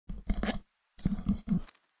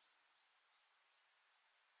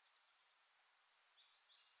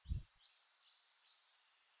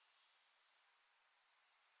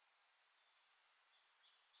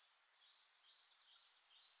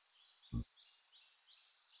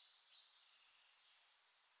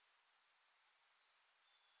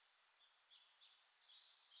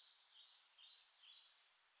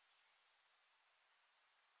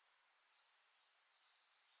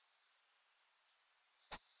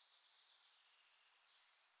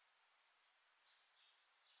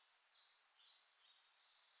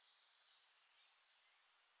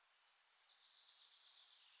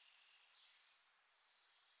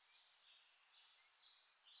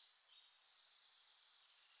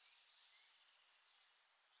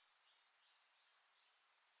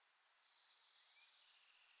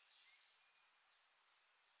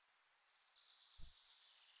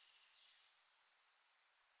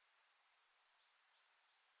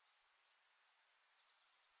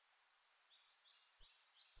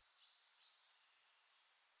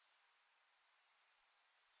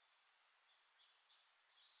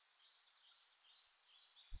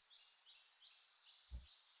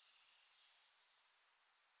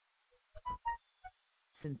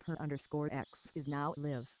Sinper_X is now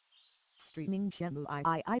live. Streaming Shenmue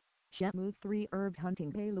III, Shenmue 3 Herb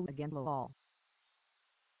Hunting Bailu again lol.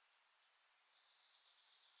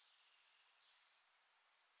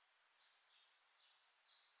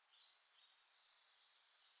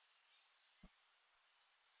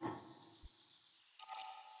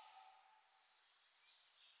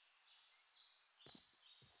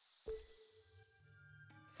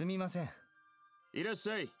 すみません。いらっし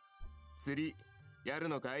ゃい。釣りやる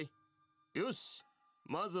のかい？よし、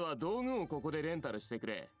まずは道具をここでレンタルしてく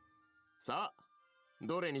れ。さあ、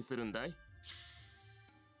どれにするんだい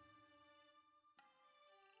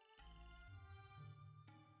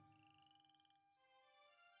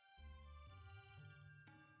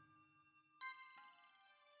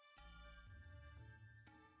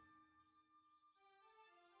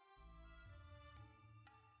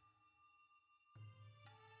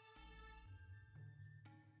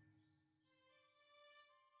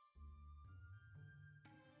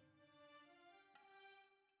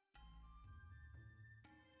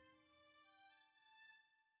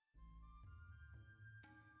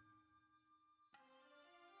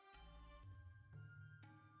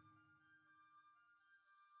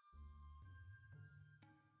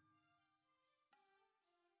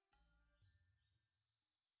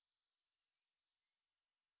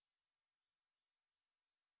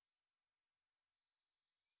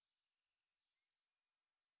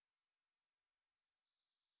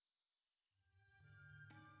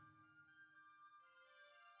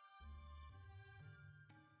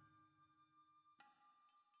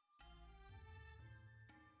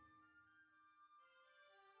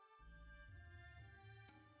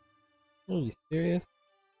？Are you serious? This.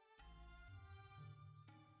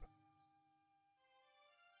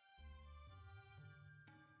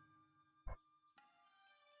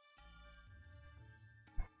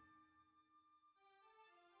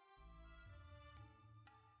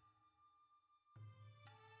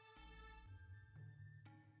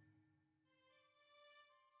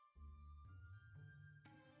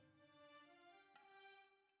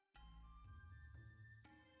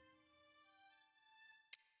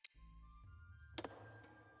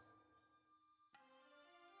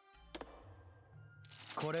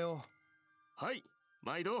 これを。はい、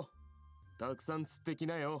毎度。たくさん釣ってき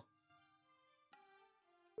なよ。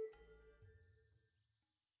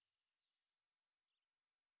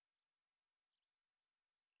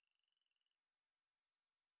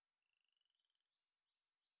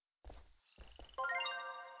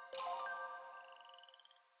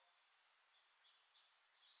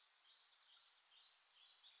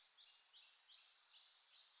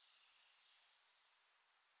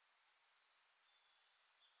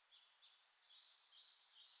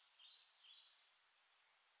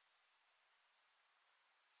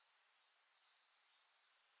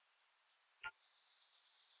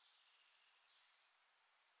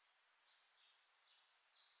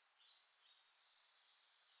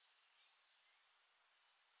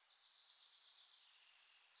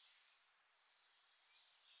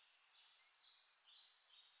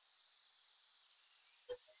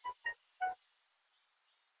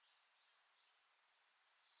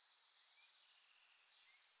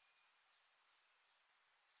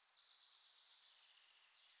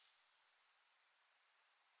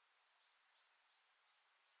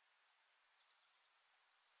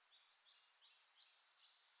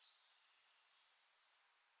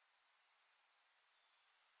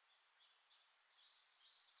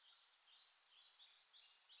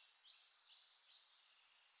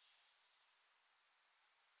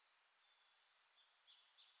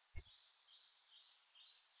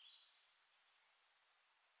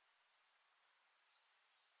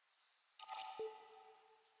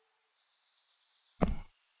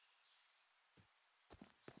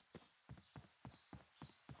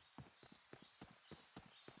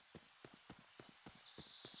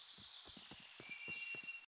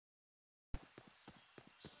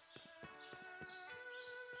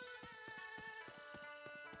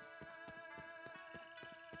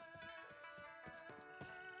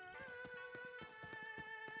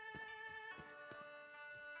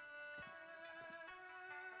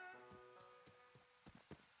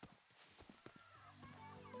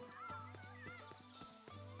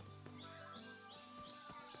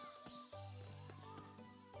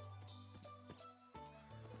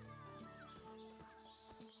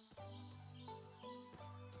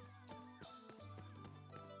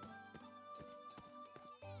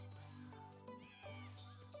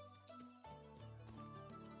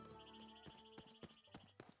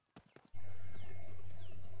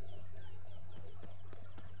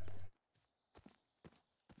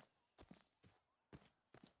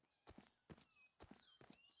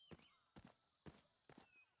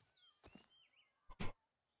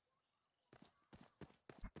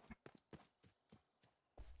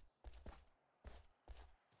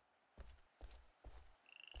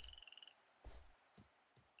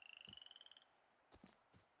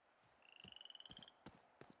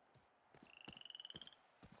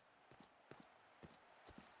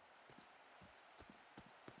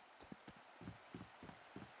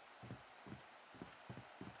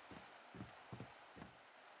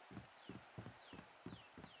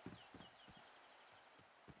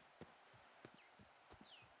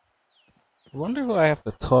I wonder who I have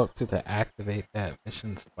to talk to activate that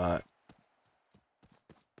mission spot.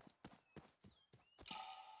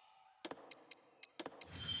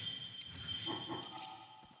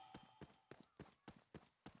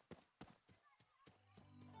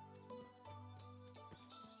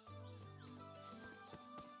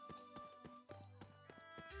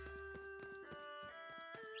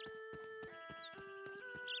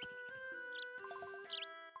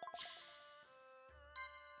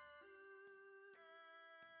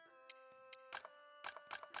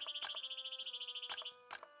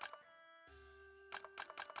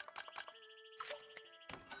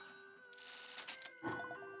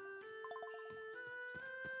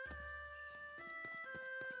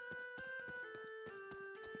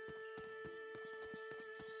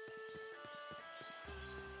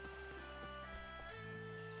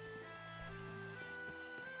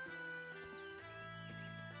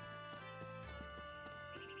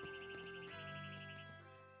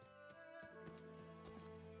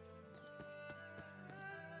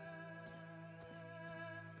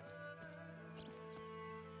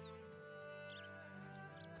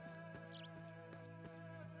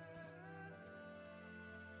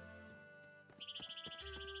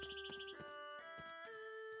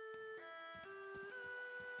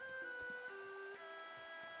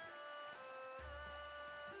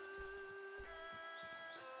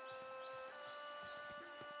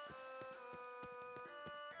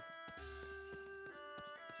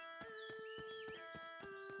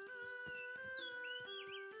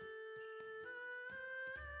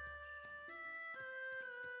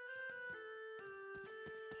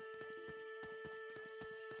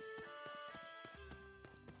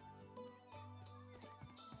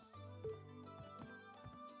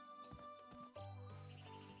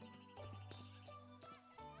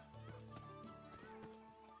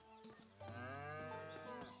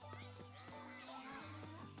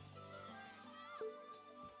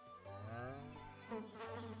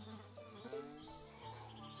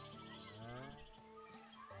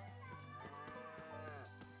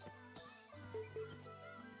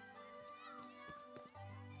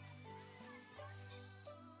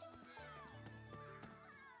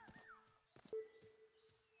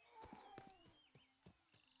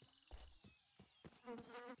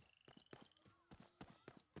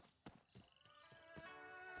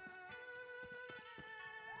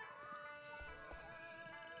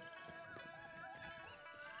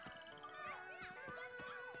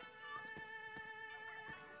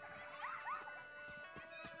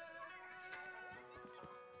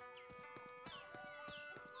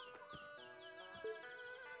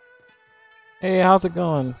 Hey, how's it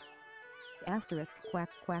going? Asterisk quack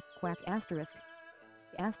quack quack asterisk.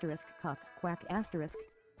 Asterisk cuck quack asterisk.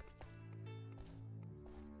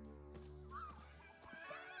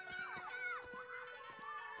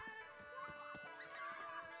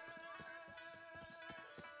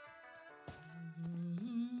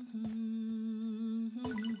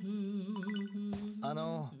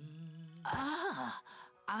ああ、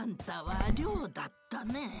あんたは寮だった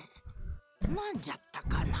ね。なんじゃった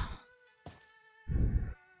かな。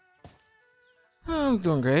I'm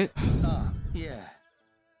doing great. あ、いえ。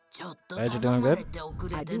ちょっと Glad you're 頼 doing ま good. れて遅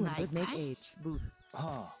れ I て do ない good make かい。 H boot.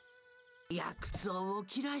 は薬草を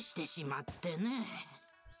切らしてしまってね。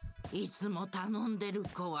いつも頼んでる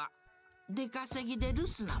子は出稼ぎで留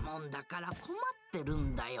守なもんだから困ってる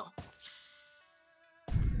んだよ。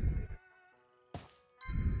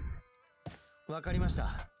あ、わかりました。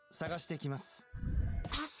探してきます。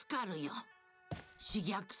助かるよ。刺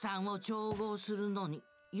虐酸を調合するのに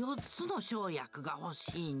4つの生薬が欲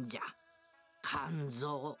しいんじゃ。肝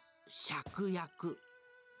臓、芍薬、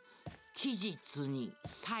期日に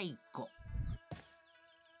細工。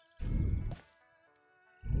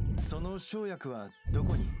その生薬はど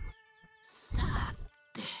こに？さ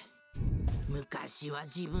て、昔は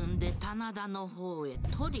自分で棚田の方へ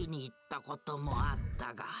取りに行ったこともあっ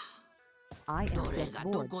たが、 I どれ access が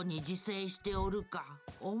ど board. こに自生しておるか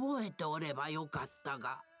覚えておればよかった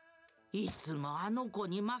が、いつもあの子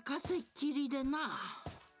に任せっきりでな。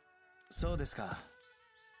そうですか。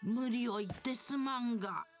無理を言ってすまん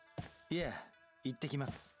が。いえ、行ってきま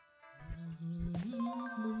す。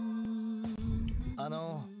あ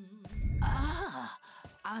あ、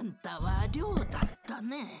あんたは寮だった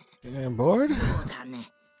ね。 You're bored? そうだ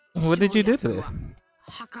ね。 What did you do 生 today? 薬は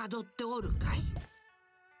はかどっておるかい。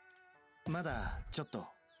まだちょっと。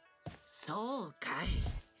そうかい。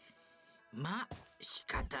まあ仕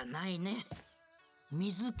方ないね。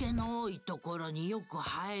水気の多いところによく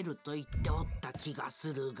生えると言っておった気が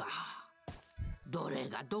するが。どれ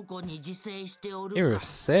がどこに自生してお You る were か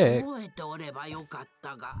sick. 覚えておればよかっ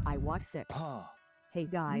たが。 I was sick. はあ Hey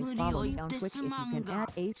guys, Muri follow me o on itte Twitch if you can smanga.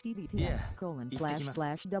 at https Yeah, colon ittekimasu.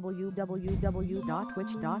 slash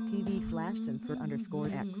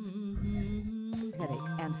www.twitch.tv/censor_x. Headache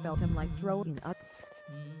and felt him like throwing up.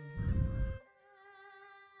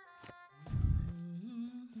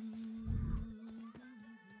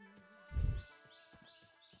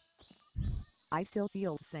 I still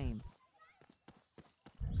feel the same.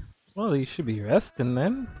 Well, you should be resting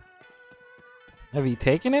then. Have you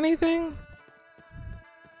taken anything?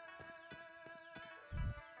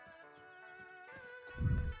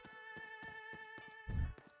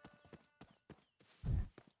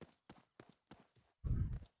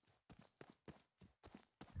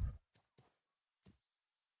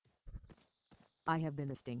 I have been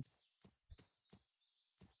resting.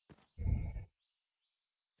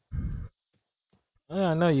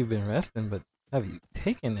 I know you've been resting, but have you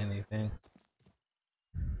taken anything?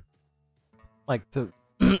 Like to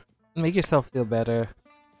make yourself feel better.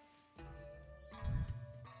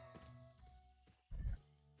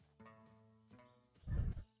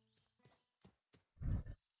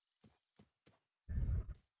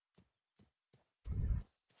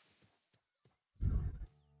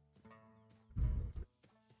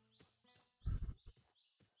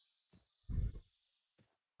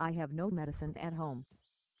 I have no medicine at home.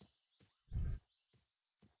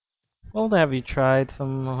 Well, have you tried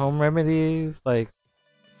some home remedies like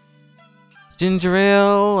ginger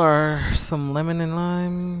ale or some lemon and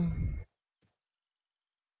lime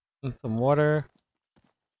and some water?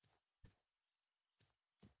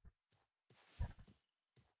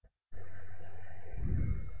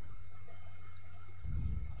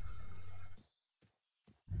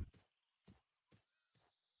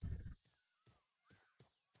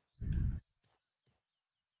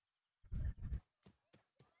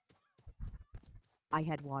 I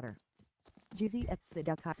had water. GZ at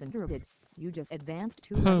Sidakasan did. You just advanced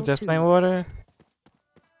to level Just 2. plain water?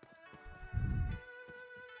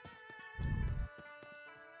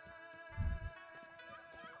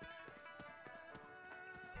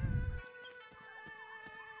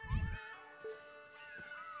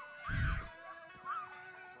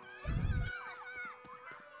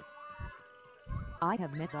 I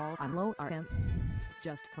have met all I'm low RM.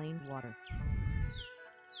 Just plain water.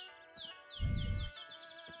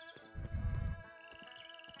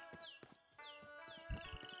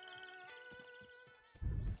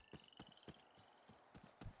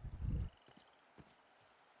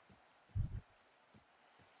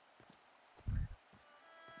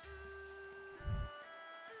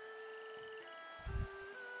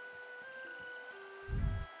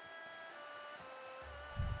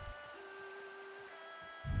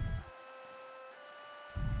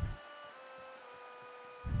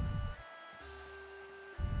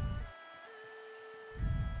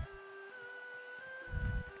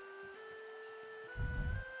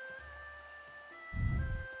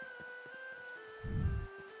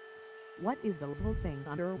 What is the little thing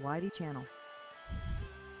under Whitey channel?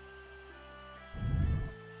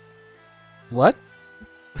 What?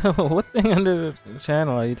 What thing under the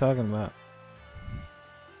channel are you talking about?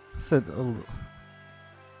 I said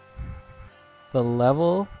the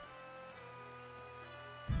level?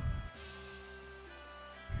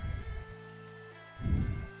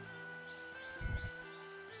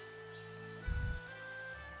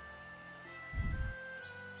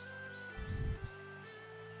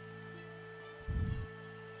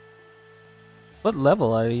 What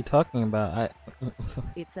level are you talking about?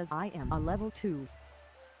 It says I am a level 2.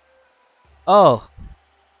 Oh,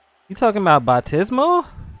 you talking about Baptismo?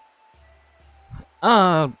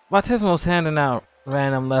 Baptismo's handing out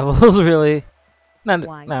random levels, really.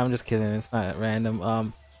 Why? No, I'm just kidding. It's not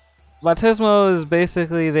random. Baptismo is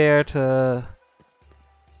basically there to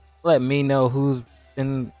let me know who's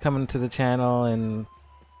been coming to the channel, and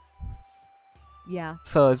Yeah.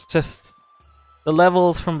 so it's just the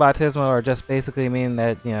levels from Baptismo are just basically mean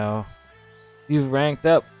that, you know, you've ranked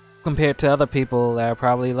up compared to other people that are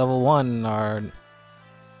probably level 1 or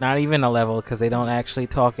not even a level because they don't actually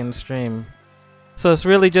talk in stream. So it's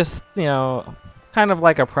really just, you know, kind of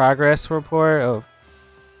like a progress report of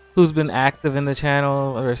who's been active in the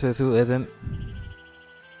channel versus who isn't.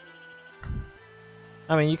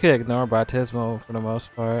 I mean, you could ignore Baptismo for the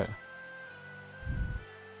most part.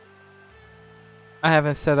 I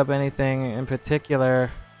haven't set up anything in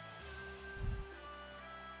particular.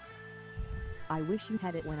 I wish you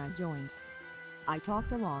had it when I joined. I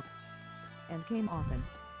talked a lot. And came often.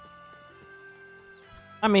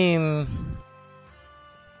 I mean,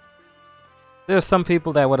 there's some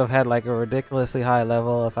people that would have had like a ridiculously high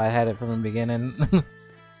level if I had it from the beginning.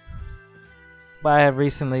 But I have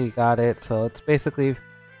recently got it, so it's basically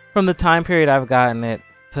from the time period I've gotten it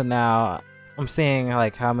to now. I'm seeing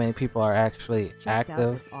like how many people are actually Check out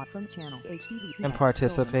active this awesome channel, and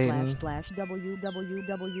participating.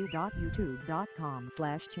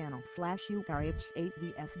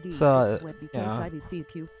 www.youtube.com/channel/ukarh8zsd So, because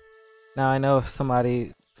IVCQ. now I know if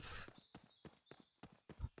somebody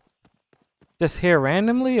just here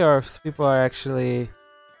randomly or if people are actually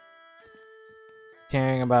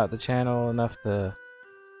caring about the channel enough to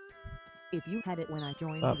If you had it when I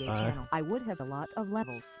joined stop the by. channel, I would have a lot of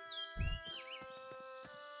levels.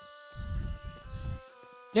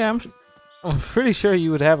 Yeah, I'm pretty sure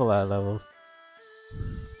you would have a lot of levels.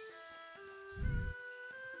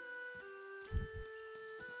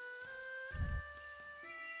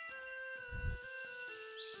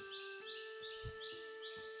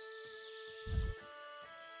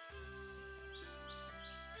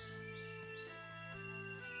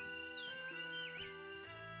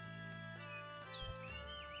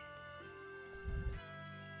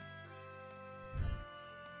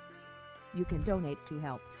 You can donate to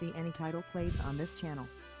help see any title played on this channel.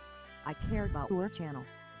 I care about your channel.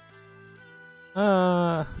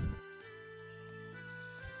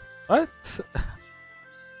 What?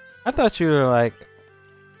 I thought you were like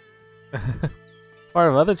part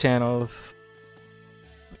of other channels.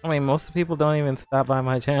 I mean, most people don't even stop by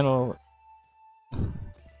my channel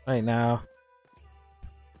right now.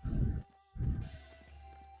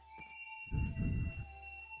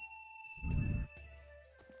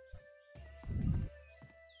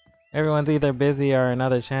 Everyone's either busy or in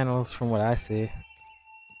other channels from what I see.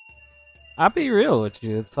 I'll be real with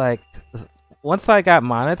you. It's like, once I got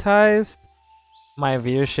monetized, my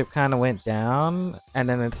viewership kind of went down. And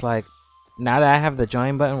then it's like, now that I have the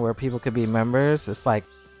join button where people could be members, it's like,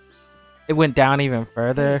 it went down even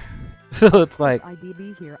further. So it's like,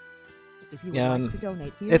 IDB here. If you would yeah, like to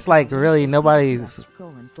donate here, it's like really nobody's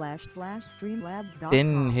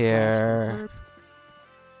been here.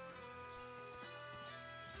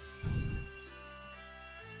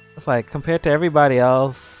 It's like compared to everybody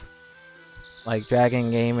else, like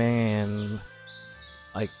Dragon Gaming and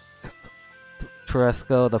like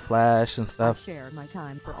Fresco, The Flash and I stuff. share my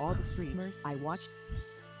time for all the streamers I watched.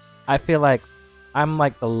 I feel like I'm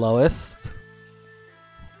like the lowest.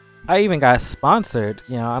 I even got sponsored.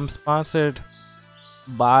 You know, I'm sponsored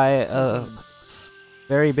by a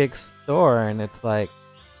very big store, and it's like,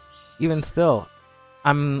 even still,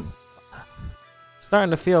 I'm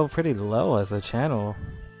starting to feel pretty low as a channel.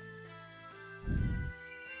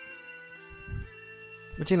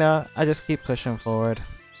 But you know, I just keep pushing forward.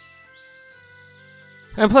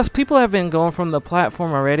 And plus, people have been going from the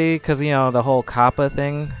platform already because, you know, the whole Kappa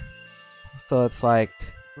thing. So it's like,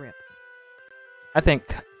 Rip. I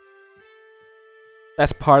think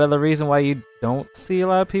that's part of the reason why you don't see a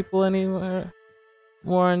lot of people anywhere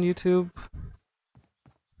more on YouTube.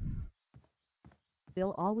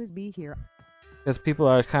 They'll always be here. Because people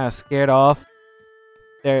are kind of scared off.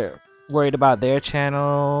 They're worried about their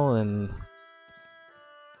channel and...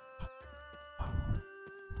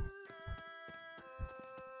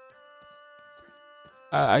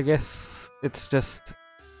 I guess it's just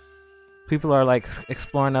people are like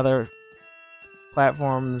exploring other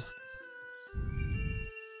platforms.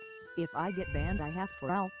 If I get banned, I have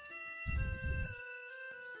for outs.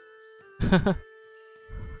 Well,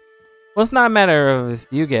 it's not a matter of if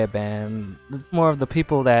you get banned. It's more of the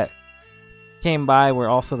people that came by were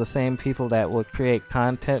also the same people that would create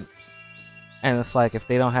content. And it's like if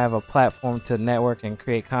they don't have a platform to network and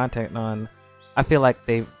create content on, I feel like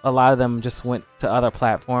a lot of them just went to other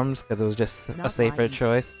platforms because it was just a safer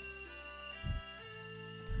choice.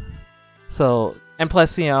 So, and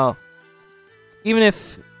plus, you know, even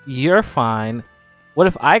if you're fine, what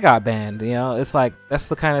if I got banned? You know, it's like, that's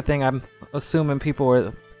the kind of thing I'm assuming people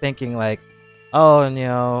were thinking, like, oh, and you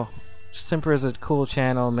know, Simper is a cool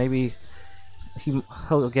channel, maybe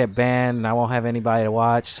he'll get banned and I won't have anybody to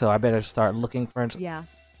watch, so I better start looking for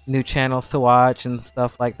new channels to watch and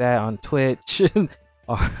stuff like that on Twitch.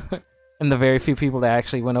 Or and the very few people that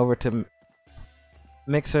actually went over to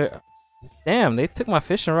Mixer. Damn, they took my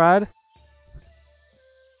fishing rod.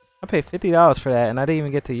 I paid $50 for that and I didn't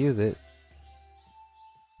even get to use it.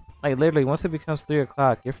 Like literally, once it becomes 3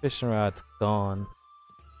 o'clock, your fishing rod's gone.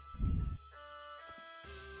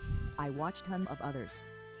 I watched tons of others.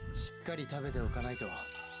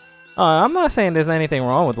 I'm not saying there's anything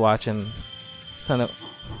wrong with watching a ton of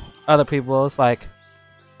other people. It's like,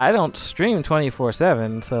 I don't stream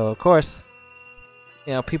 24/7, so of course,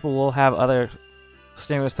 you know, people will have other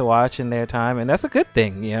streamers to watch in their time, and that's a good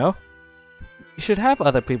thing, you know. You should have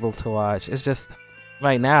other people to watch. It's just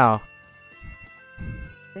right now.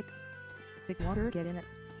 Thick water, get in it.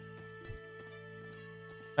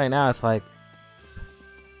 Right now, it's like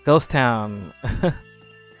Ghost Town.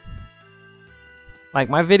 Like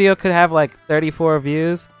my video could have like 34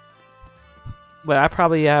 views, but I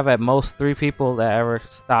probably have at most 3 people that ever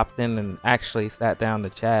stopped in and actually sat down to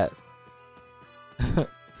chat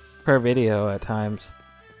per video at times.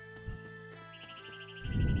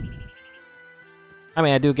 I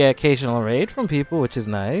mean, I do get occasional raid from people, which is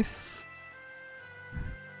nice.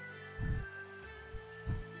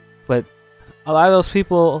 But a lot of those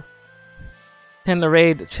people tend to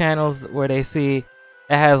raid channels where they see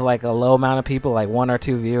it has like a low amount of people, like 1 or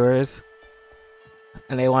 2 viewers,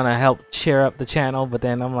 and they want to help cheer up the channel. But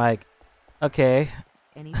then I'm like, okay,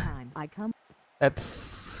 Anytime I come,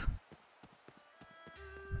 that's,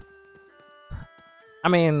 I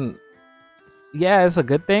mean, yeah, it's a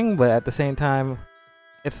good thing, but at the same time,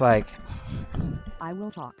 it's like, I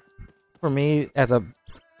will talk. for me as a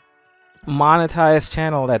monetized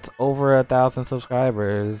channel that's over 1,000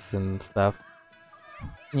 subscribers and stuff,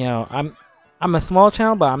 you know, I'm a small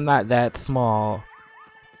channel, but I'm not that small,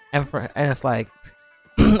 and it's like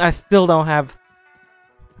I still don't have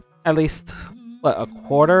at least what, a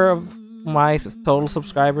quarter of my total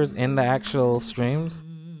subscribers in the actual streams.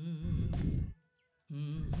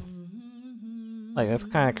 Like, that's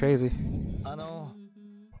kind of crazy. あ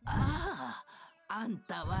あ、あん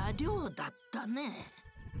たは寮だったね。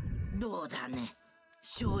どうだね、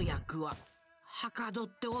生薬ははかどっ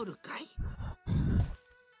ておるかい？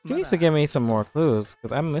 She needs to give me some more clues,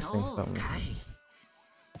 because I'm missing そう something. かい。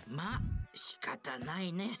まあ仕方な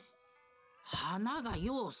いね。花が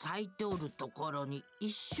よう咲いておるところに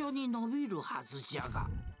一緒に伸びるはずじゃが、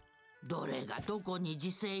どれがどこに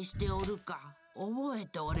自生しておるか覚え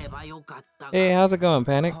ておればよかったが。 Hey, how's it going,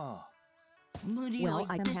 Panic? 無理を Well,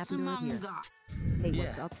 言 I'm って happy す you're まん here. が。 Hey, Yeah,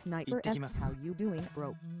 what's up, Sniper F? itadakimasu. How you doing,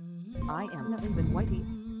 bro? I am nothing but Whitey.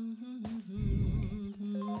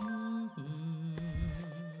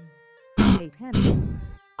 Hey, Penny.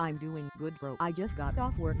 I'm doing good, bro. I just got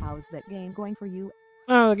off work. How's that game going for you?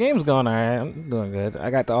 Oh, the game's going alright. I'm doing good. I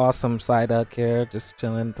got the awesome Psyduck here, just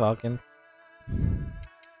chilling, talking.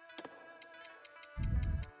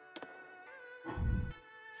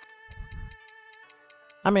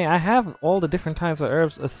 I mean, I have all the different types of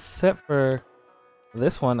herbs except for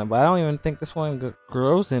this one, but I don't even think this one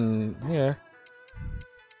grows in here.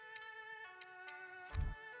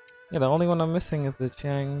 Yeah, the only one I'm missing is the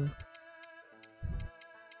Chang.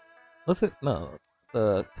 What's it? No,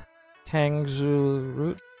 the Kangju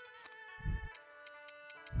root.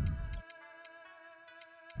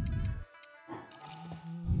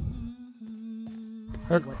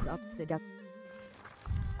 Hey, what's up, Siduck?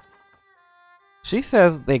 She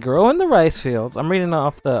says they grow in the rice fields. I'm reading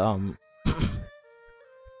off the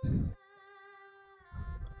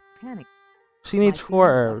Panic. She needs My 4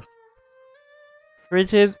 feelings herbs.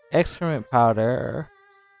 Frigid excrement powder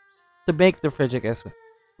to make the frigid excrement.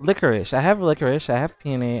 Licorice. I have licorice. I have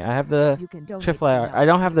peony. I have the You can donate triflower. to I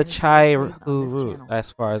don't have the seniors chai on this root, channel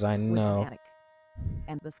as far as I with know. Panic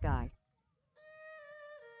and the sky.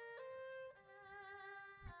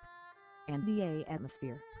 And the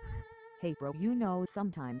atmosphere. Hey bro, you know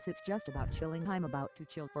sometimes it's just about chilling. I'm about to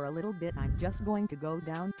chill for a little bit. I'm just going to go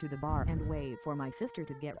down to the bar and wait for my sister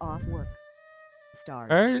to get off work. Stars.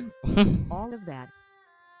 Heard? All of that.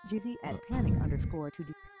 Jizzy at panic underscore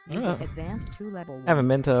 2D. You Yeah. just advanced to level 1. Haven't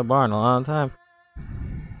been to a bar in a long time.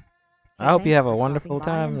 I hope you have a wonderful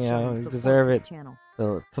time. You know, you deserve it.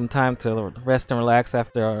 So, some time to rest and relax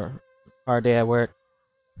after a hard day at work.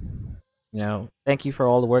 You know, thank you for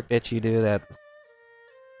all the work that you do. That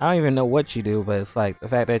I don't even know what you do, but it's like the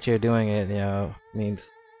fact that you're doing it, you know,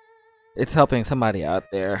 means it's helping somebody out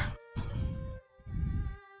there.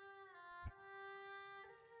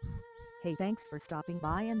 Hey, thanks for stopping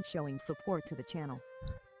by and showing support to the channel.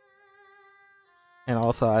 And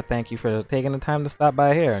also, I thank you for taking the time to stop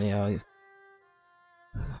by here. You know, it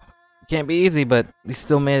can't be easy, but you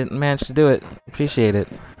still managed to do it. Appreciate it.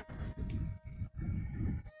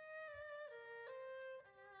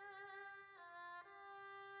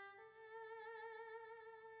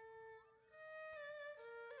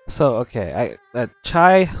 So, okay, that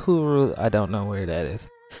Chai Huru, I don't know where that is.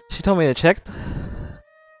 She told me to check.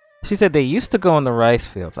 She said they used to go in the rice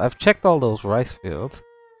fields. I've checked all those rice fields.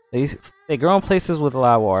 They grow in places with a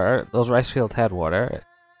lot of water. Those rice fields had water,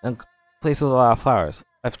 and places with a lot of flowers.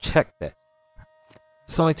 I've checked it.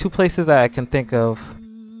 It's only 2 places that I can think of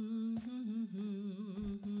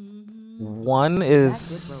One That good, bro.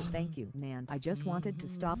 is... Thank you, man. I just wanted to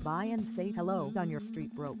stop by and say hello on your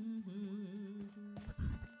street, bro.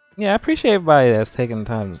 Yeah, I appreciate everybody that's taking the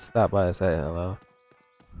time to stop by and say hello.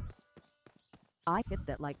 I hit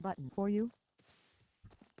that like button for you.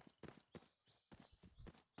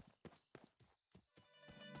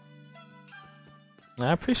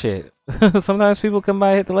 I appreciate it. Sometimes people come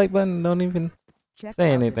by, hit the like button, and don't even Check say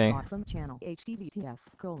out anything. this awesome channel,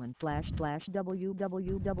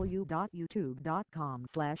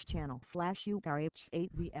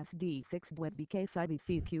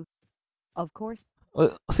 https://www.youtube.com/channel/ukarh8vsd6webkcibcq. Of course.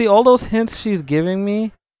 Well, see, all those hints she's giving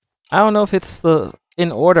me, I don't know if it's the in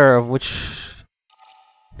order of which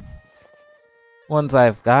ones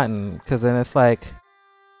I've gotten, because then it's like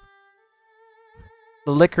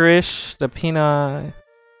the licorice, the peanut,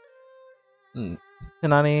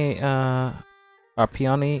 pinani, or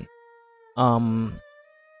peony, and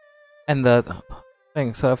the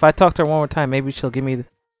thing. So if I talk to her one more time, maybe she'll give me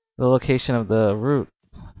the location of the route,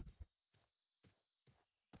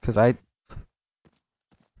 because I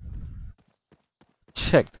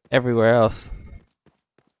checked everywhere else.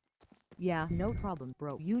 Yeah, no problem,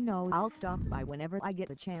 bro. You know I'll stop by whenever I get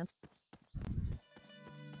a chance.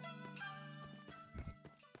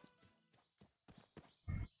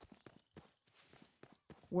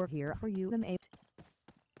 We're here for you, mate.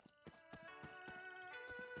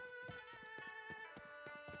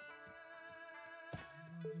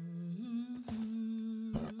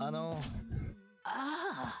 あ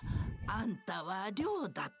あ、あんたは寮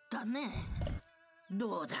だったね。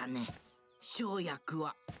どうだね、生薬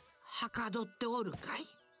ははかどっておるかい？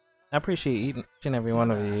 I appreciate each and every one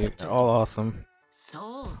of you. You're all awesome.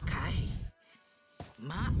 そうかい。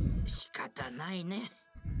ま、仕方ないね。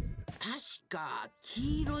確か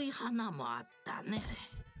黄色い花もあったね。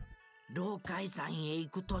老海山へ行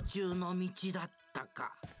く途中の道だった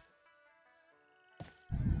か。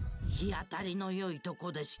日当たりの良いと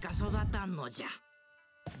こでしか育たんのじゃ。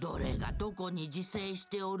どれがどこに自生し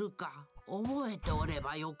ておるか覚えておれ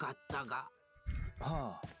ばよかったが。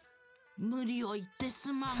はあ。無理を言って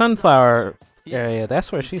すまん。 Sunflower area,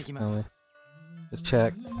 that's where she's going to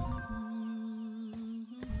check.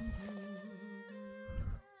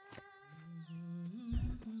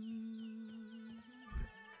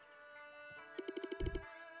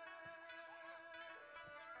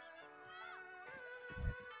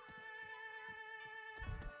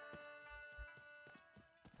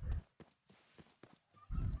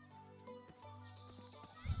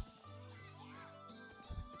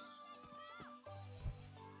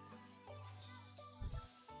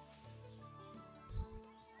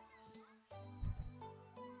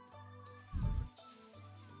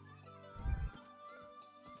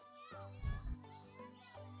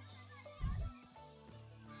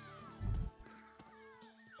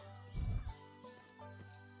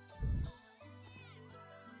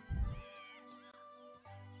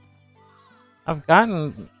 I've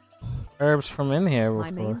gotten herbs from in here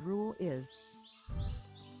My main before. rule is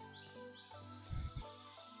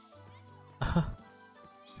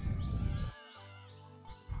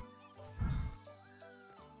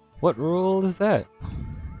What rule is that?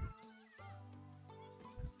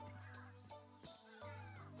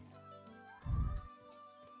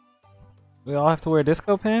 We all have to wear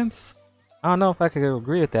disco pants? I don't know if I could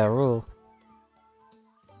agree with that rule.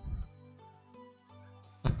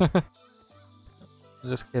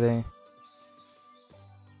 Just kidding.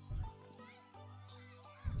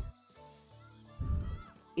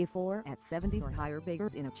 if 4 at 70 or higher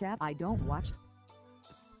beggars in a chat I don't watch.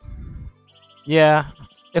 Yeah,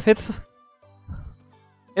 if it's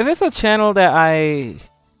a channel that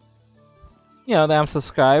that I'm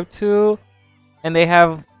subscribed to, and they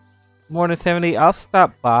have more than 70, I'll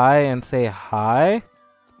stop by and say hi.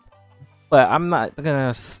 But I'm not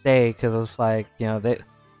gonna stay because it's like,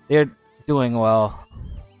 they're doing well.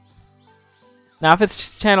 Now, if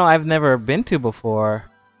it's a channel I've never been to before,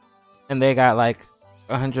 and they got like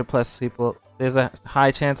 100 plus people, there's a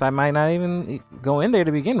high chance I might not even go in there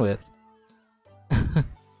to begin with.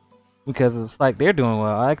 Because it's like they're doing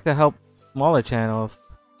well. I like to help smaller channels.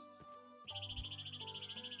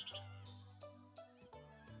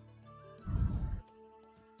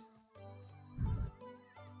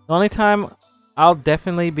 The only time I'll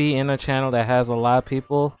definitely be in a channel that has a lot of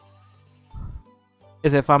people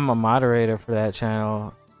is if I'm a moderator for that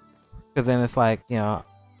channel. Because then it's like, I'm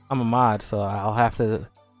a mod, so I'll have to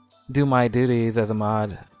do my duties as a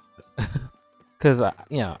mod. Because,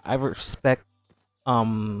 I respect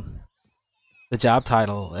the job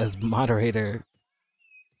title as moderator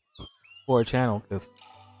for a channel, because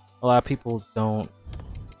a lot of people don't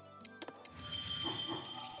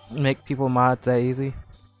make people mods that easy,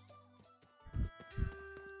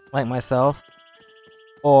 like myself,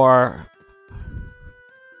 or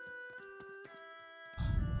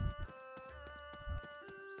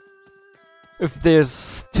if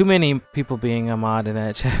there's too many people being a mod in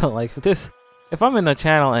that channel. Like if I'm in a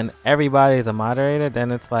channel and everybody's a moderator,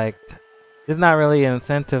 then it's like there's not really an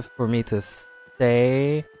incentive for me to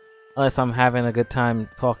stay unless I'm having a good time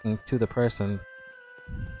talking to the person,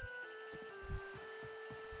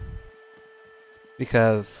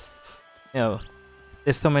 because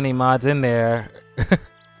there's so many mods in there.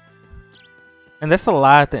 And that's a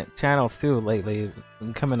lot of channels too lately,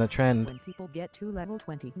 becoming a trend. When people get to level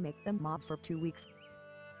 20, make them mod for 2 weeks.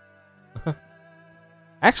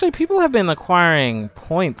 Actually, people have been acquiring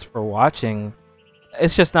points for watching.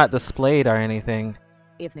 It's just not displayed or anything.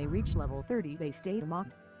 If they reach level 30, they stay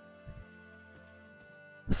mod.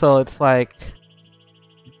 So it's like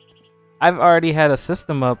I've already had a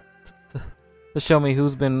system up to show me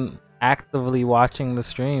who's been actively watching the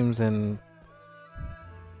streams, and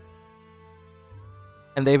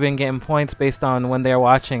they've been getting points based on when they're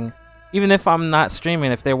watching. Even if I'm not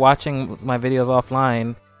streaming, if they're watching my videos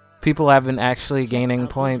offline, people have been actually gaining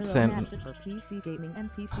points and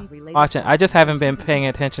watching. I just haven't been paying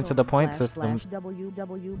attention to the point system,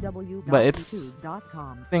 but it's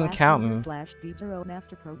been counting.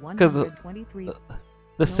 Because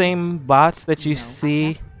the same bots that you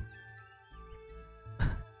see,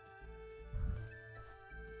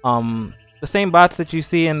 the same bots that you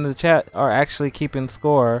see in the chat are actually keeping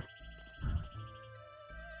score.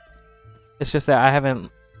 It's just that I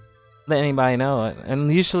haven't let anybody know it.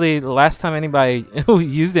 And usually the last time anybody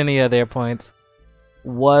used any of their points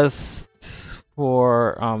was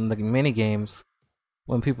for the mini games,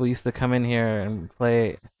 when people used to come in here and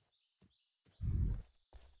play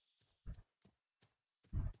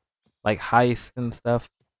like Heist and stuff.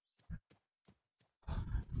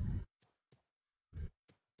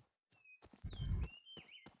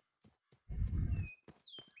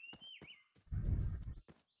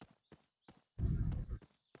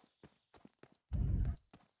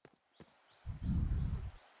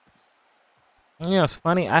 It's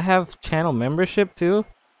funny, I have channel membership too,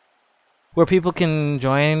 where people can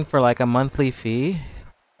join for like a monthly fee.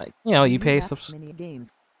 Like, you pay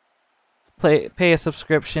a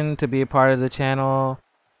subscription to be a part of the channel,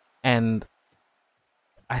 and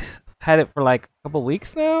I had it for like a couple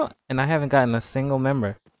weeks now, and I haven't gotten a single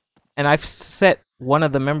member. And I've set one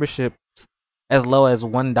of the memberships as low as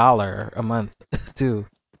 $1 a month too,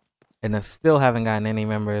 and I still haven't gotten any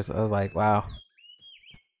members. I was like, wow.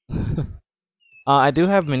 I do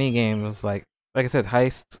have mini games, like I said,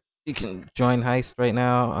 Heist. You can join Heist right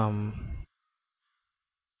now.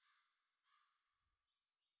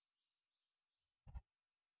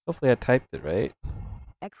 Hopefully I typed it right.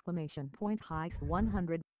 Heist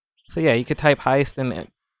 100. So yeah, you could type Heist and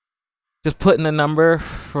just put in the number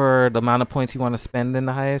for the amount of points you want to spend in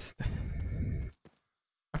the Heist.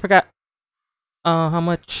 I forgot how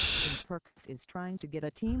much. Is trying to get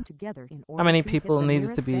a team together in order How many to people hit the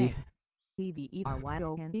needed to be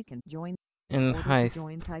and he can join. in Heist?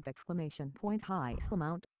 Join, type Heist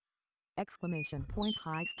amount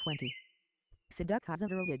Heist 20. Siduk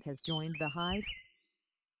Hazardid has joined the Heist.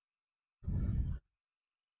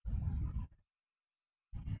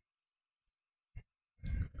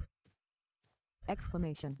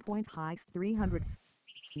 Heist 300.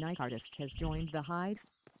 Night Artist has joined the Heist.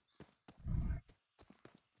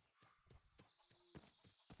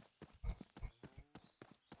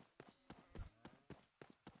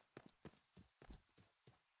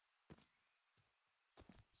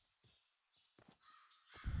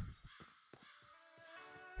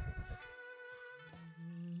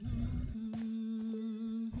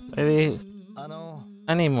 Maybe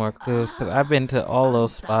I need more clues because I've been to all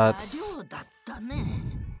those spots.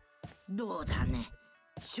 どうだね。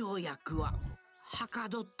生薬ははか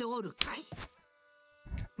どっておるかい？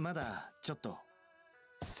まだちょっと。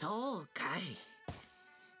そうかい。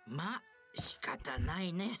ま、仕方な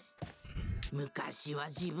いね。昔は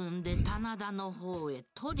自分で棚田の方へ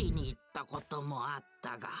取りに行ったこともあっ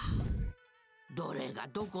たが、どれが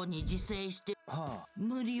どこに自生して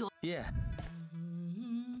無理を。Yeah.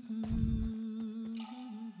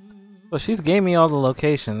 Well, she's gave me all the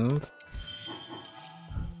locations.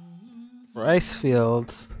 Rice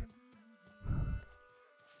fields.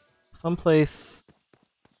 Someplace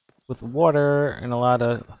with water and a lot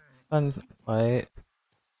of sunlight.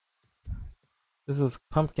 This is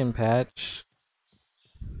pumpkin patch.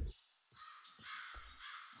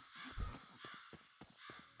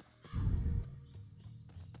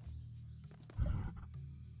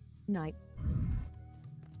 Night.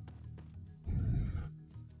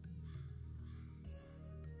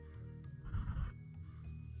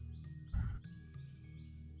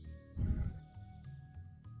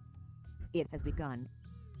 It has begun.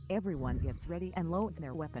 Everyone gets ready and loads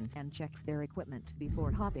their weapons and checks their equipment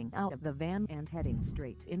before hopping out of the van and heading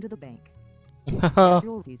straight into the bank.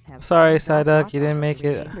 Casualties have Sorry, been Psyduck, you the didn't make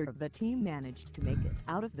it. remainder of the team managed to make it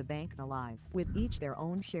out of the bank alive, with each their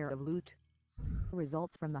own share of loot.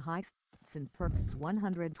 Results from the heists and perks: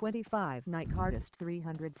 125, night hardest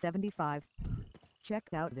 375.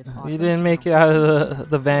 Check out this awesome You didn't make it channel, out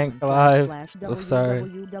of the bank alive. Oh, sorry.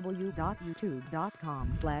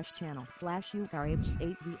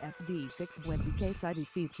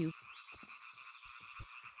 www.youtube.com/channel/UKRH8ZSD620KSIDCQ.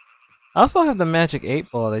 I also have the magic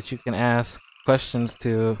 8 ball that you can ask questions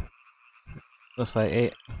to. Looks like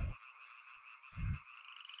 8.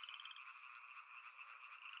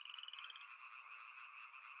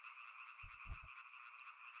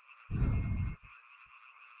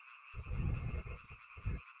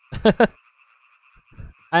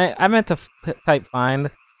 I meant to type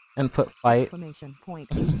find and put fight. Exclamation point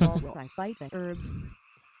 8 ball. Will I fight the herbs?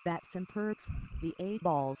 That's in perks. The 8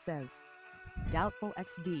 ball says. Doubtful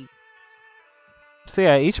XD. So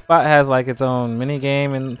yeah, each bot has like its own mini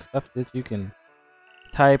game and stuff that you can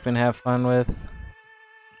type and have fun with.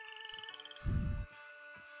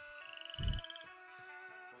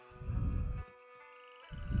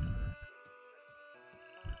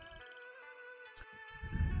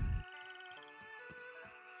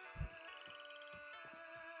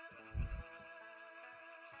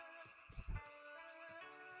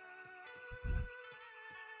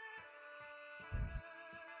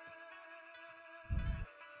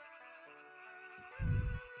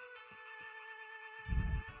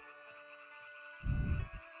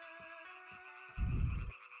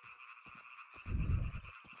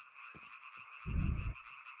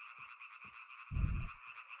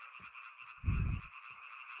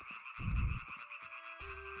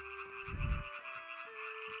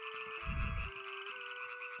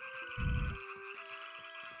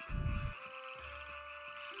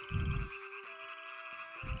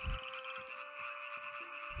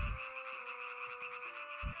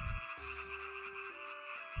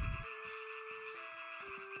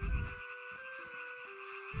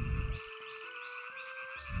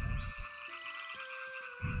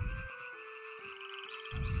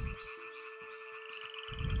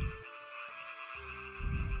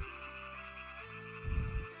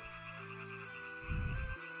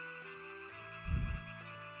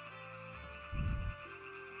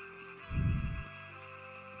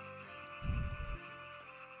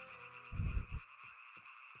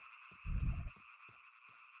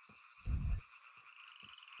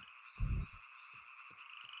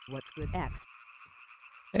 What's good, X?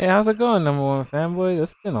 Hey, how's it going, number one fanboy?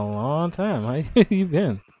 It's been a long time. How you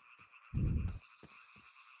been?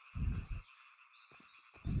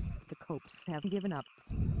 The Copes have given up.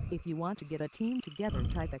 If you want to get a team together,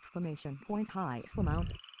 type exclamation point high amount.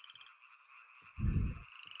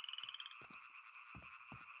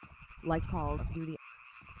 Like Call of Duty.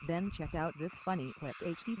 Then check out this funny clip: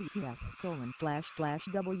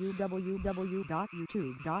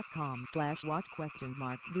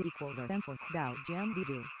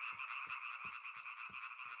 https://www.youtube.com/watch?b=the=m4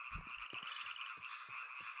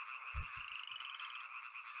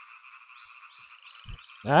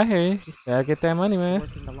 I hear you. Gotta get that money, man.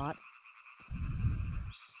 Working a lot.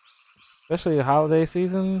 Especially the holiday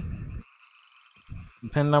season.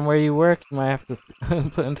 Depending on where you work, you might have to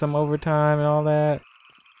put in some overtime and all that.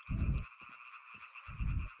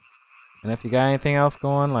 And if you got anything else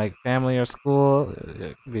going, like family or school,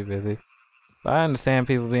 it could be busy. So I understand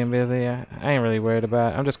people being busy. I ain't really worried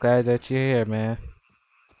about it. I'm just glad that you're here, man.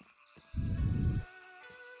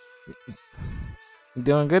 You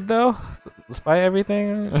doing good though, despite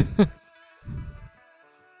everything?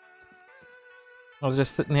 I was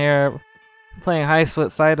just sitting here playing Heist with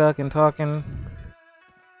Psyduck and talking.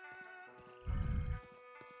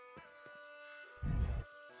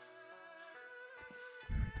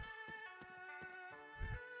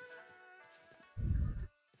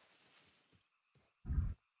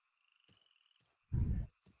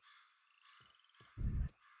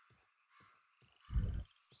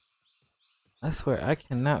 I swear I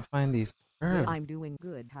cannot find these herbs. I'm doing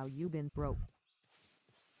good. How you been, bro?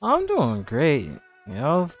 I'm doing great. You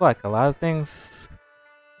know, it's like a lot of things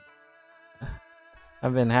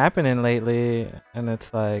have been happening lately, and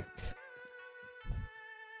it's like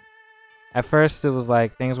at first it was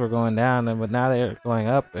like things were going down, but now they're going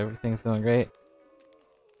up. Everything's doing great.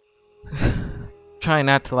 Trying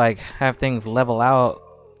not to like have things level out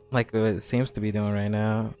like it seems to be doing right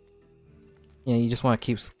now. You know, you just want to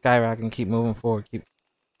keep skyrocketing, keep moving forward, keep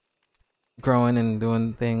growing and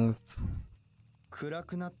doing things. 暗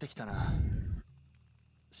くなってきたな。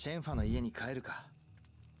シェンファの家に帰るか。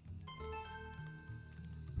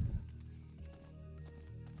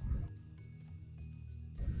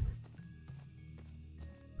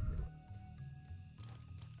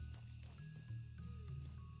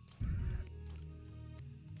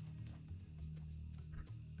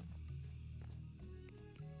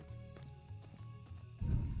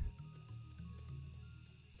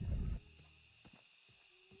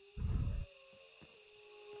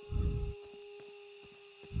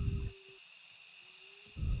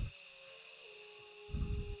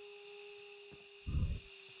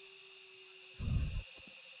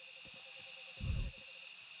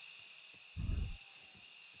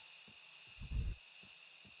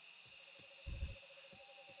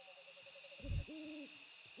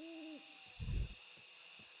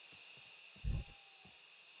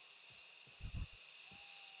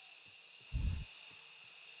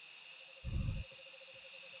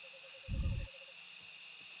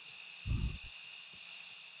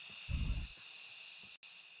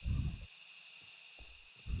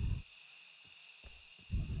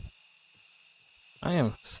I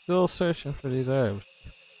am still searching for these herbs.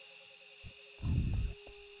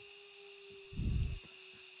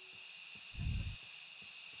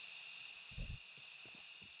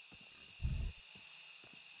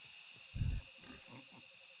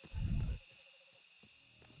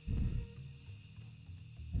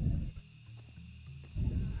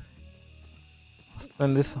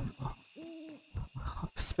 Spend this.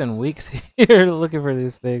 Spend weeks here looking for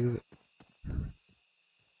these things.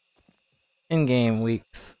 In-game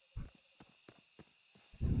weeks.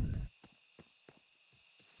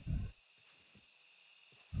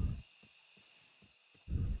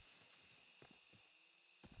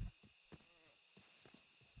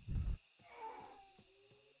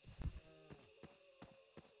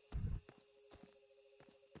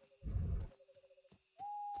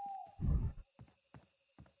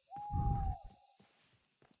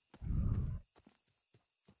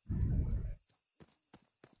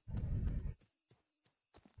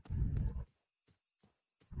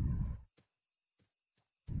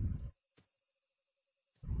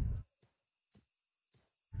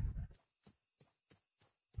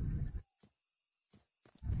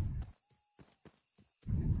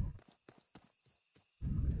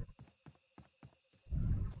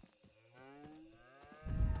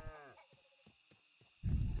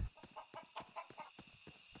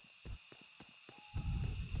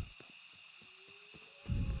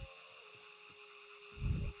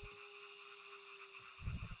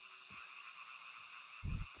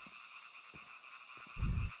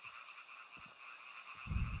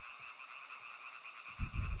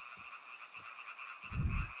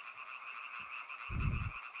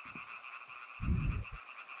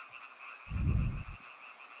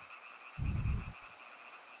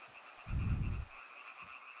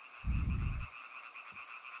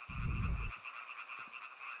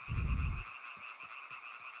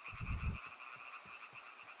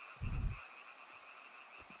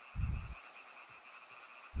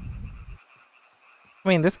 I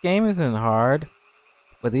mean, this game isn't hard,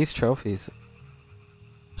 but these trophies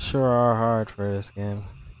sure are hard for this game.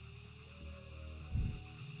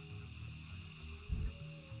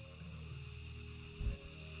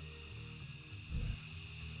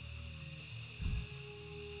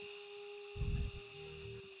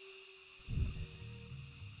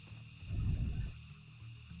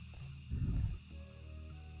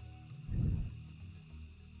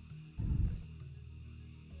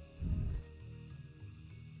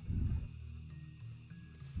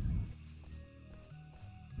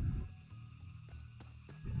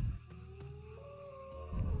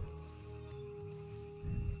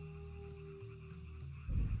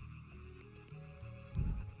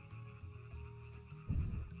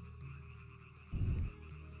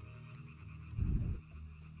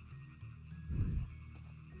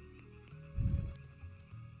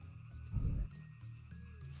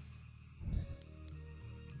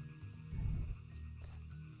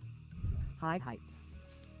 Hi.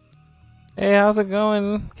 Hey, how's it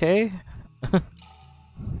going, Kay?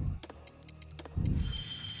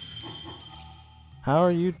 How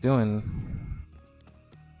are you doing?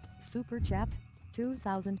 Super chat,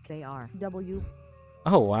 2000 KRW.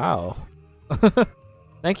 Oh, wow.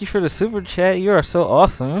 Thank you for the super chat. You are so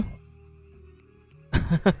awesome.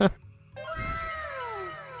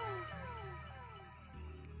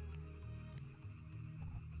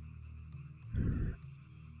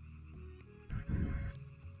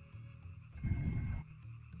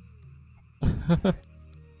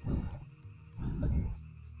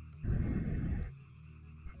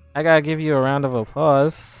 I gotta give you a round of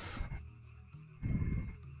applause.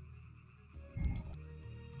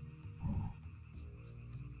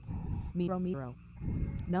 Miro.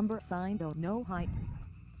 Number sign don't know height.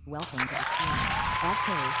 Welcome to the stream.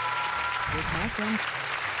 Okay. With my friend.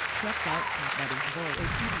 Check out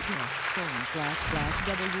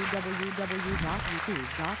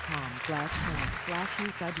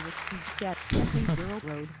www.youtube.com/www.channel/you/set Girl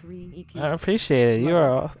Road 3 EQ. I appreciate it. You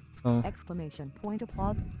are awesome. Exclamation point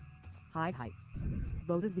applause. Hi.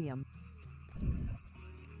 Bodazium.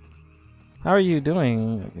 How are you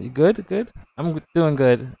doing? You good? Good? I'm doing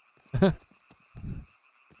good.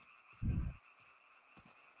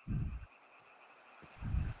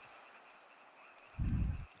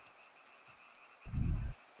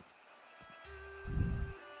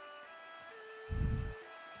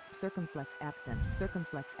 Circumflex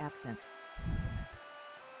accent.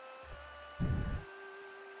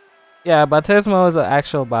 Yeah, Batismo is an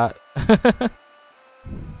actual bot. The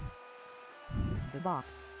bot.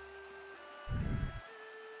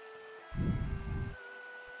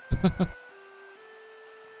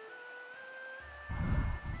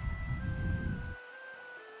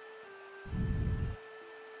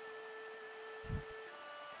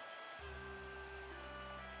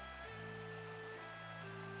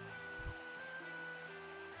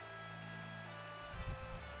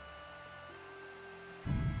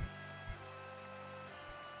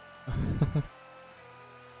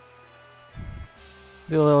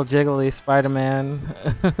 Do a little jiggly Spider-Man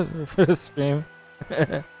for the stream.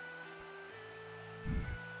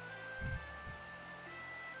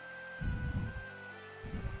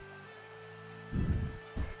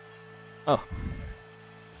 Oh.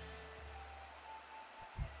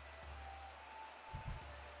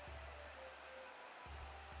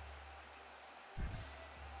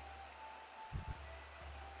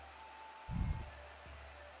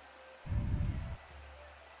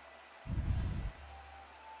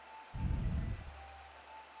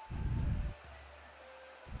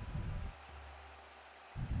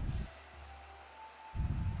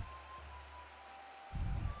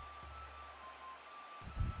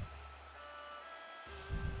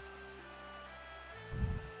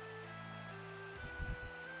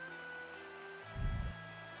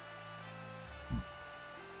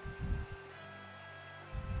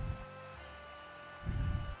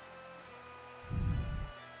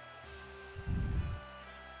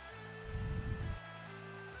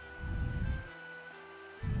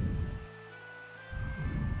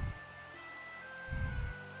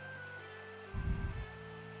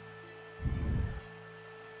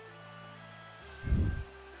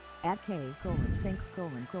 At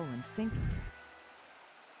K:/sinks:/sinks.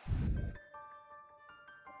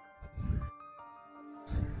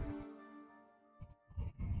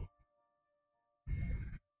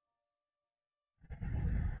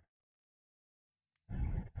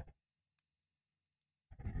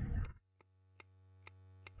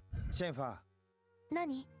 Shenfa.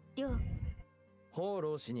 何りょう。ホー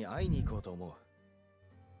老師に会いに行こうと思う。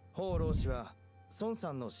ホー老師は孫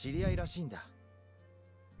さんの知り合いらしいんだ。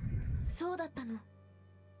そうだったの。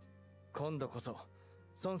今度こそ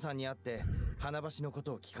孫さんに会って花橋のこ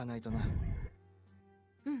とを聞かないとな。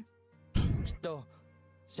うん。きっと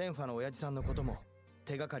シェンファの親父さんのことも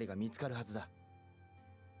手がかりが見つかるはずだ。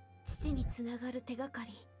父につながる手がか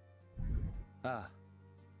り。あ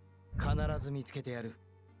あ、必ず見つけてやる。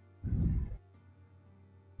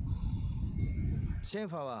シェン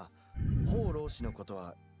ファはホー老師のこと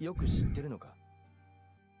はよく知ってるのか？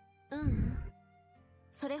うん。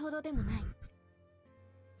それほどでもない。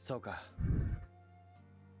そうか。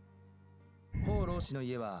ホー老師の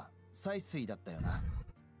家は採水だったよな。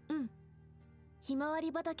うん。ひまわ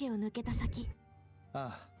り畑を抜けた先。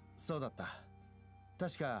ああ、そうだった。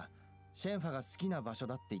確かシェンファが好きな場所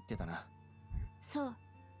だって言ってたな。そう。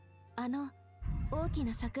大き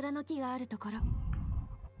な桜の木があるところ。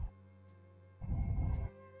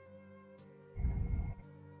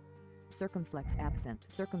Circumflex accent.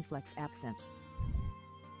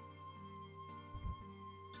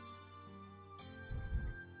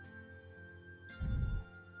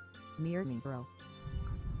 Mirror me, bro.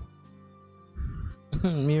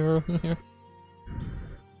 Mirror.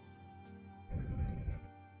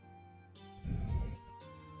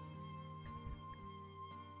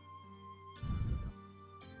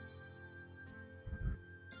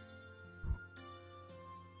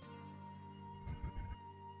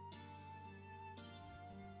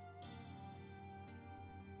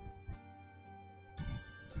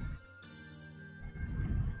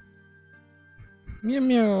 Meow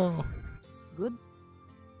meow. Good.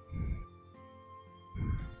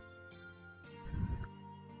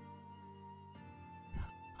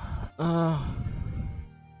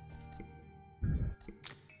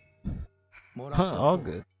 All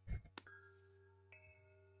good.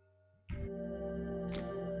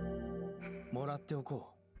 らっておこ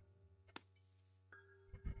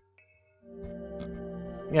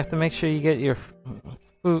You have to make sure you get your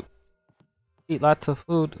food. Eat lots of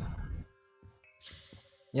food.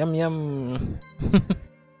 Yum yum.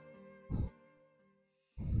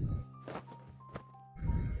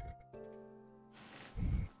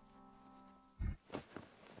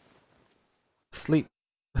 Sleep.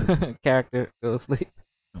 Character go to sleep.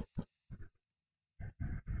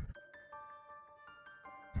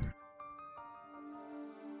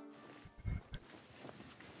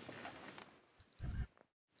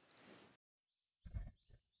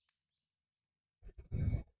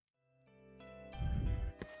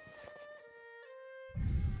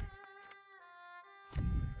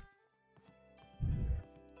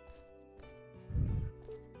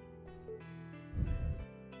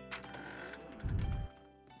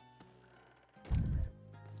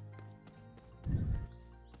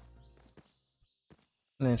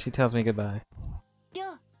 And then she tells me goodbye. り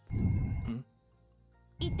ょう。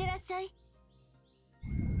いってらっしゃい。う。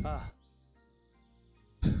あ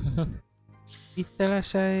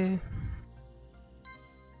Itterashai.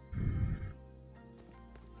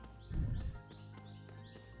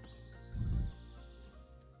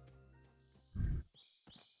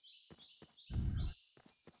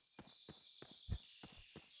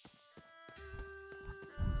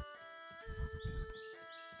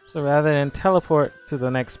 So rather than teleport to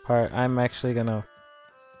the next part, I'm actually gonna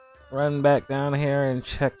run back down here and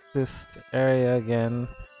check this area again.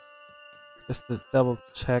 Just to double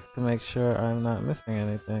check to make sure I'm not missing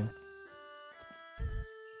anything.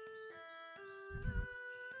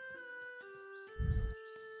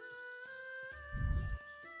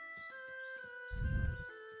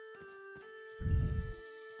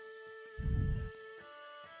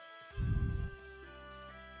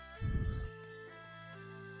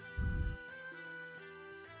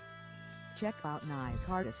 Check out Night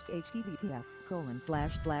Artist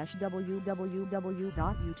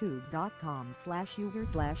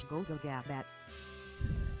https://www.youtube.com/user/gotogabat.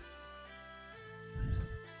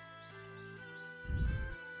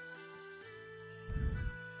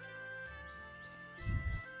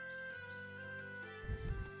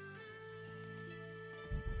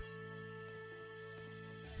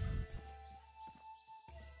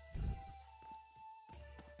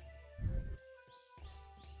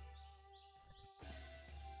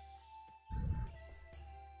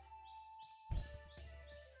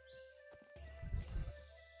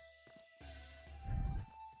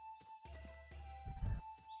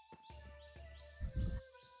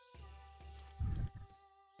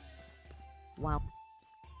 Wow.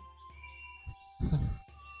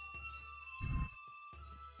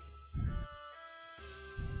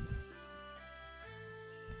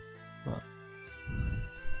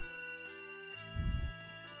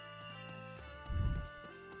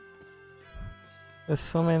 There's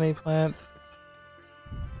so many plants.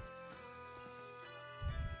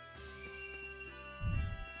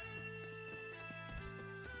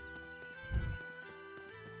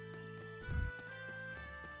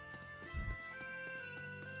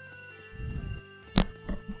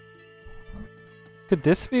 Could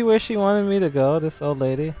this be where she wanted me to go, this old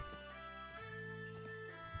lady?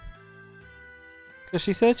 Because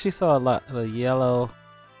she said she saw a lot of yellow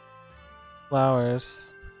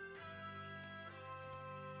flowers.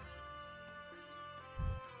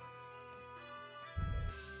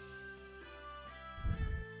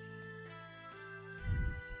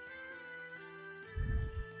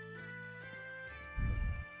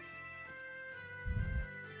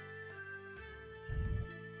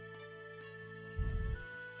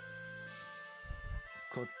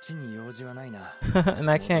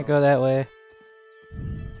 And I can't go that way.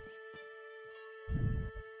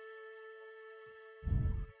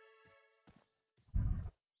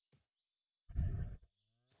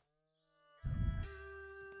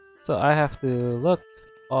 So I have to look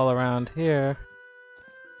all around here.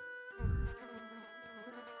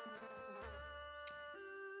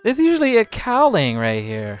 There's usually a cowling right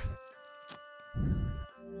here.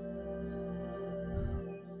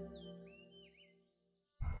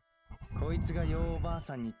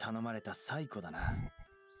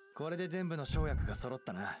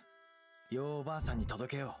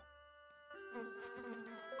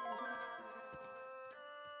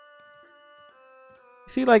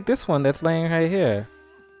 See, like this one that's laying right here.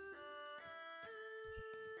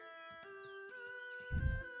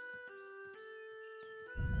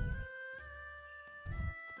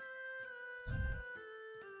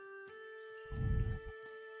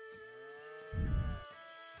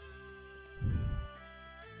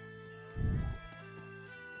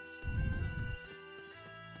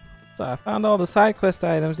 So I found all the side quest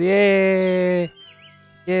items. Yay!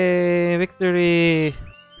 Yay! Victory!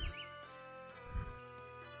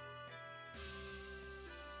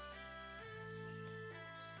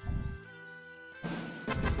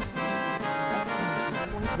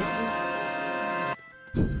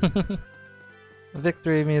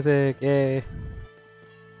 Victory music! Yay!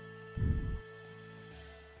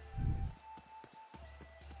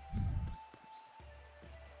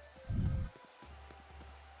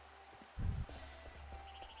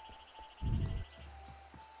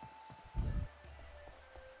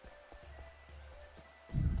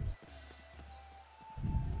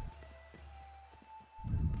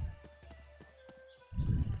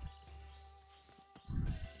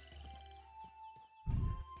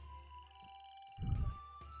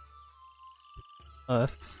 Oh,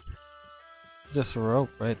 that's just a rope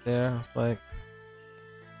right there. It's like,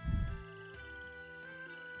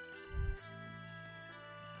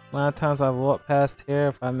 a lot of times I've walked past here.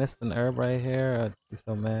 If I missed an herb right here, I'd be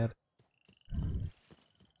so mad.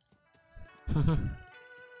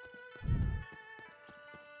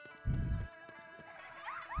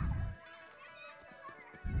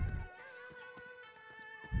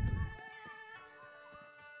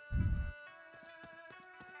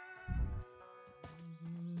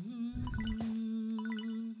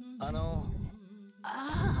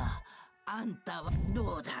ああ、あんたは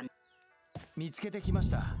どうだ。見つけてきまし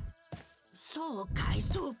た。そうかい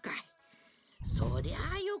そうかい。そりゃ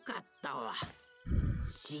あよかったわ。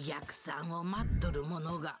刺客さんを待っとる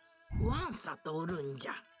者がワンサとおるんじ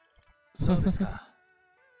ゃ。そうですか。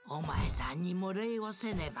お前さんにも礼を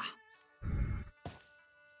せねば。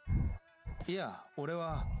いや、俺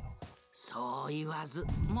は。そう言わず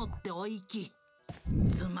持っておいき。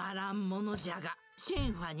つまらんものじゃがシェ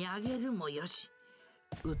ンファにあげるもよし、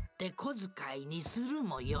売って小遣いにする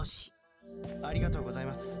もよし。ありがとうござい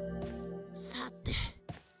ます。さて、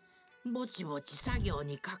ぼちぼち作業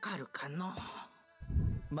にかかるかの。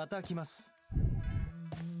また来ます。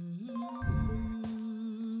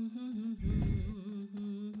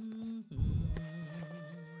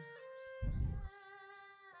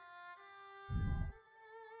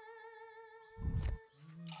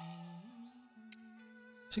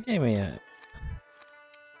She gave me it.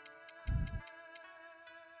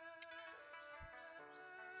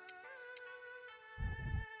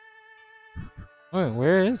 Wait,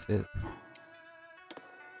 where is it?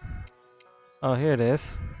 Oh, here it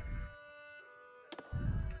is.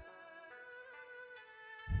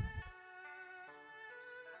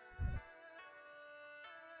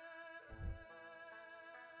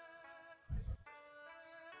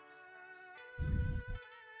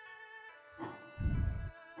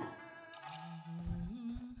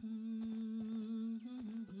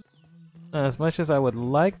 As much as I would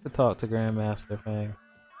like to talk to Grandmaster Fang,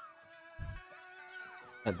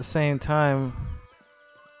 at the same time,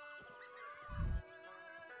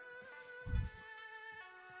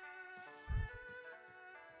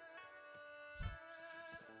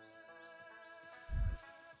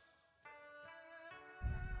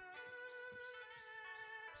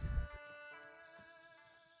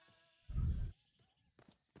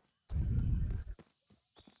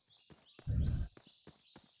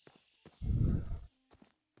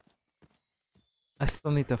 I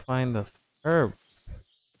still need to find those herbs.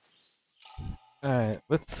 Alright,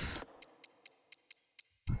 let's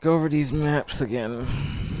go over these maps again.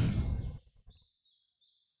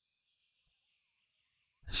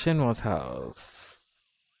 Shenmue's house.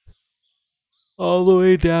 All the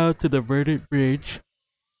way down to the verdant bridge.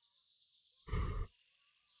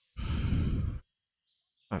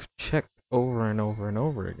 I've checked over and over and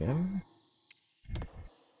over again.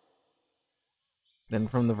 Then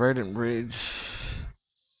from the verdant bridge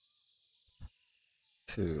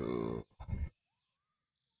to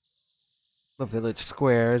the village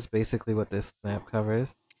square is basically what this map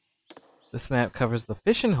covers. This map covers the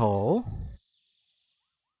fishing hole.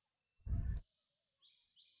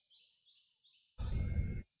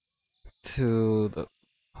 To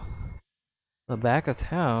the back of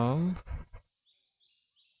town.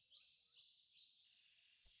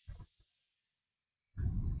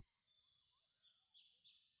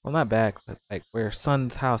 Well, not back, but like where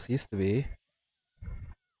Sun's house used to be.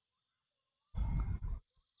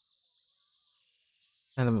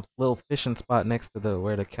 And a little fishing spot next to the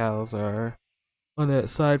where the cows are. On that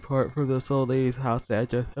side part from this old lady's house that I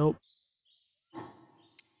just helped.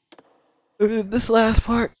 This last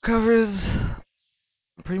part covers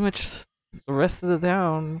pretty much the rest of the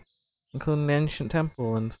town, including the ancient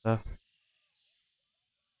temple and stuff.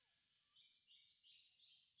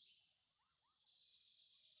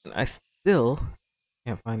 I still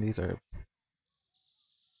Can't find these herbs.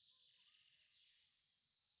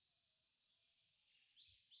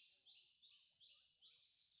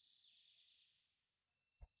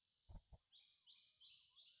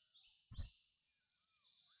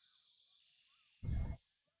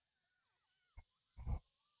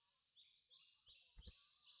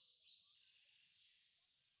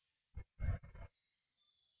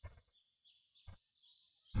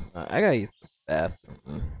 I gotta use the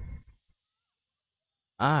bathroom.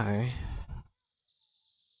 I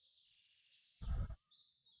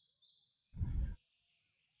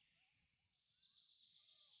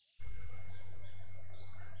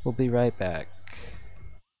will be right back.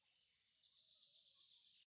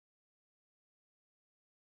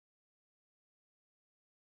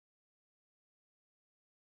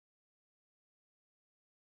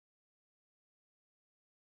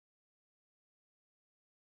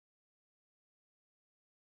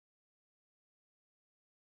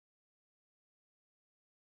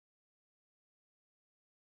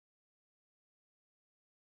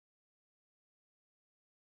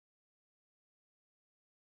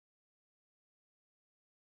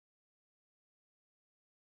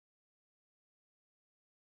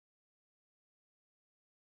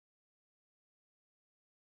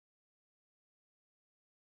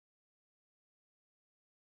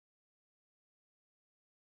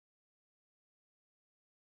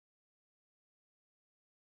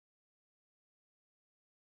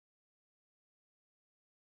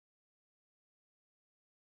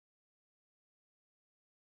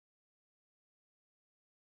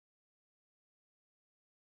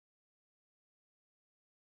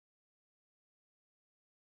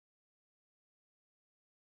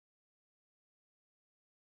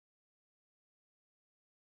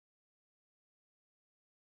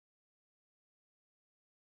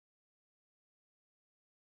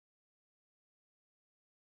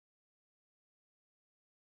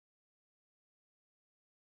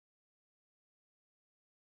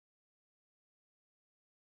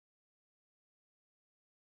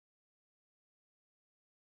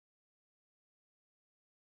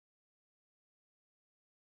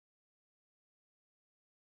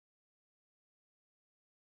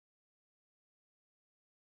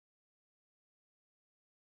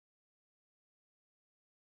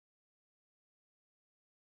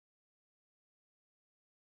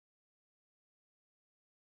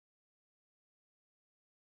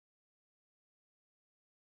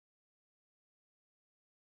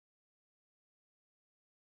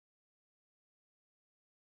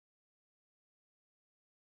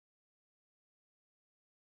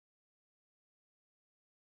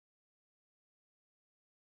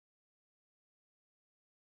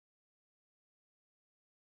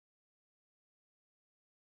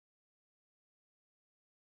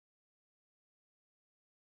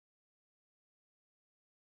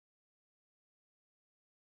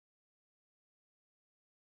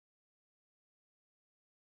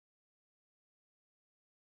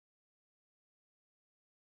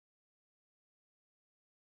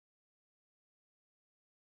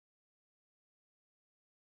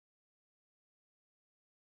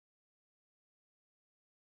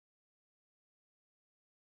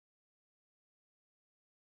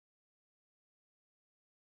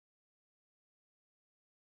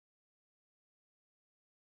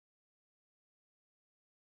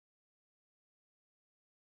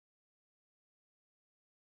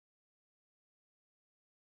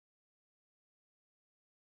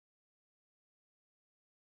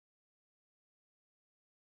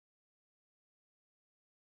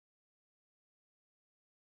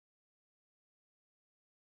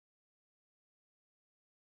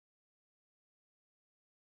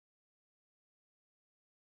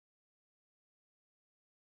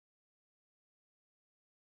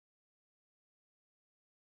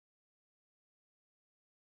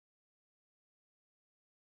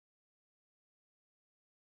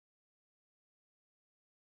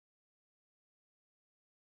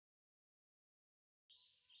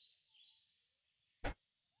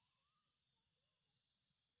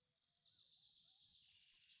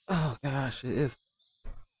 Oh gosh, it is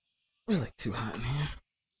really too hot in here.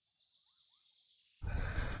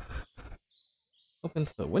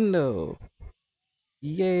 Opens the window.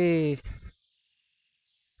 Yay!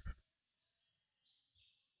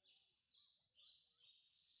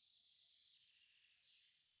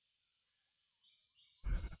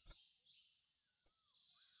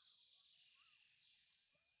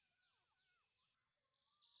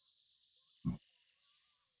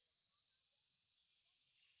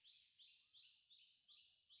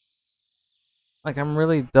 Like I'm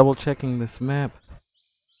really double checking this map.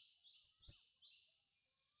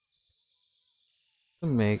 to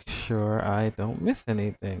make sure I don't miss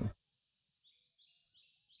anything.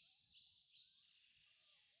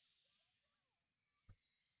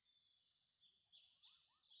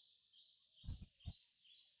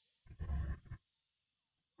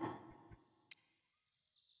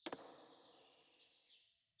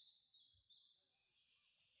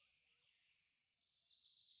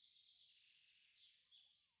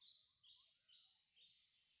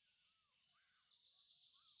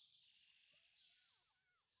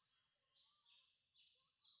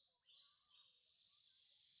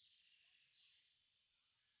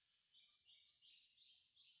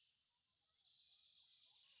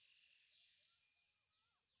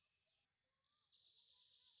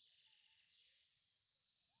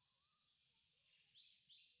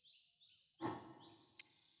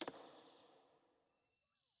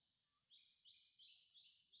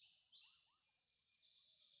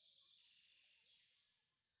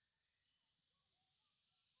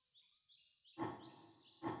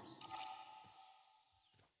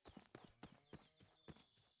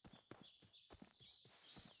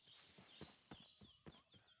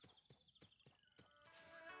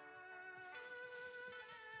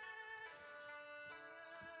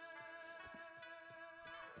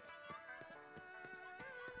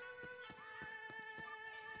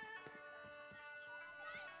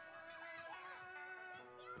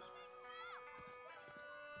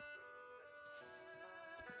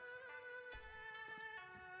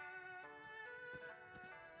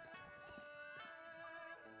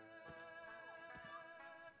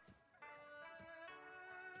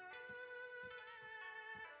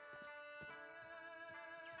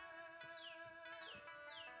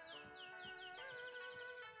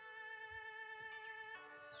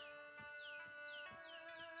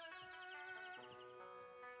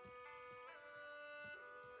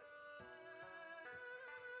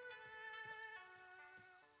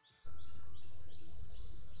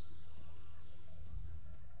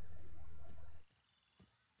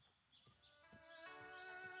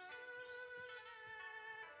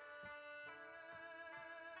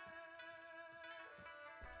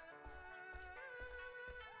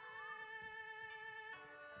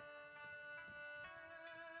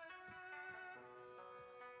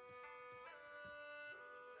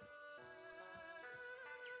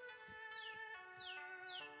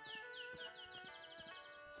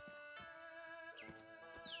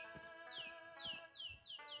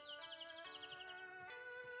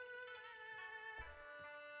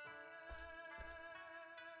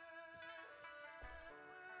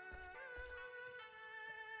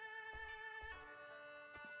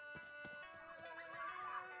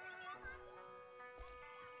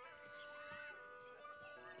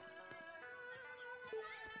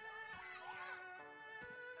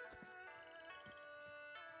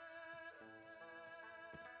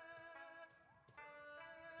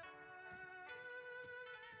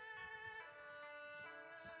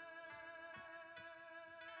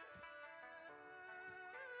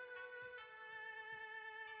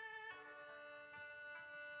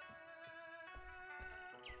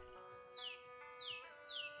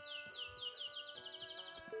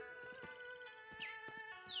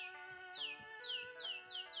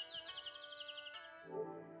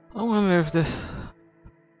 I wonder if this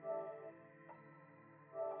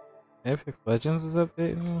Apex Legends is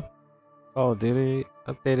updating. Call of Duty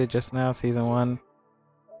updated just now, Season 1.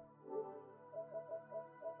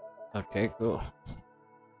 Okay, cool.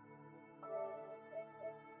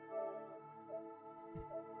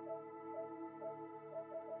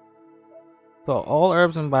 So all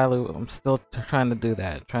herbs and bailu, I'm still trying to do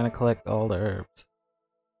that. Trying to collect all the herbs.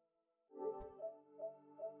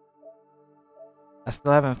 I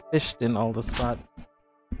still haven't fished in all the spots.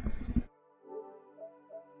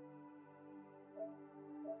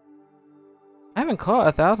 I haven't caught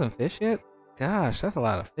 1,000 fish yet? Gosh, that's a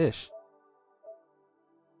lot of fish.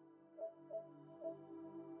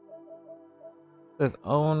 It says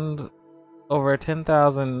owned over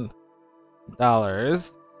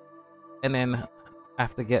 $10,000, and then I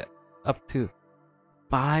have to get up to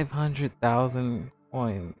 500,000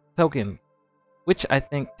 tokens, which I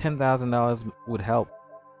think $10,000 would help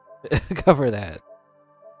cover that.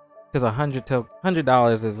 Because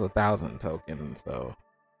 $100 is 1,000 tokens, so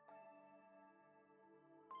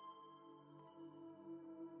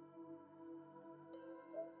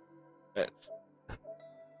that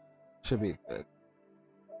should be good.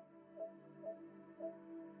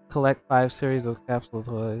 Collect 5 series of capsule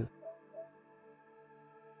toys.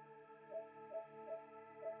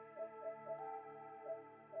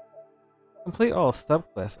 Complete all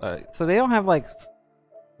subquests. Alright, so they don't have like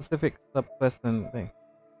specific subquests and things.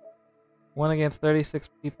 1 against 36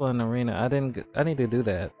 people in the arena. I need to do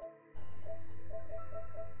that.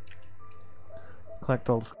 Collect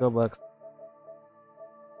all the skill bucks.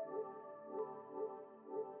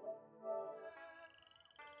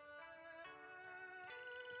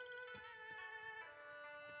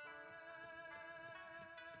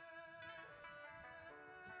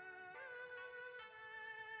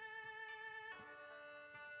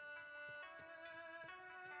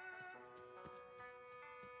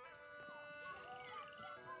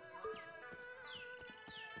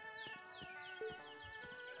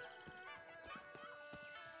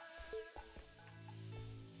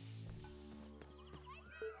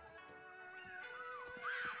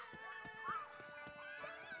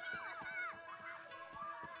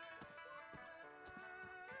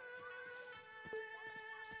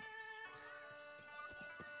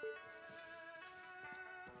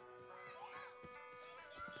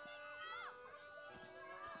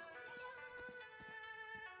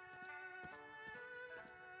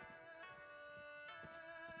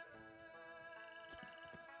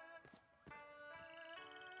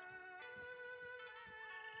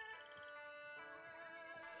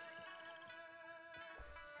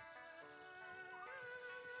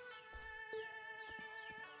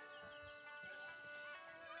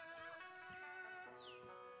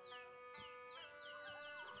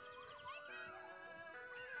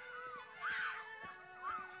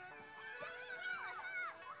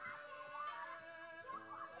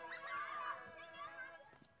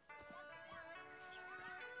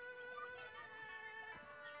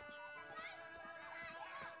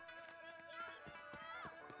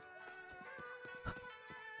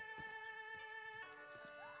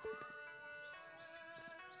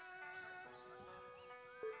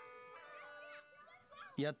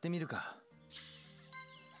やってみるか。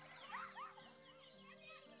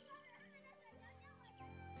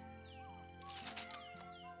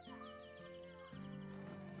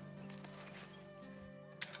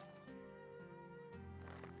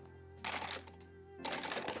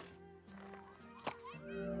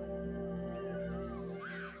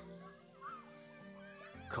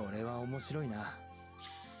これは面白いな。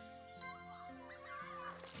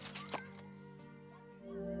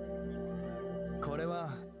これは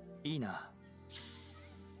いいな。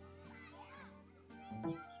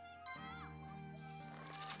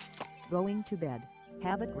Going to bed.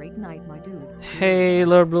 Have a great night, my dude. Hey,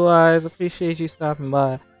 Lord Blue Eyes, appreciate you stopping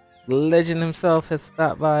by. The legend himself has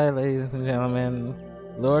stopped by, ladies and gentlemen.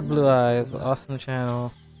 Lord Blue Eyes, awesome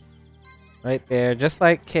channel. Right there, just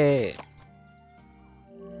like K.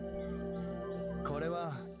 これ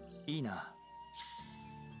はいいな。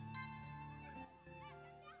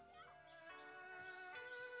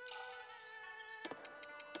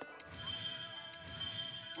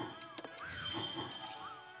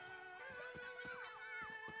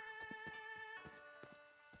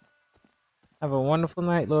Have a wonderful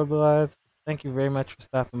night, Lord Blue Eyes. Thank you very much for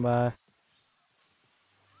stopping by.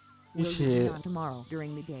 Will you be on tomorrow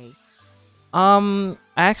during the day? I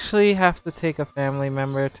actually have to take a family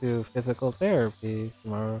member to physical therapy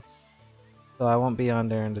tomorrow, so I won't be on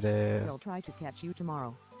during the day. I'll try to catch you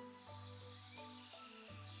tomorrow.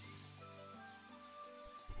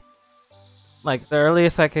 Like, the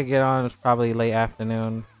earliest I could get on is probably late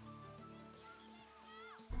afternoon.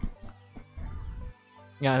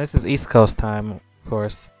 Yeah, this is East Coast time, of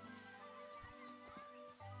course.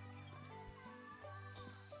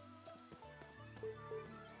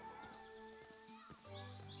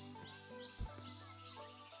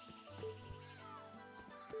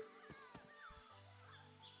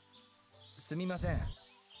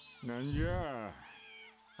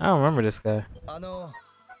 I don't remember this guy.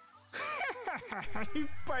 いっ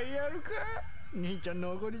ぱいやるか兄ちゃん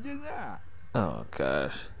のおごりでな。 Oh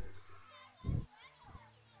gosh.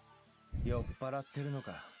 酔っ払ってるの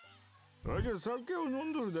か。わしゃ酒を飲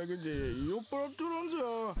んどるだけで酔っ払っとらん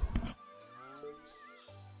ぞ。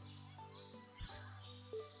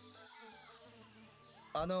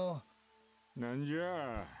なんじ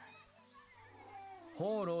ゃ。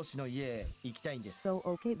放浪士の家へ行きたいんです。 So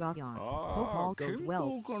okay, Gayan. Hope all goes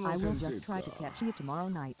well. I will just try to catch you tomorrow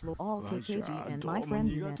night. Will all KKG and my friend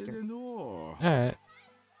Nestor. Alright.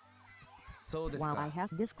 While I have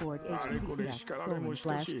Discord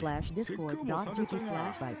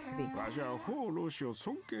https://discord.gg/bytv. わしゃ放浪士を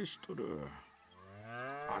尊敬しとる。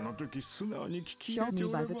あの時素直に聞き入れて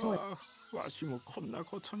おれば、わしもこんな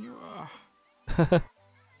ことには。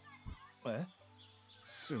え？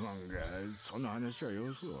すまんが、その話は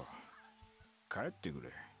よそう。帰ってくれ。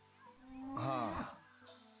はあ。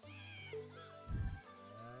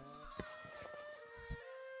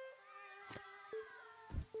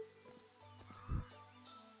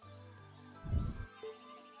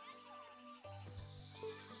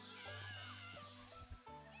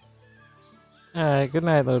Alright, good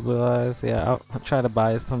night, little blue eyes. Yeah, I'll try to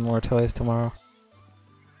buy some more toys tomorrow.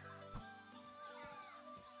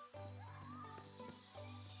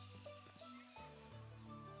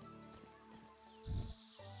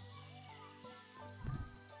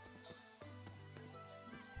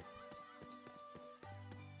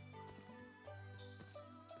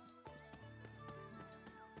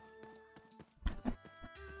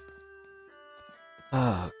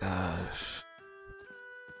 Oh gosh.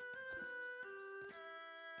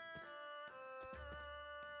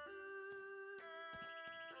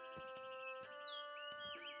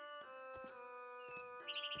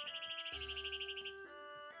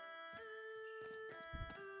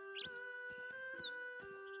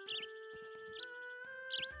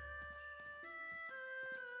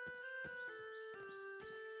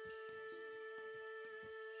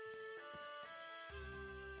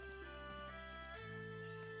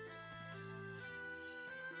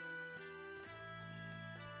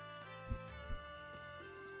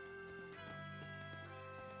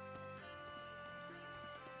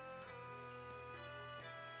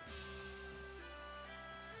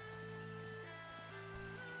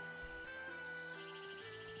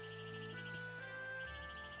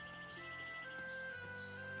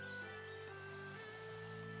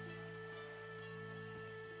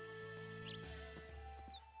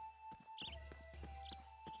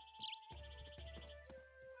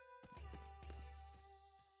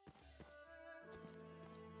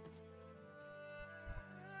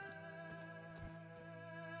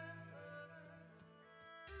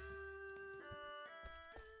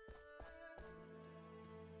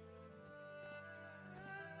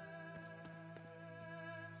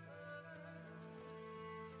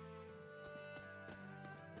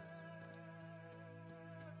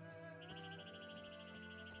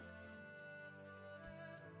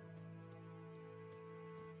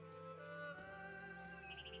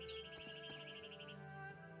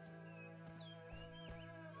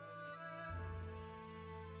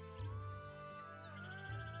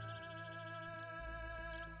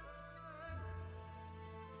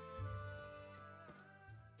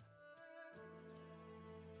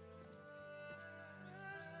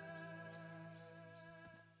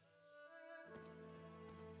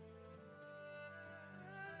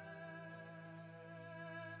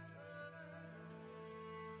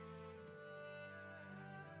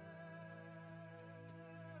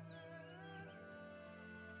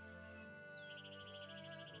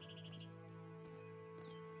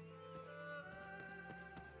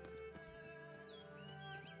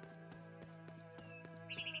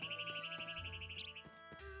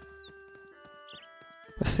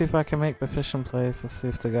 Let's see if I can make the fishing place. Let's see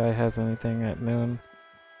if the guy has anything at noon.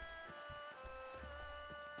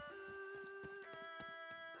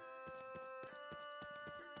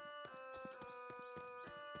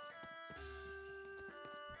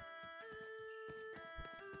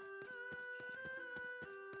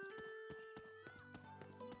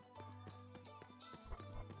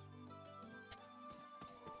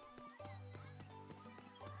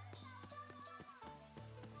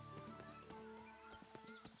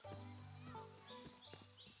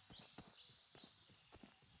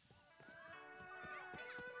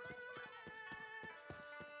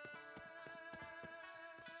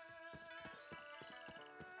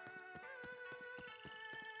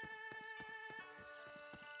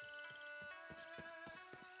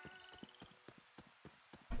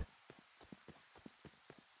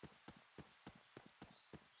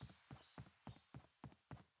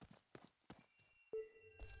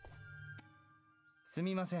す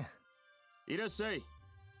みません。いらっしゃい。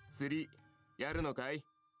釣りやるのかい？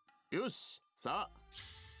よし、さあ。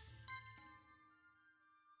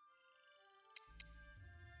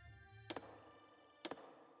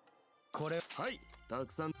これはい、た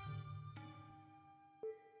くさん。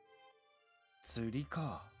釣り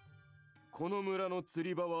か。この村の釣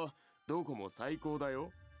り場はどこも最高だ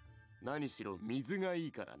よ。何しろ水がい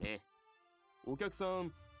いからね。お客さ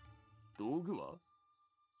ん、道具は？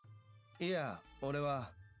いや、俺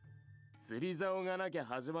は釣り竿がなきゃ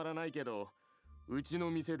始まらないけど、うち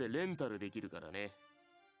の店でレンタルできるからね。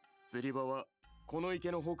釣り場はこの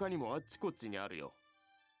池の他にもあっちこっちにあるよ。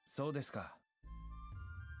そうですか。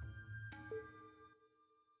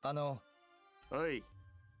はい、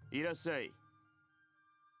いらっしゃい。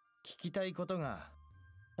聞きたいことが、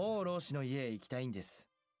放浪士の家へ行きたいんです。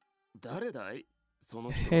誰だい？そ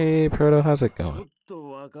の人。Hey, Proto, how's it ちょ going? っ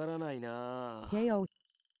とわからないな。KO.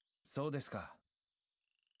 そうですか。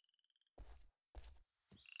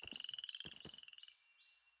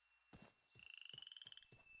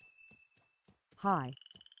Hi.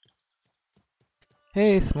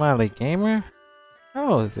 Hey, Smiley Gamer.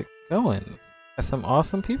 How is it going? There's some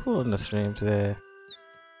awesome people in the stream today.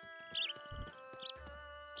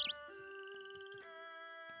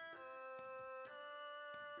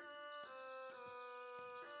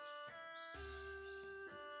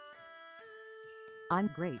 I'm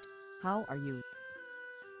great. How are you?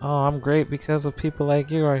 Oh, I'm great because of people like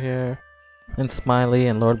you are here. And Smiley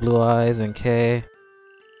and Lord Blue Eyes and Kay.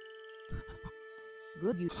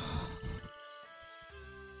 Good you.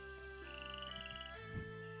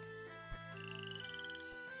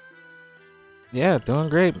 Yeah, doing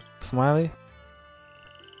great, Smiley.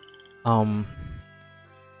 Hold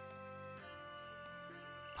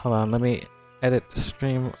on, let me edit the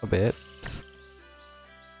stream a bit.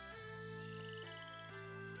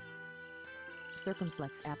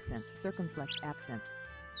 Circumflex accent. Circumflex accent.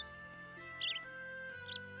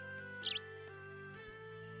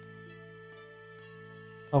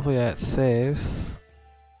 Hopefully that saves.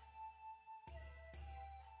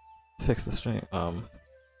 Fix the stream.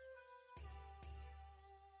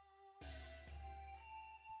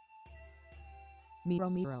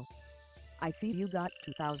 Miro. I see you got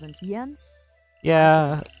 2,000 yen.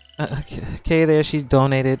 Yeah, Kay there, she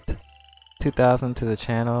donated 2,000 to the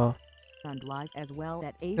channel. And live as well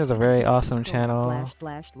at It was a very awesome channel.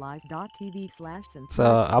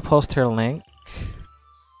 So I'll post her link.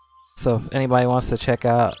 So if anybody wants to check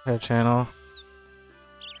out her channel,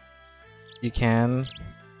 you can.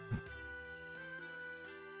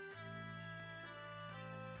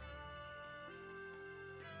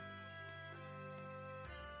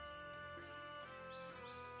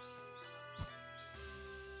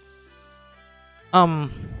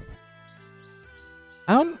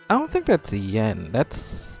 I don't think that's yen.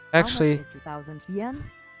 That's actually. How much is 2,000 yen?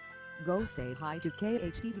 Go say hi to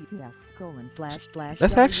KHTTPS://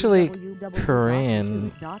 That's actually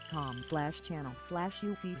Korean.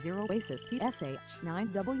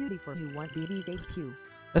 .com/channel/UC0ASIS/PSH9WD for who want BBQ.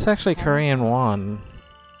 That's actually Korean won,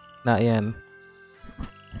 not yen.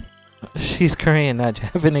 She's Korean, not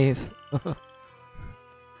Japanese.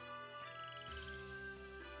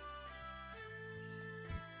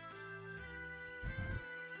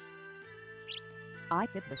 I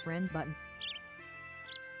hit the friend button.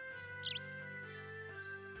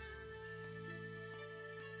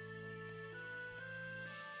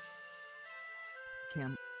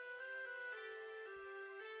 Kim.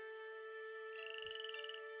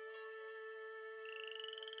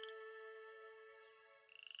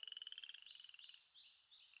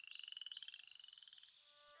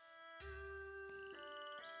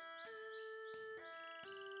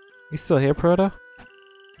 You still here, Proto?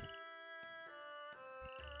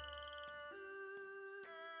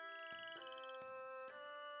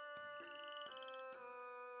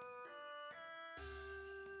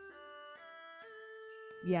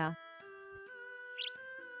 Yeah.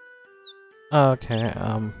 Okay,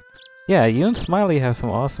 yeah, you and Smiley have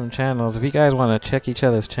some awesome channels. If you guys want to check each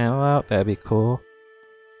other's channel out, that'd be cool.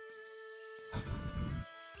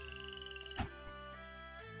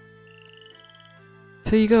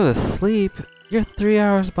 Till you go to sleep, you're 3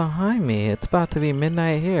 hours behind me. It's about to be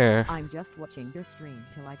midnight here. I'm just watching your stream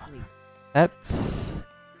till I sleep. That's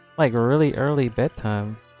like really early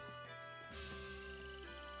bedtime.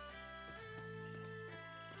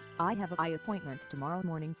 I have an eye appointment tomorrow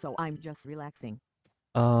morning, so I'm just relaxing.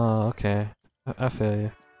 Oh, okay. I feel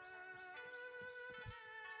you.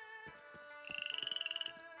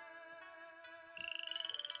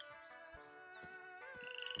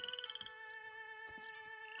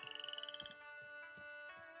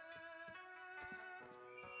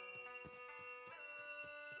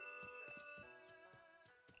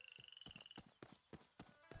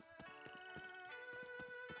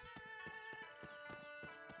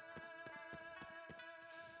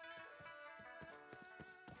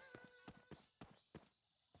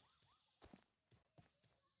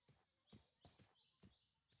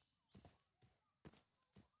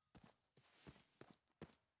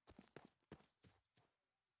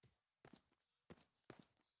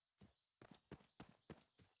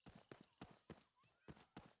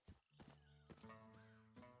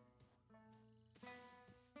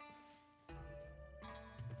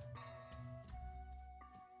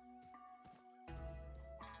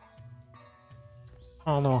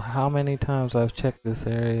 I don't know how many times I've checked this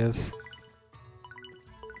areas.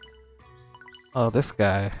 Oh, this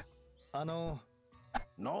guy. な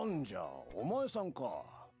んじゃお前さんか。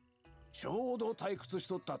ちょうど退屈し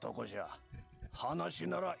とったとこじゃ。話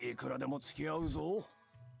ならいくらでも付き合うぞ。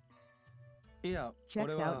いや、 Check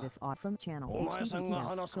俺 out は this awesome channel. お前さんが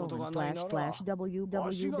話すことがないなら、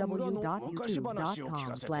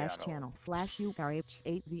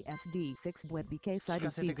 www.youtube.com/channel/u-rh8zsd6webk 聞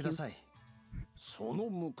かせてくだ cq さい。その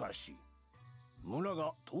昔、村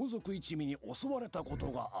が盗賊一味に襲われたこ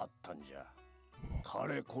とがあったんじゃ。か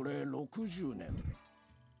れこれ60年。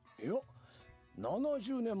いや、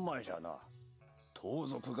70年前じゃな。盗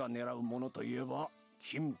賊が狙うものといえば、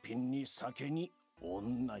金品に酒に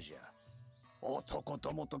女じゃ。男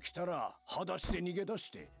どもと来たら裸足で逃げ出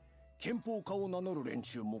して、憲法家を名乗る連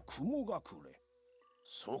中も雲隠れ。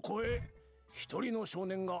そこへ一人の少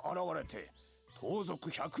年が現れて、盗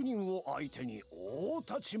賊100人を相手に大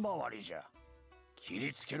立ち回りじゃ。切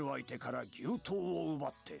りつける相手から牛刀を奪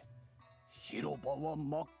って、広場は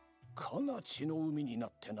真っ赤な血の海にな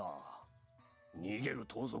ってな。逃げる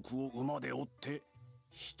盗賊を馬で追って、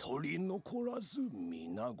一人残らず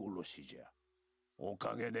皆殺しじゃ。お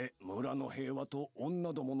かげで村の平和と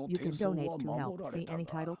女どもの You can 低層 donate は to 守 help られ see た any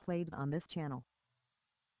title が、 played on this channel.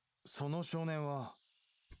 その少年は。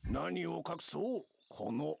何を隠そう、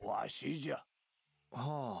このわしじゃ。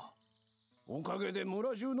はあ。おかげで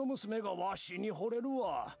村中の娘がわしに惚れる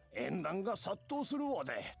わ。縁談が殺到するわ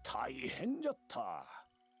で大変じゃった。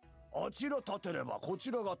あちら立てればこ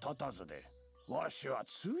ちらが立たずで、わしは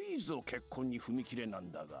ついぞ結婚に踏み切れな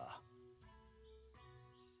んだが。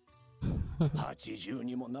80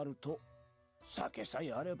にもなると酒さ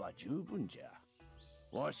えあれば十分じゃ。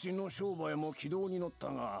わしの商売も軌道に乗っ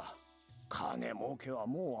たが、金儲けは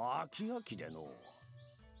もう飽き飽きでの。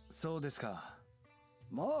そうですか。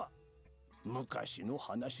まあ昔の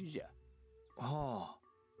話じゃ。は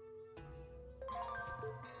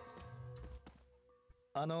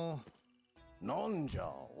あ。なんじゃ、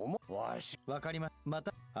おま、わし。わかりま、ま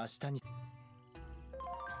た明日に。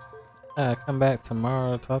Come back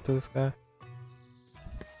tomorrow to talk to this guy.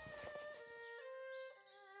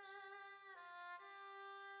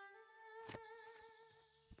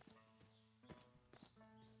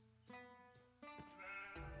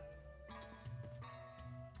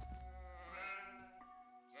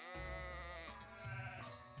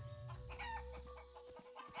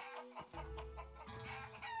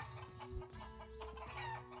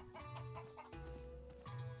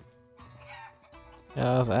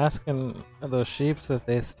 Yeah, I was asking those sheeps if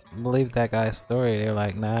they believed that guy's story. They were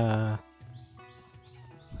like, nah.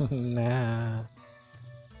 Nah.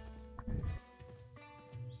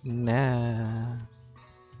 Nah.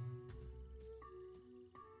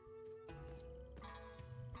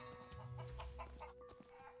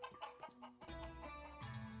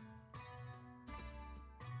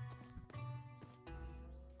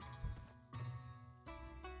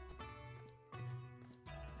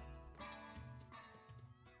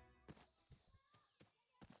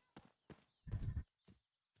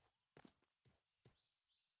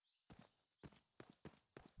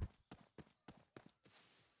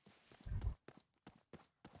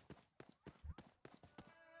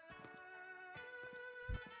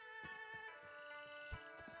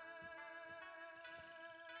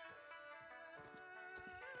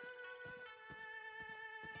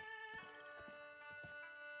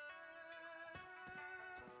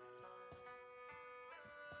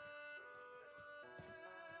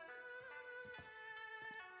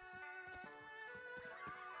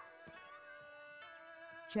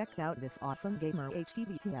 Check out this awesome gamer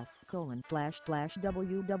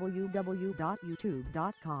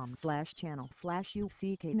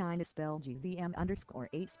https://www.youtube.com/channel/uck9 spell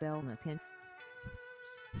gzm_8 spell napin.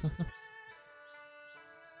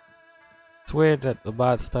 It's weird that the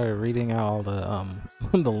bot started reading out all the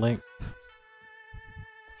the links.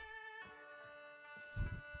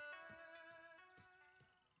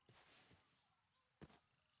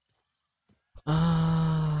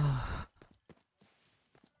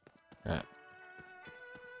 Right.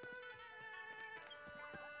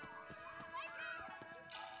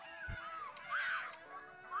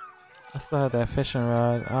 I still have that fishing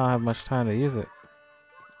rod. I don't have much time to use it.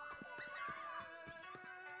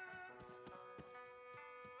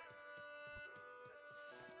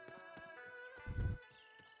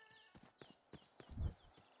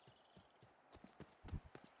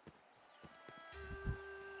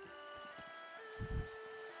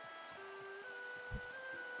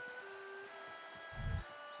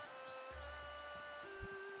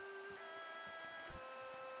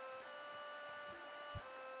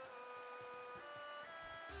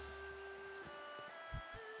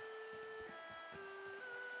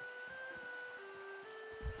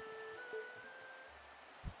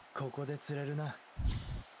「ここで釣れるな」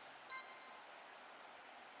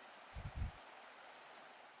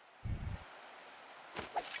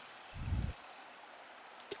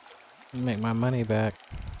Make my money back.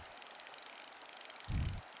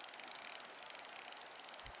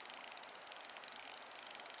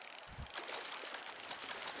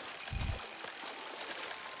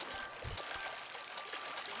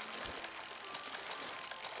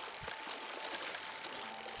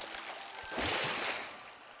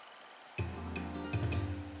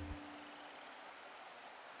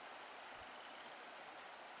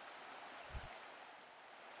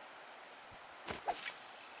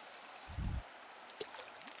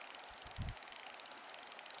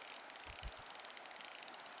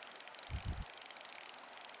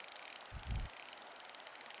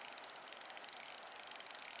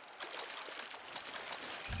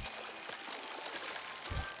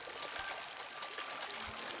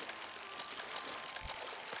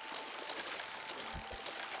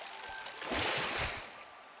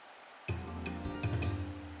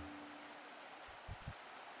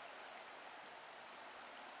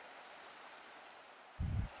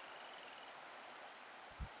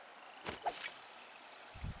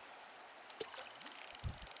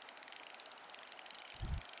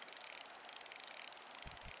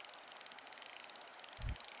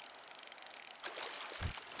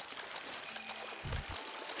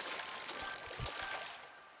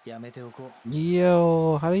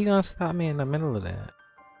 Yo, how are you gonna stop me in the middle of that?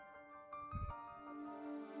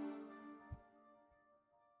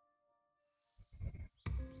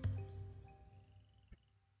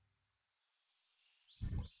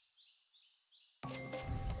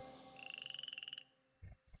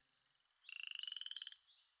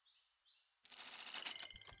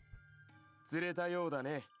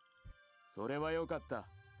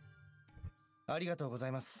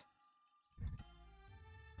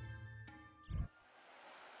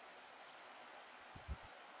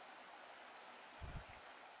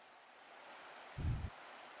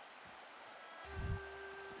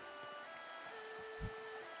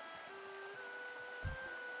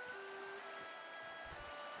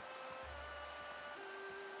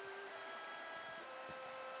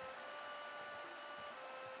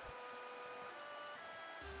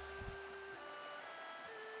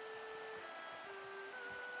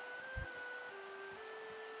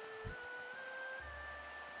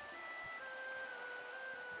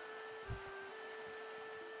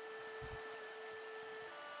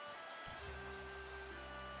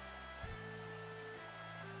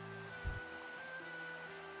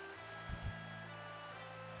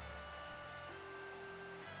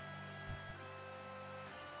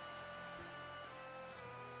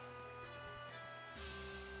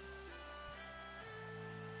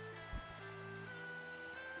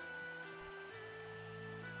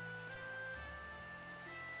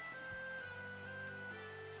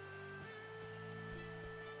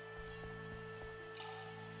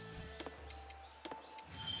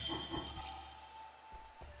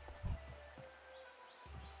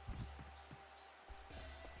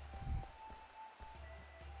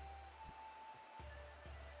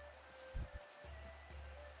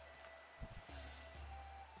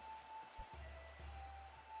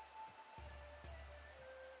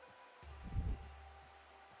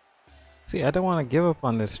 See, I don't want to give up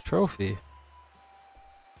on this trophy.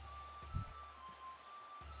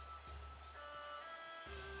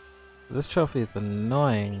 This trophy is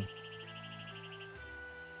annoying.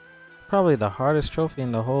 Probably the hardest trophy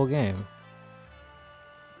in the whole game.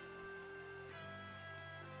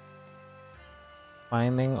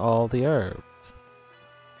 Finding all the herbs.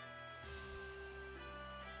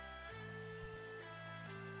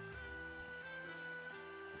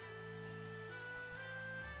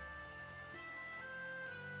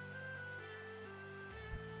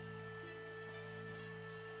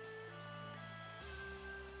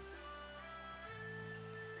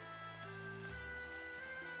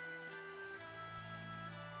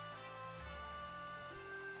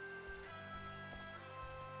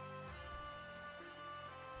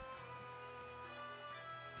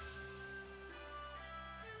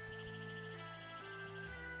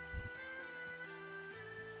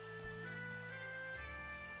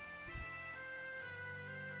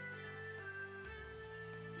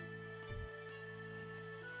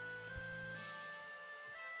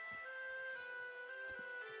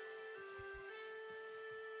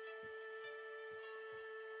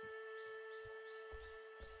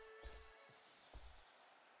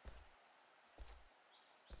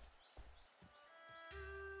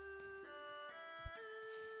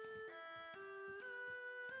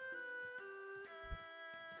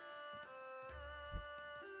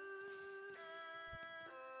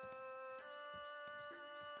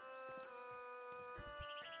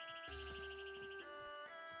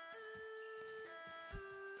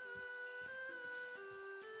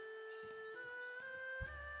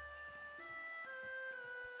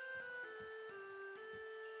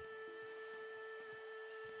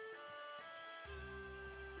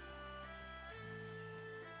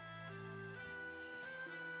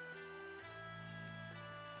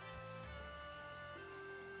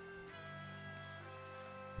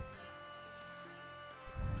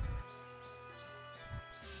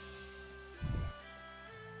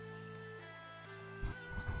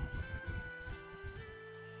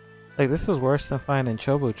 Like, this is worse than finding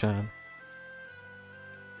Chobu-chan.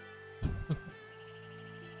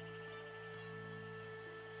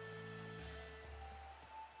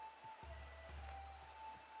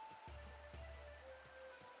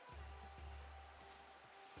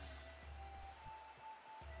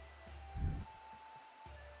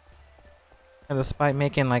 And despite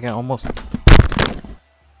making like an almost...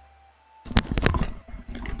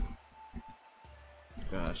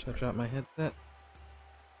 Gosh, I dropped my headset.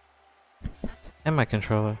 And my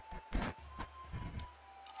controller.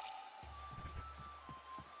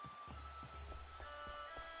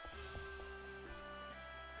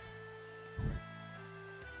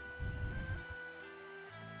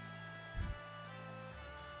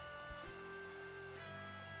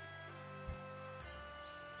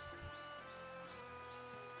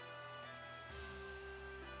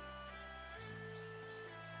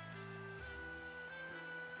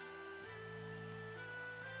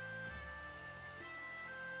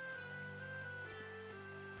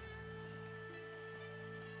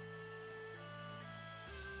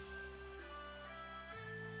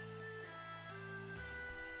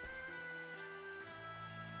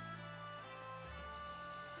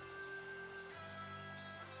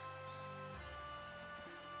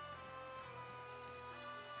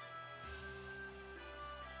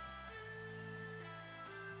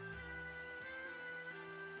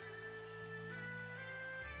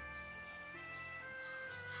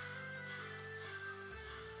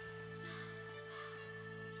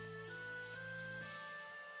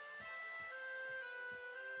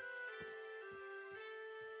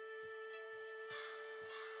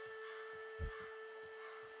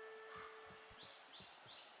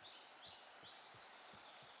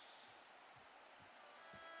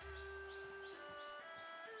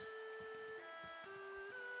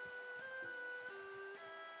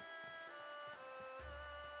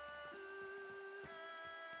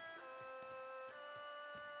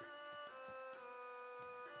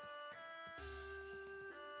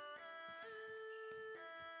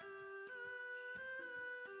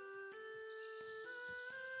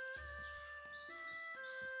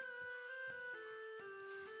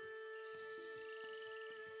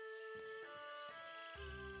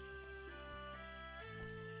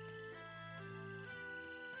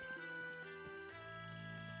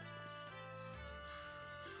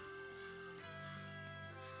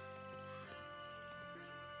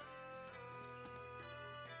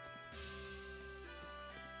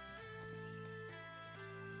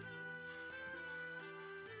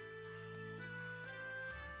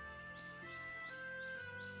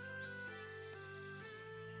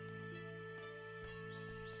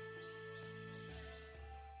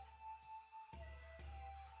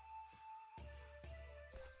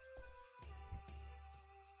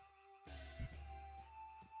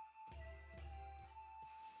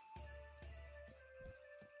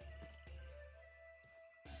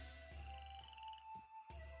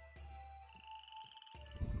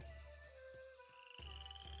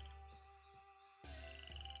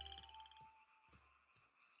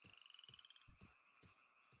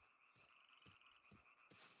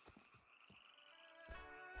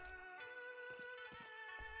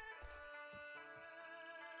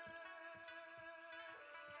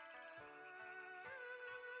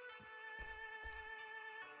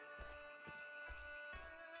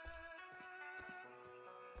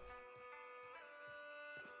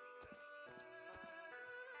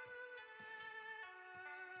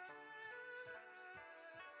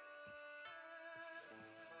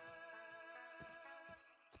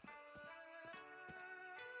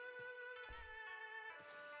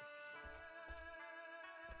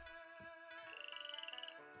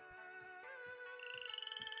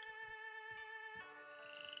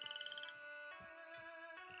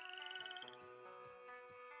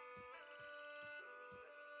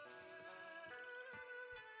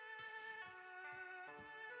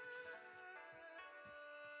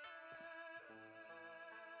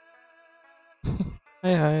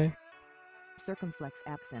 Hi, hi. Circumflex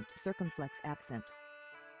accent. Circumflex accent.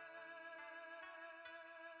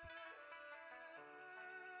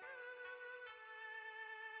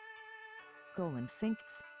 Colon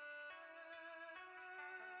sinks.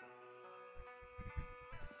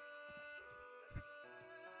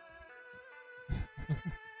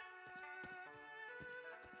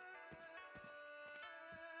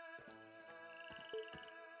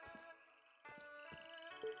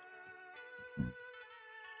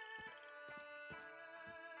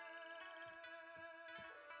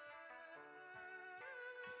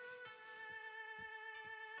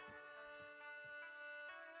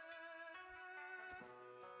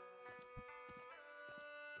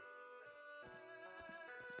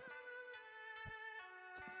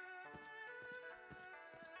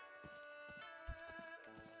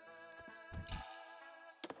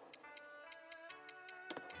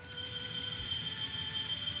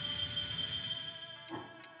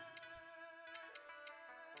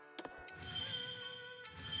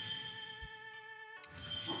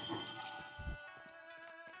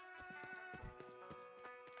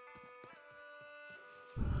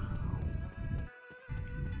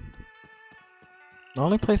 The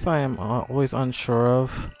only place I am always unsure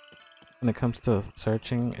of when it comes to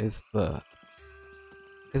searching is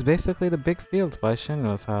basically the big fields by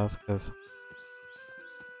Shenmue's house, because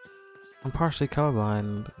I'm partially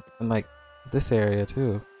colorblind in like this area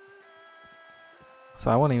too, so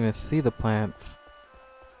I won't even see the plants.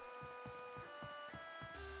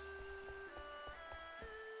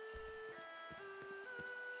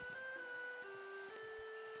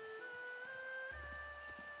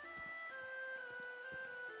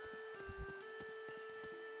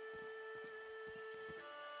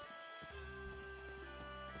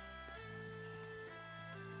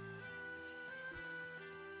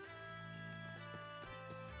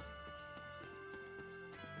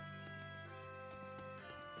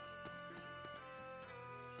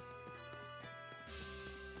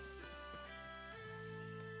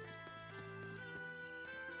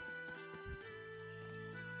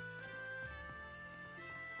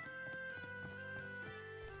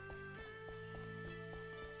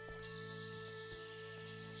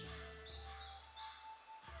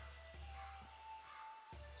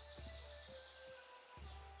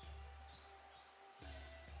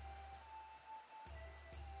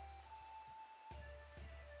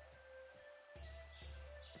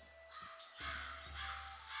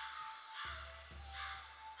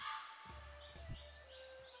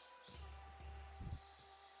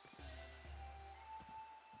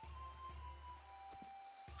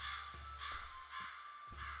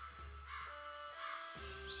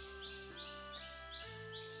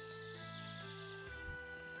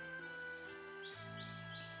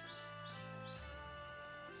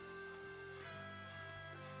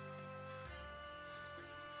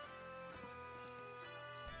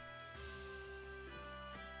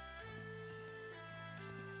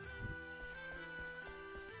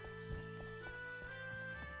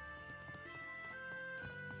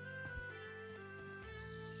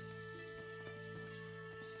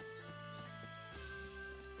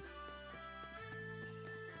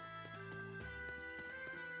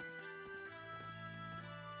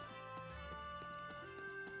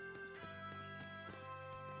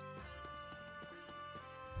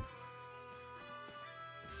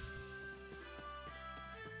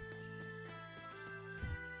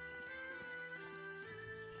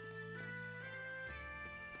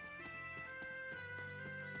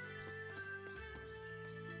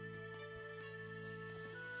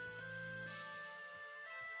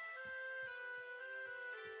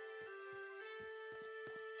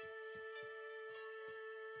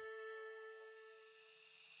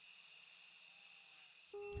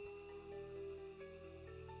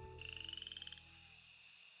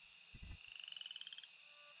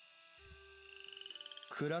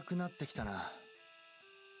暗くなってきたな。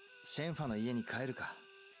シェンファの家に帰るか。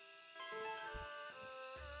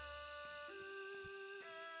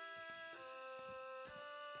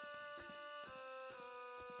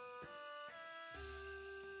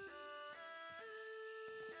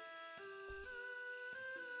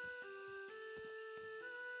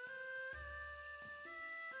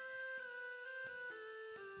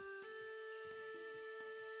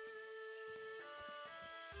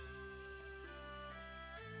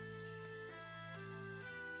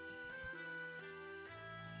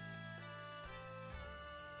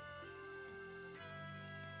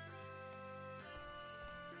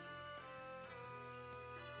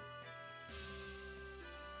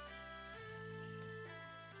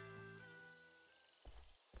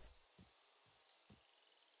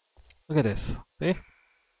Look at this. See?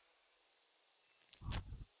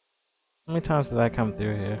 How many times did I come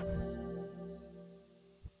through here?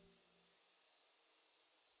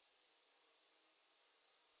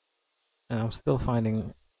 And I'm still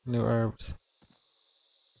finding new herbs.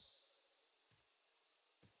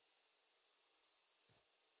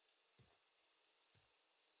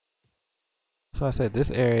 So I said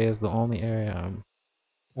this area is the only area I'm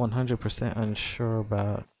 100% unsure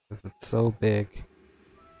about because it's so big.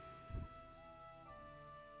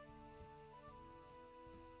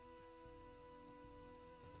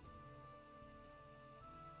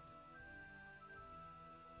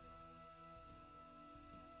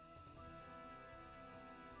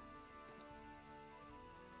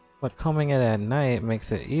 But combing it at night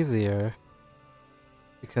makes it easier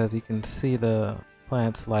because you can see the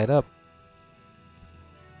plants light up.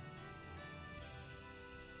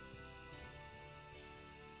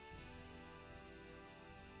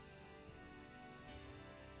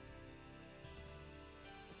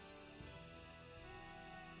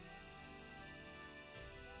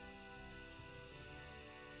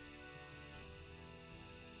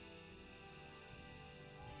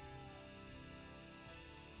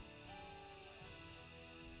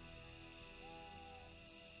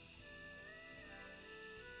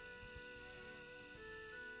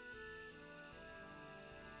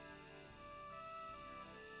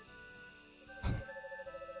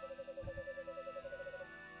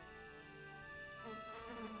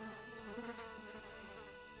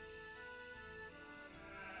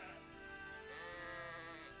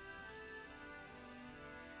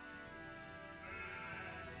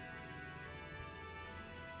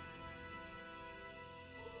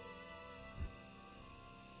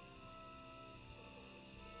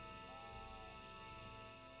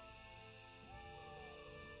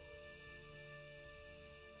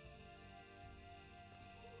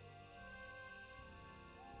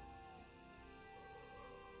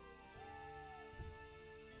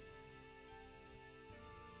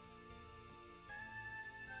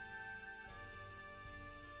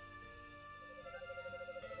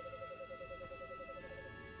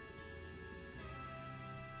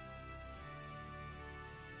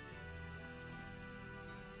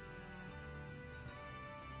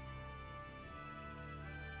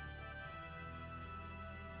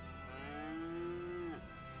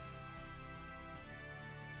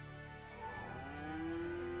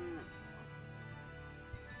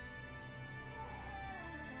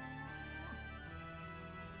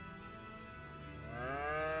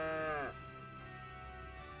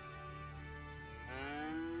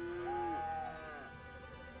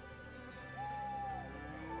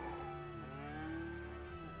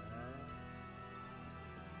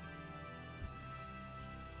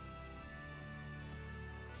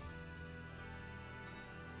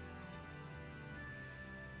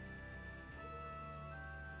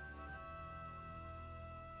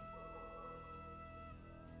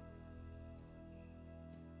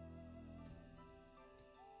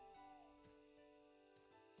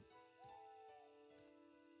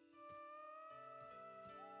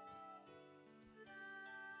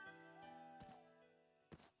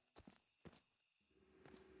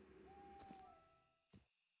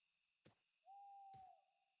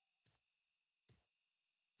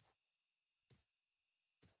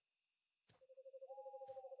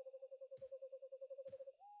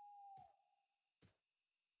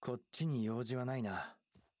 こっちに用事はないな。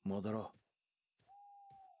戻ろう。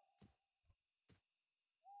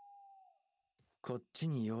こっち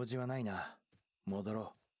に用事はないな。戻ろ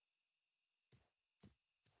う。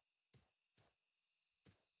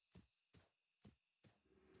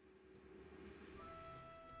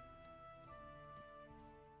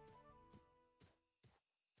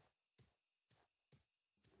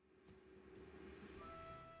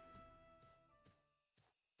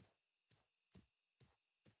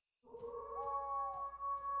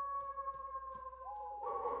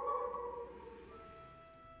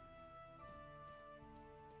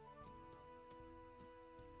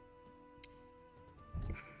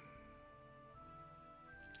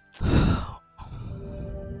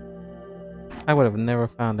I would have never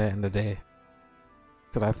found that in the day.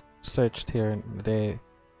 Because I've searched here in the day.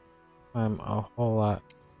 I'm a whole lot.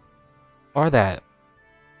 Or that.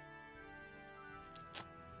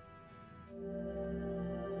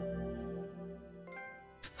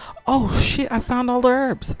 Oh shit, I found all the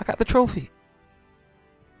herbs. I got the trophy.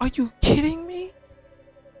 Are you kidding me?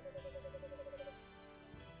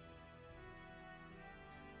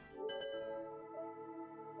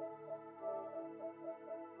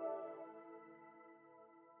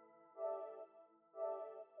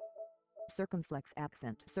 Circumflex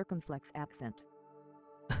accent. Circumflex accent.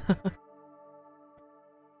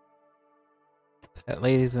 That,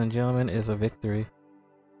 ladies and gentlemen, is a victory.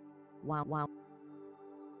 Wow wow.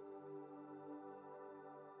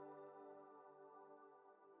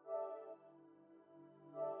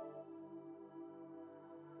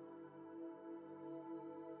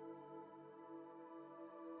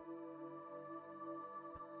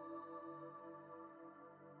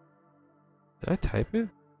 Did I type it?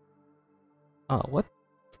 Oh, what?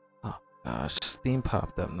 Oh gosh, Steam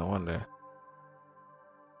popped up, no wonder.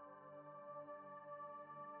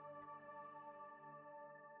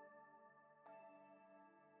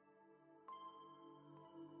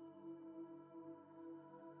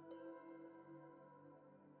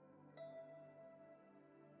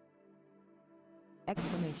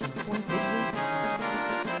 Exclamation point victory.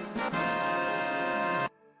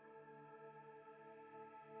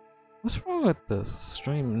 What's wrong with the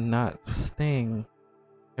stream not staying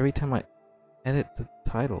every time I edit the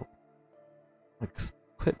title? Like,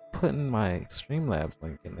 quit putting my Streamlabs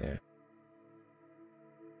link in there.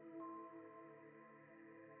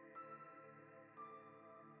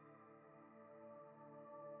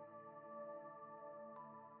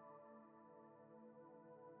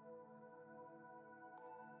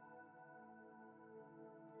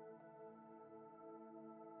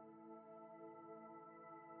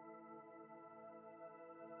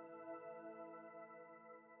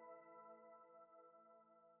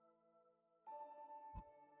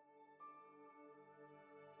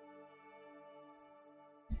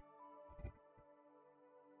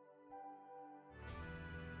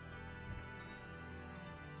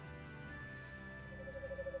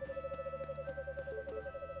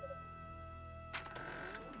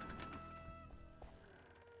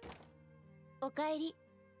 Okaeri,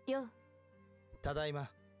 Ryo. ただいま。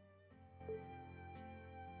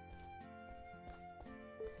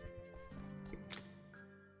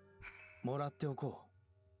もらっておこ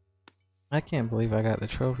I can't believe I got the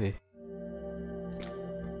trophy.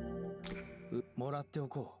 う。もらってお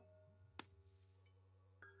こ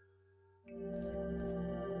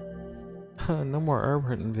No more herb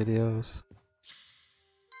hunting videos.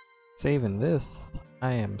 Saving this.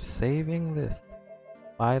 I am saving this.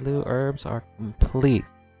 Bailu herbs are complete.う。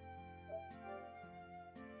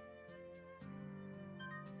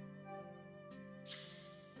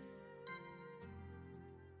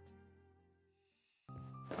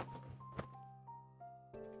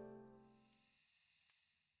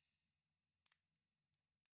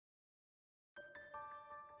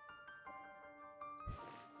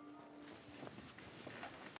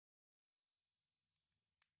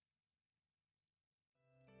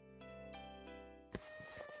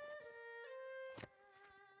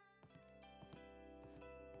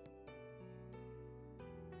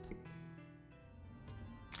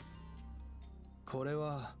これ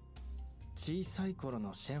は小さい頃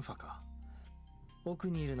のシェンファか。奥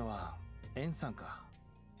にいるのはエンさんか。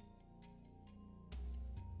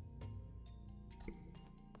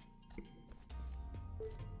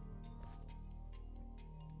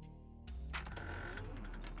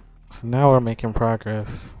So now we're making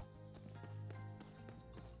progress.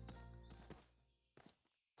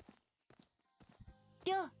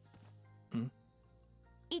 Ryo.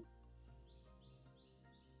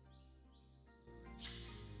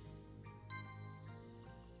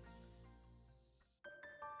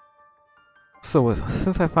 So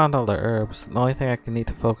since I found all the herbs, the only thing I can need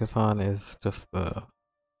to focus on is just the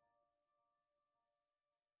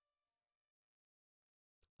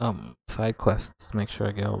side quests. Make sure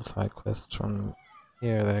I get all the side quests from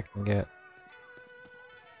here that I can get.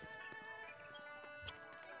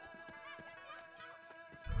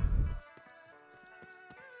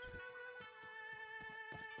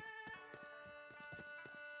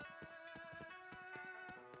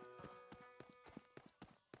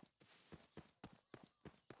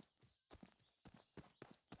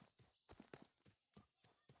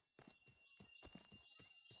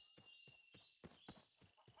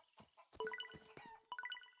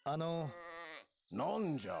あの、な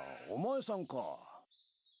んじゃ、お前さんか。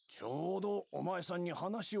ちょうどお前さんに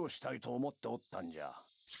話をしたいと思っておったんじゃ。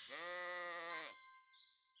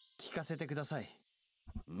聞かせてください。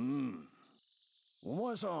お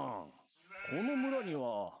前さん、この村に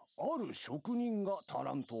はある職人が足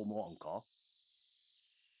らんと思わんか？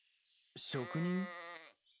職人？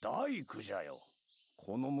大工じゃよ。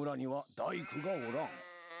この村には大工がおらん。あ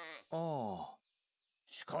あ。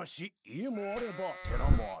しかし家もあれば寺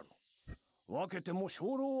もある。分けても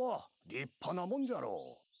鐘楼は立派なもんじゃ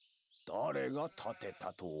ろう。誰が建て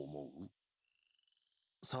たと思う？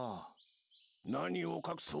さあ。何を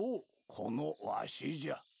隠そう、このわし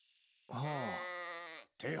じゃ。はあ。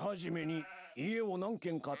手始めに家を何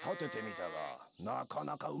軒か建ててみたが、なか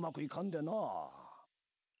なかうまくいかんでな。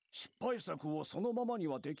失敗作をそのままに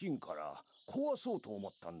はできんから壊そうと思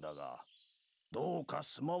ったんだが、どうか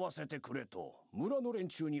住まわせてくれと村の連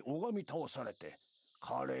中に拝み倒されて、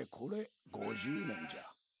かれこれ50年じゃ。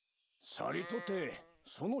さりとて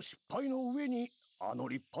その失敗の上にあの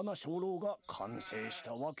立派な鐘楼が完成し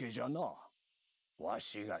たわけじゃな。わ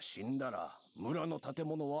しが死んだら村の建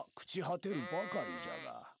物は朽ち果てるばかりじゃ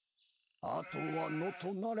が、あとは野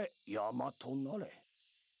となれ山となれ。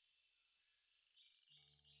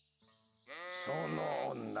そ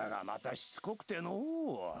の女がまたしつこくてのう、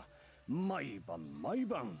毎晩毎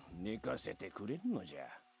晩寝かせてくれんのじ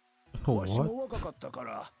ゃ。わしも若かったか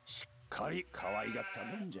らしっかり可愛がった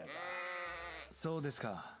もんじゃが。そうです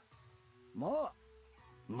か。まあ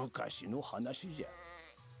昔の話じゃ。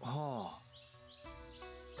はあ。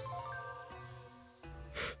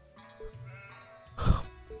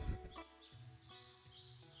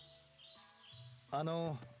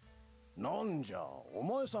なんじゃ、お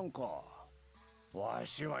前さんか。わ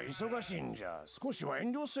しは忙しいんじゃ。少しは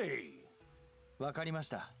遠慮せい。わかりまし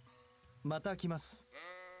た。また来ます。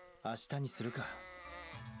明日にするか。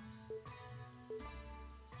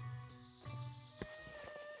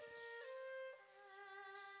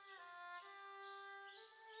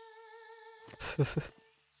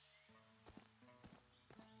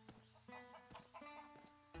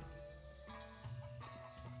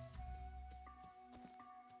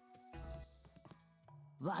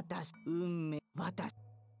私、運命、私。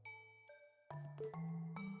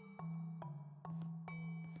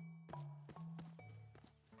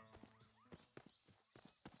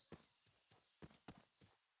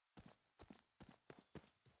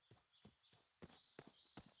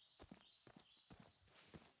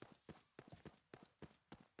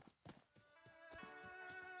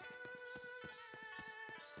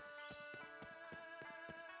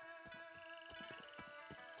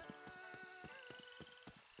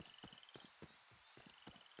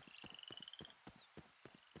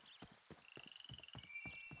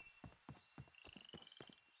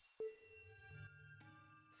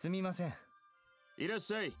すみません。いらっ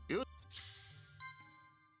しゃい。よっ。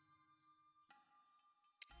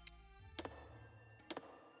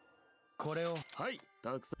これを。はい、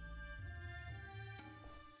たくさん。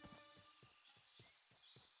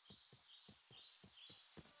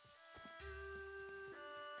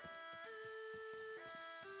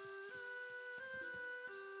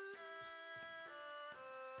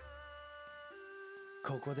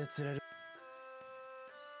ここで釣れる。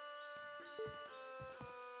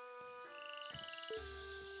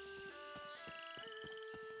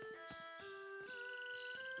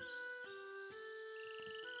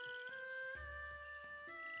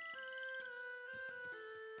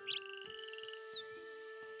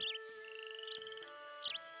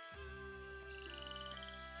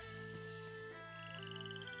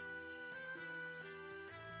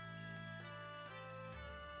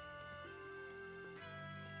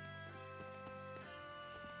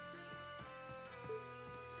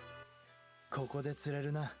ここで釣れ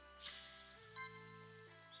るな。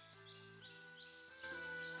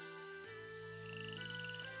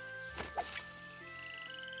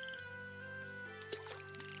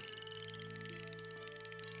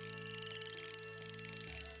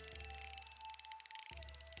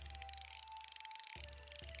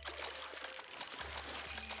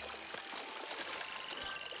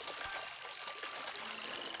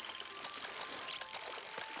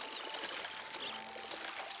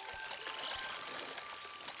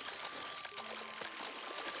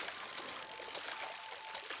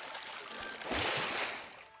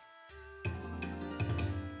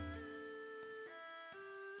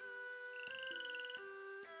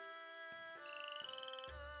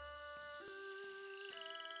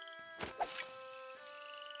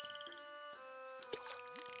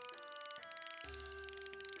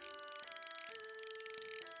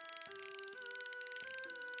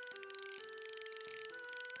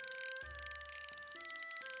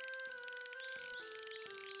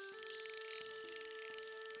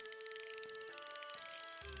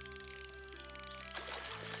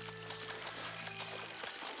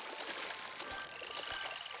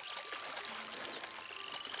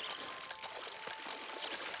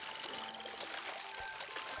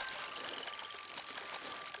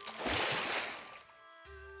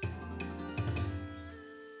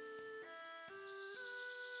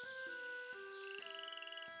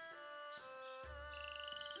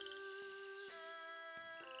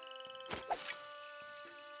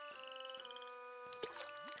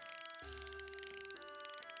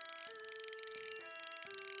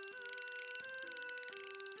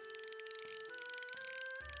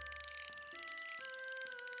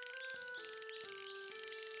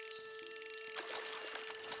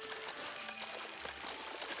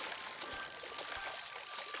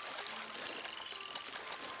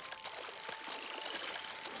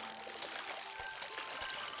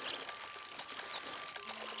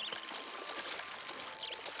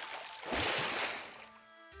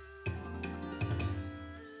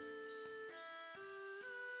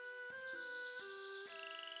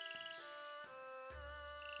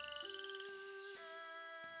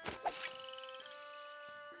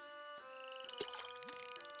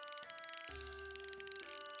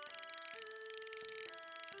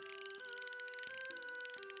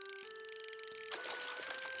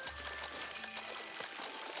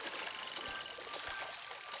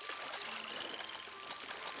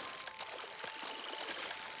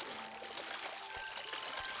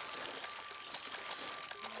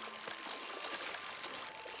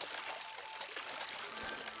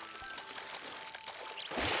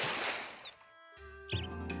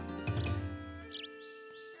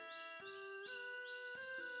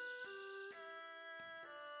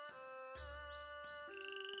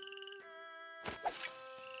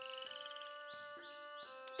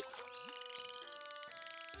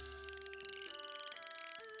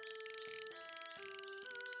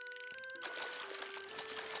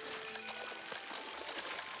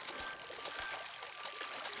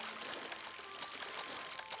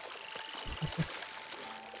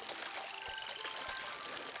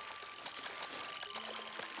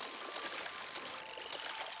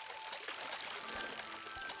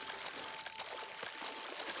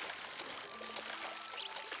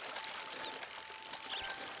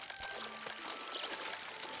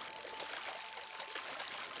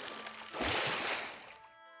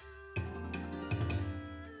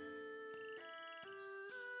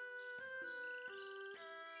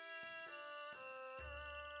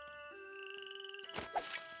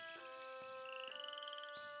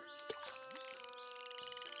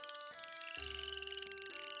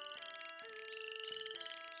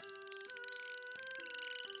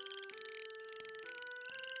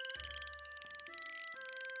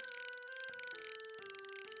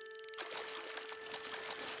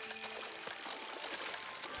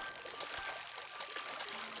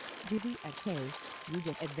GB at K, you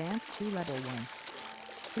get advanced to level 1.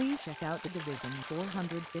 Please check out the Division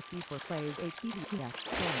 450 for plays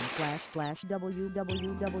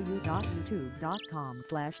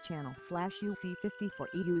https://www.youtube.com/channel/UC50 for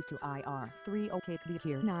EUs to IR3 OK be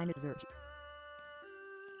here 9 exert.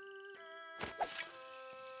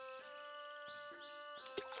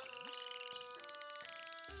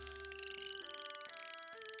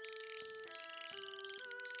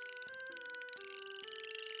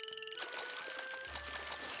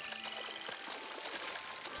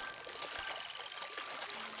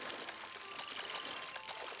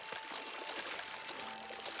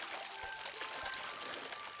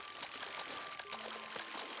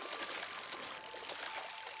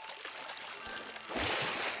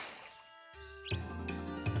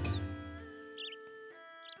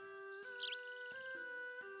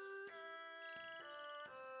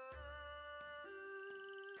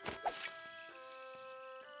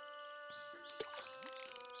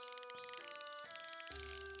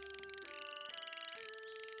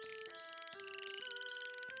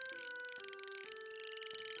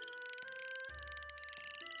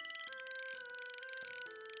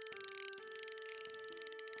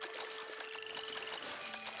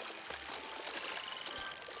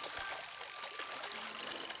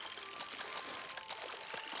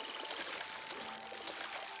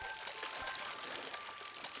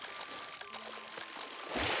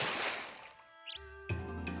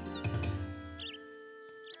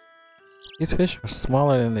 These fish are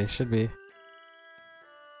smaller than they should be.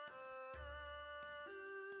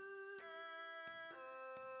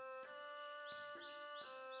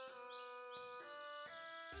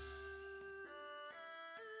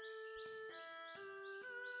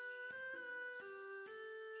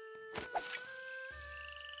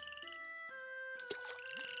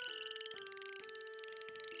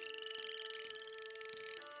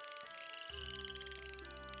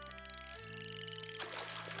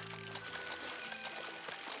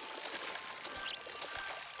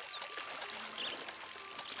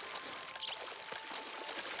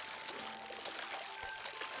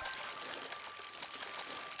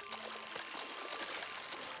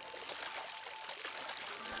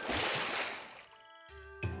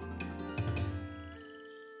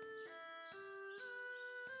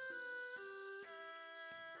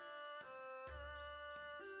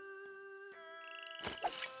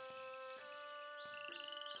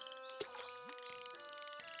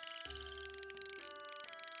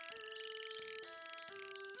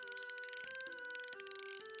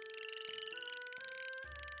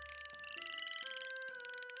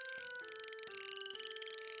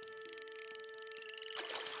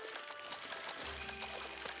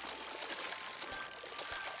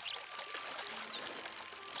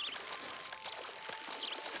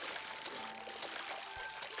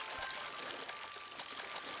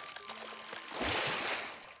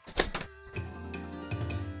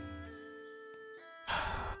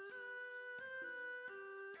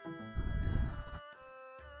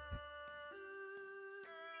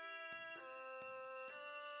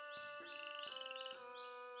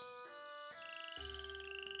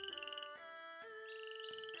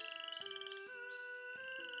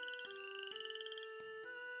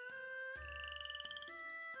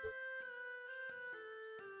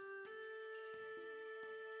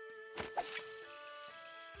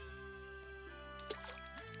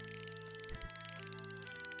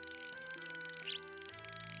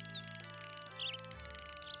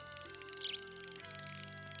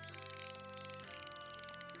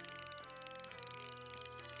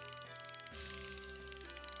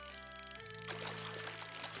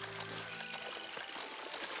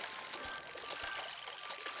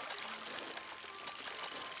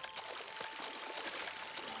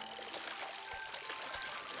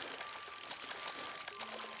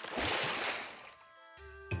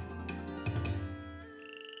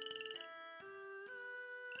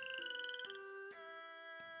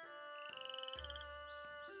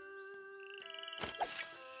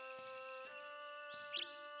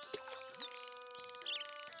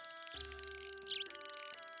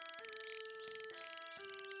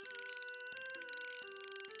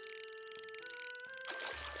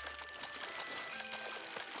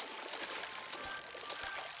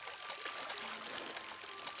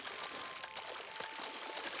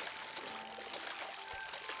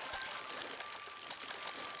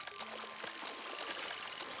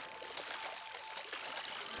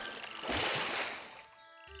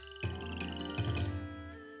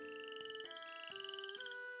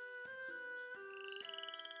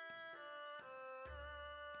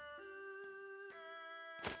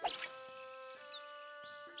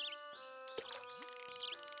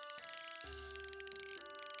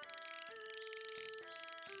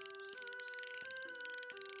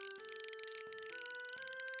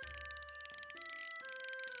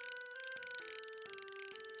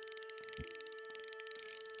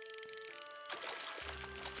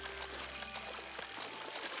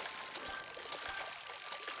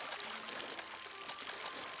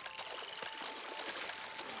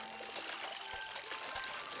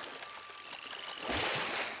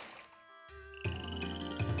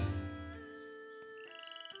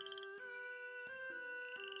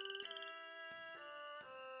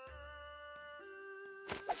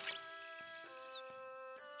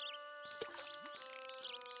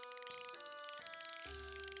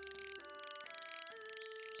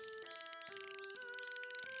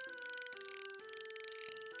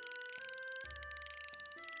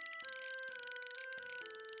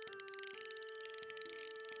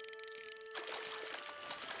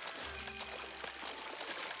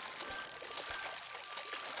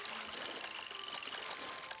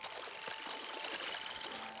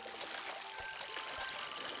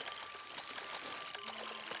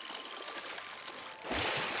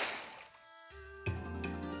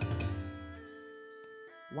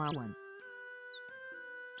 Wow one.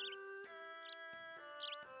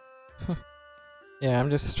 Yeah, I'm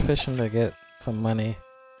just fishing to get some money.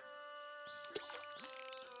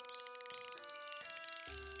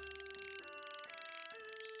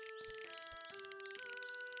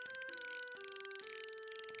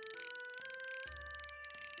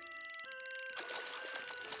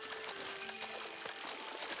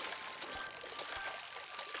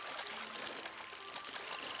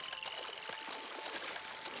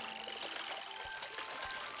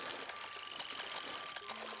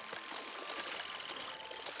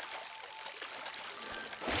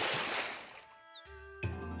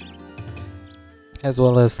 As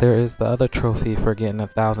well as there is the other trophy for getting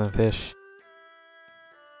 1,000 fish.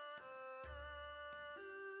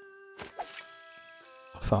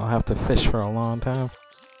 So I'll have to fish for a long time.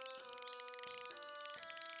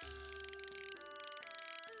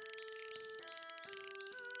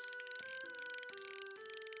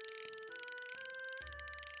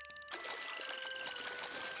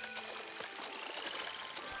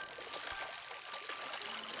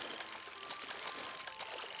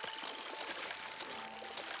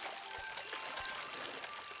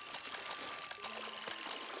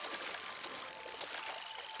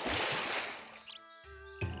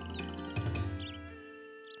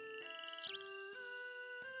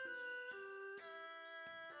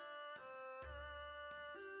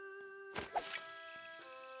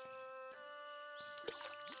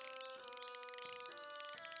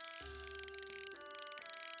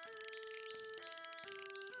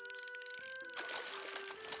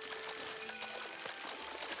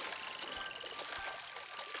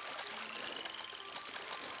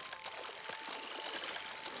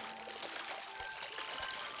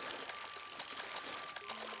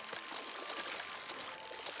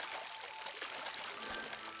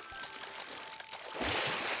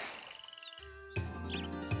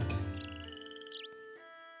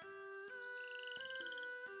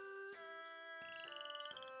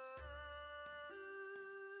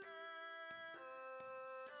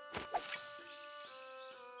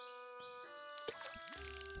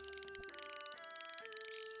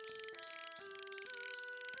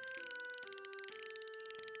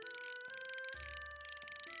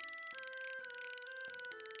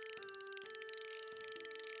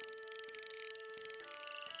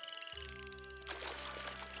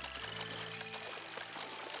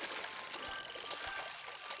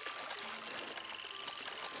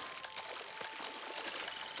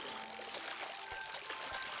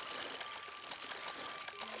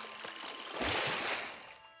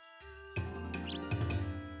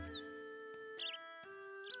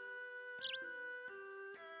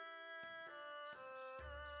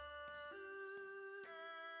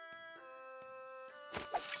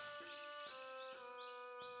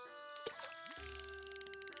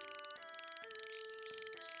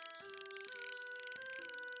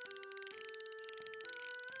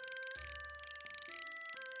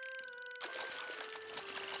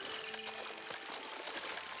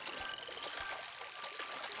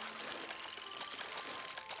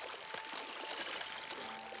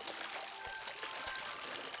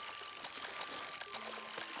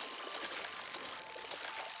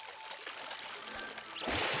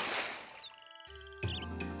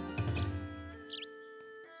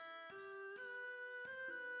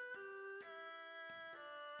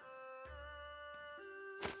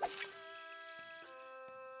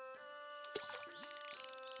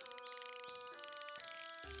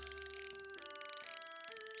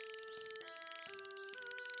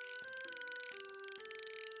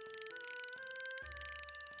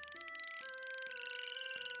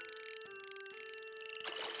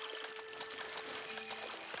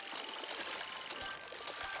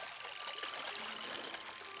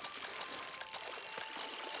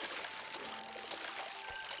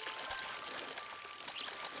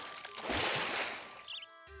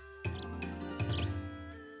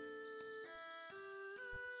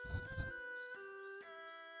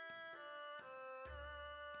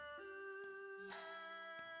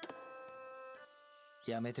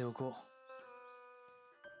やめておこう。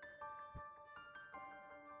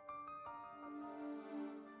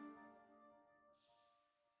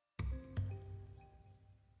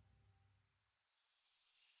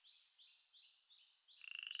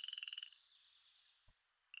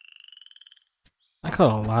I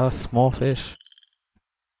caught a lot of small fish.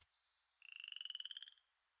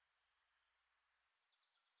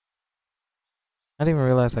 I didn't even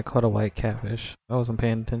realize I caught a white catfish. I wasn't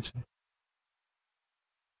paying attention.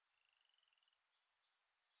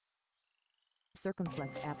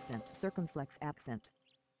 Circumflex accent. Circumflex accent.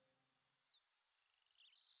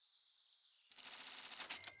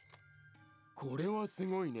 これはす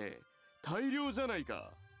ごいね。大量じゃない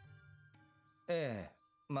か。ええ、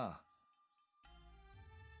まあ。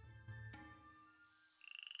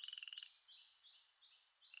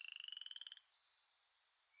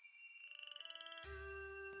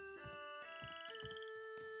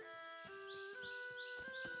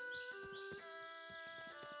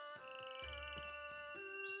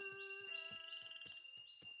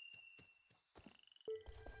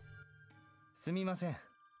すみません。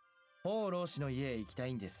法老氏の家へ行きた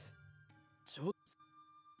いんです。ちょ、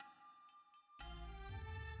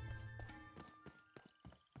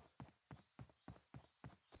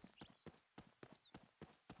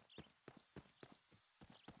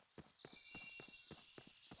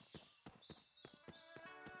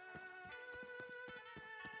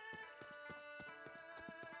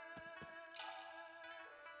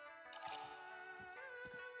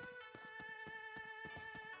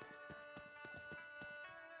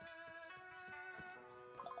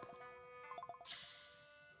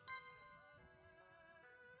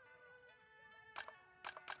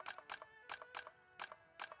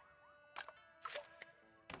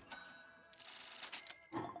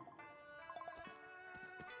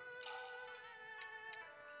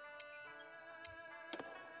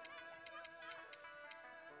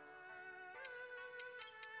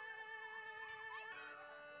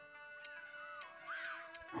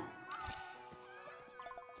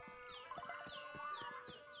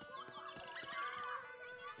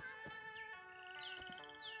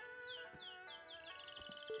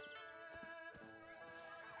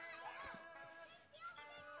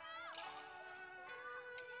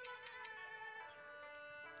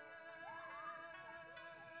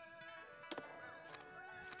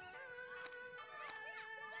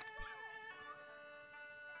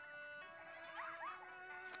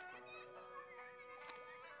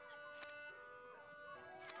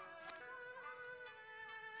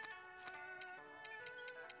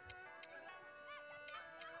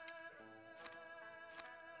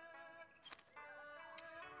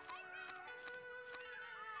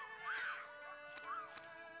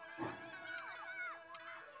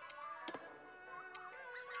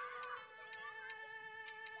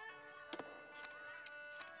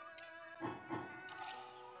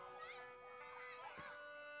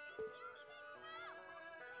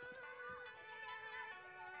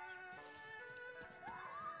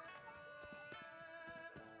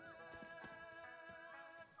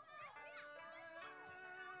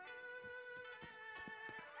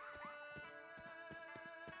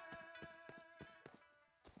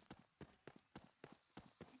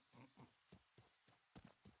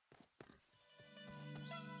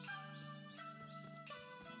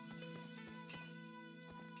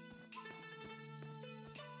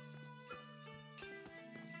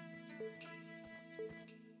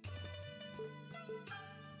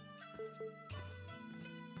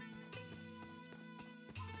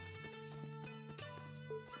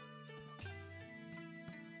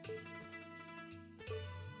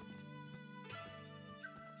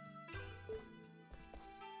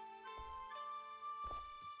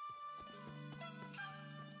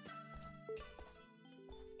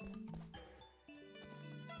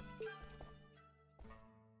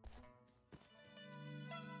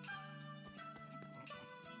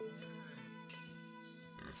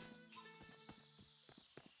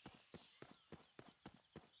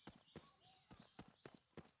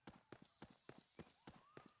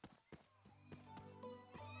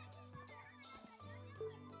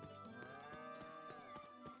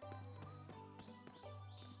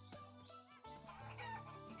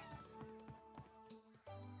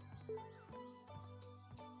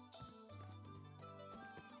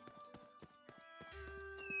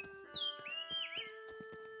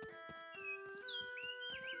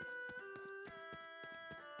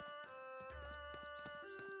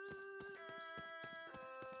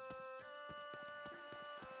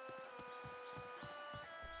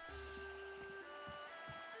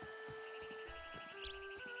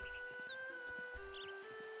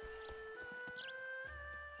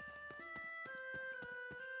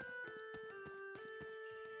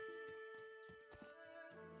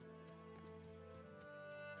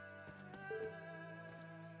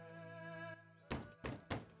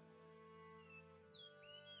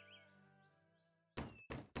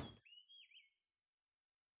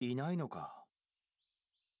いないのか。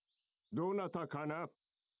どなたかな。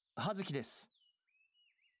葉月です。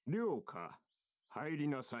亮か。入り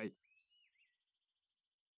なさい。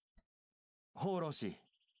放浪氏、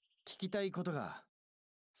聞きたいことが。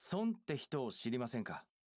孫って人を知りませんか。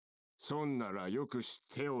孫ならよく知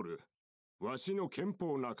っておる。わしの憲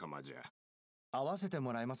法仲間じゃ。会わせて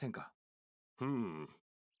もらえませんか。孫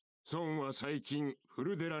は最近フ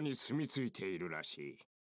ルデラに住み着いているらしい。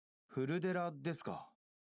フルデラですか。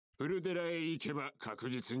フルデラへ行けば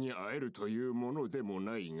確実に会えるというものでも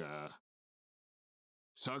ないが、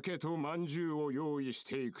酒と饅頭を用意し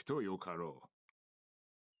ていくとよかろう。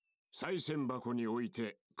賽銭箱に置い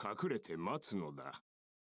て隠れて待つのだ。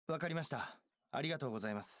わかりました。ありがとうご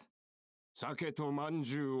ざいます。酒と饅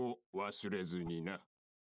頭を忘れずにな。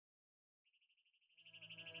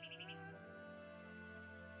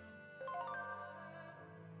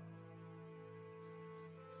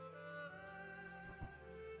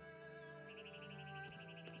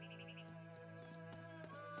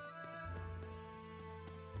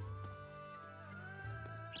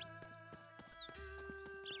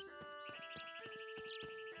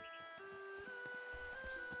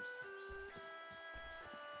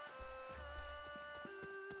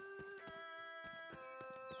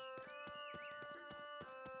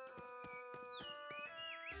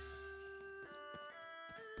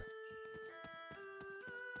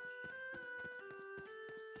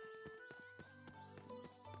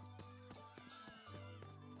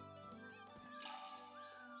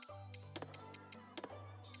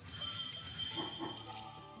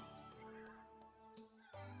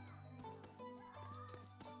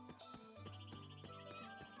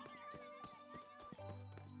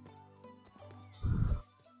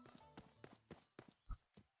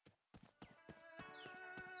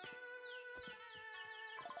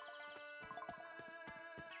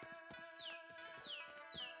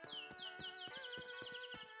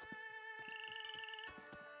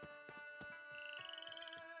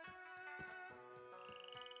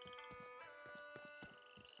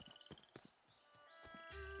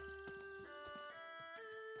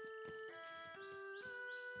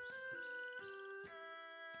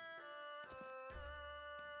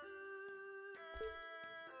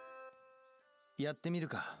やってみる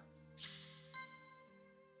か。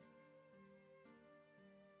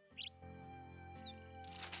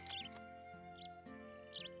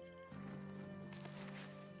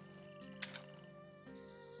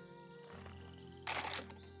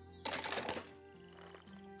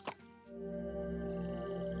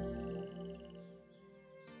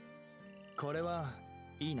これは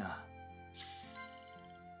いいな。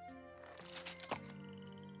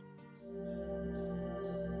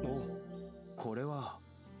これは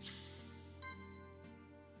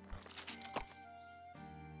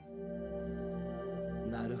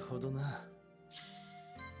なるほどな。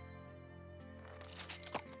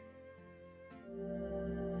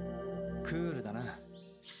クールだな。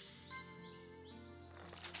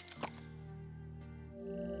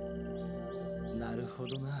なるほ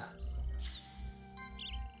どな。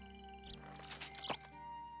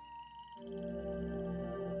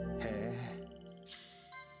へえ。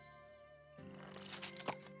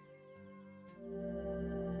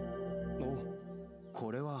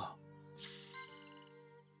これは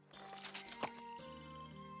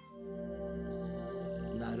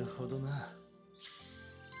なるほどな。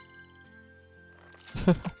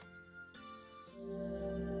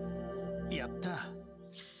やった。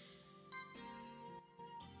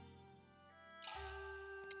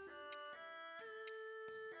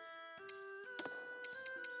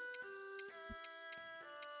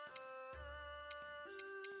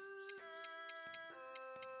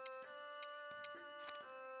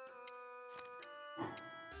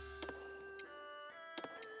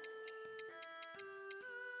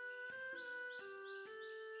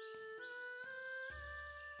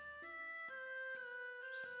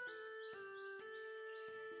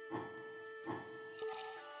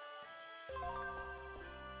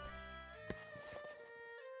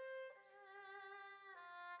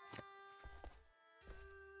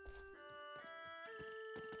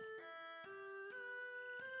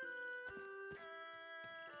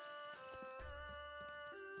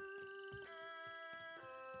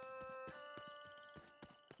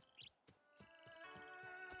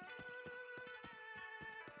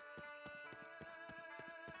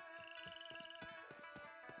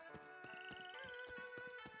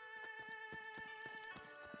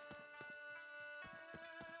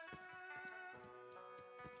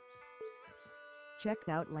Check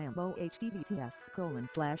out Lambo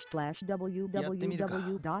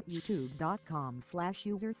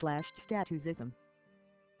https://www.youtube.com/user/statusism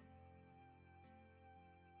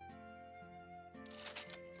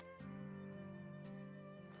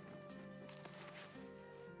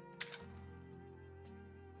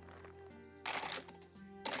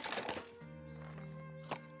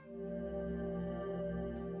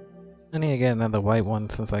I need to get another white one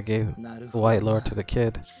since I gave the white lore to the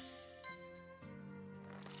kid.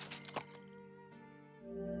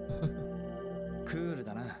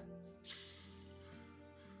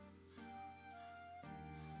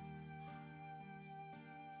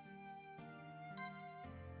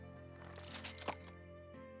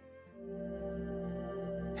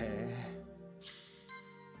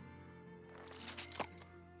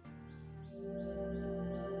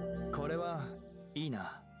 いい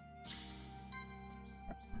な。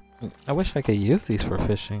 I wish I could use these for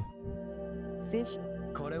fishing. Fish.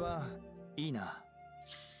 これはいいな。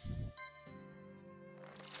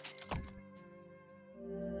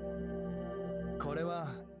これは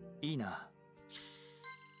いいな。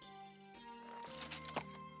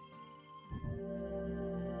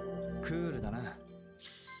クールだな。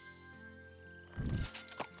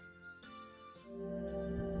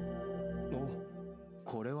お、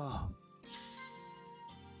これは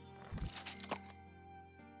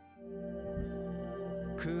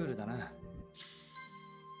クールだな。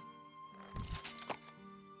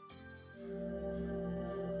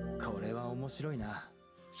これは面白いな。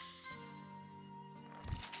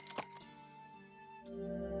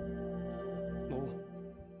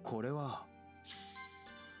お、これは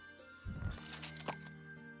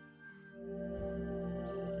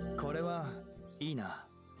これはいいな。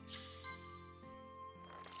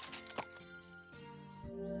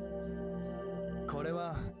これ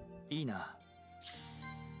はいいな。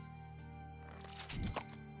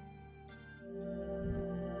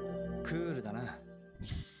クールだな。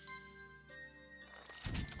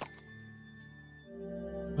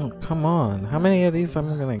 Oh, come on. How many of these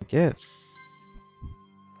am I gonna get?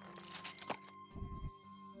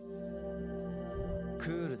 ク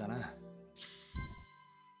ールだな。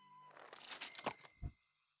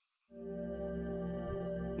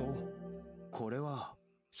お、これは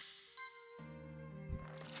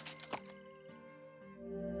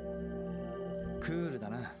クールだ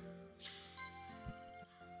な。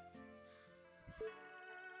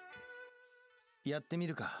やってみ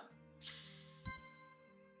るか。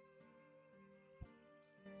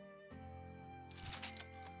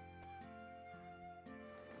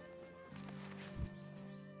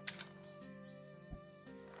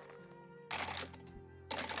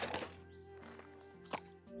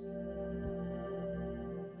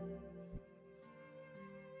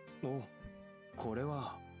お、これ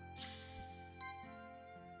は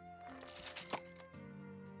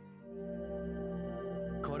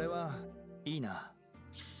これはいいな。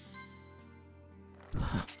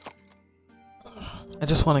 I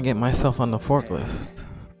just want to get myself on the forklift.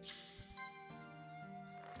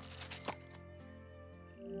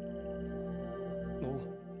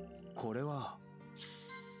 お、これは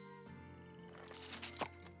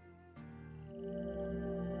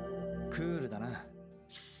クールだな。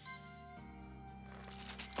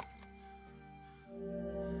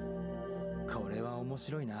これは面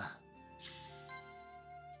白いな。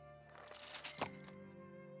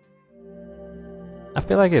I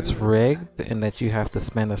feel like it's rigged in that you have to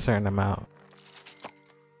spend a certain amount,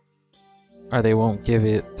 or they won't give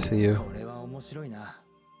it to you. これは面白いな。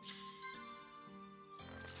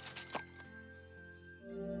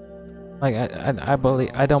 Like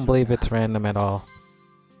I don't believe it's random at all.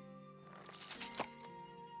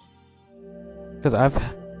 Because I've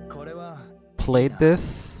これは played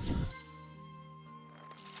this,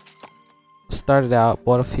 started out,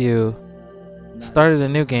 bought a few, started a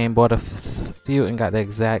new game, bought a few, and got the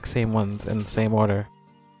exact same ones in the same order.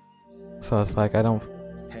 So it's like I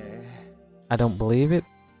don't believe it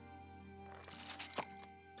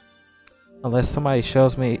unless somebody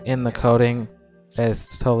shows me in the coding that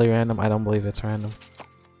it's totally random. I don't believe it's random.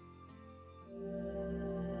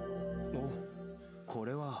 お、こ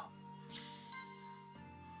れは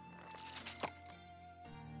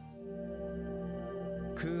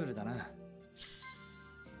クールだな。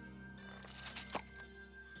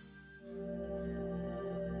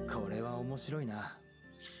これは面白いな。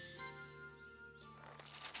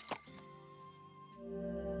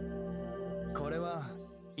これは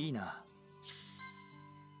いいな。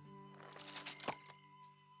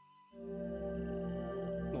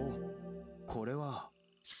お、これは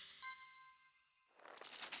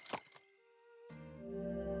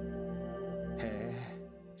へえ。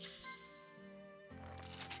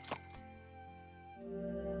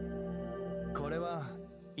これは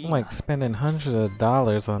いい I'm な。 like spending hundreds of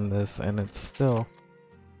dollars on this and it's still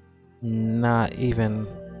not even.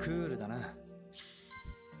 クールだな。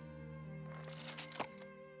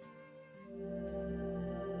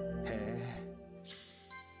へえ。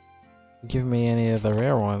 Give me any of the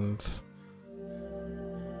rare ones.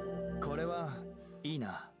 これはいい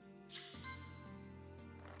な。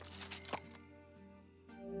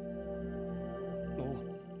お、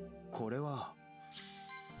これは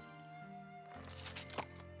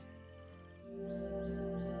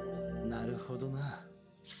なるほどな。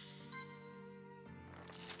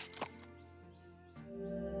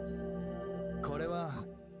これは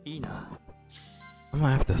いいな。 I'm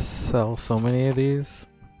gonna have to sell so many of these.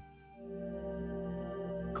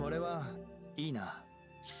 これはいいな。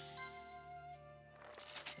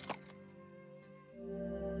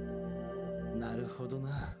なるほど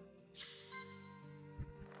な。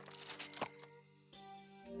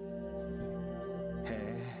へ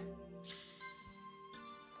え。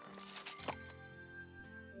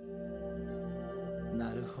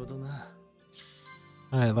なるほどな。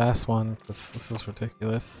Alright, last one, because this is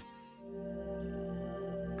ridiculous.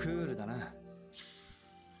 クールだな。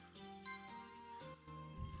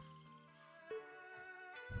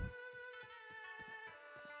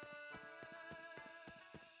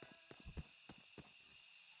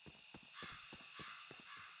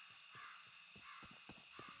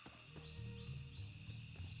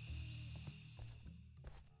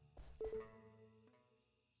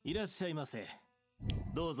いらっしゃいませ。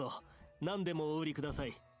どうぞ何でもお売りくださ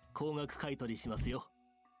い。高額買取しますよ。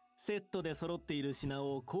セットで揃っている品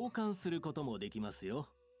を交換することもできますよ。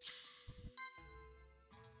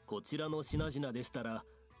こちらの品々でしたら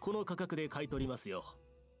この価格で買い取りますよ。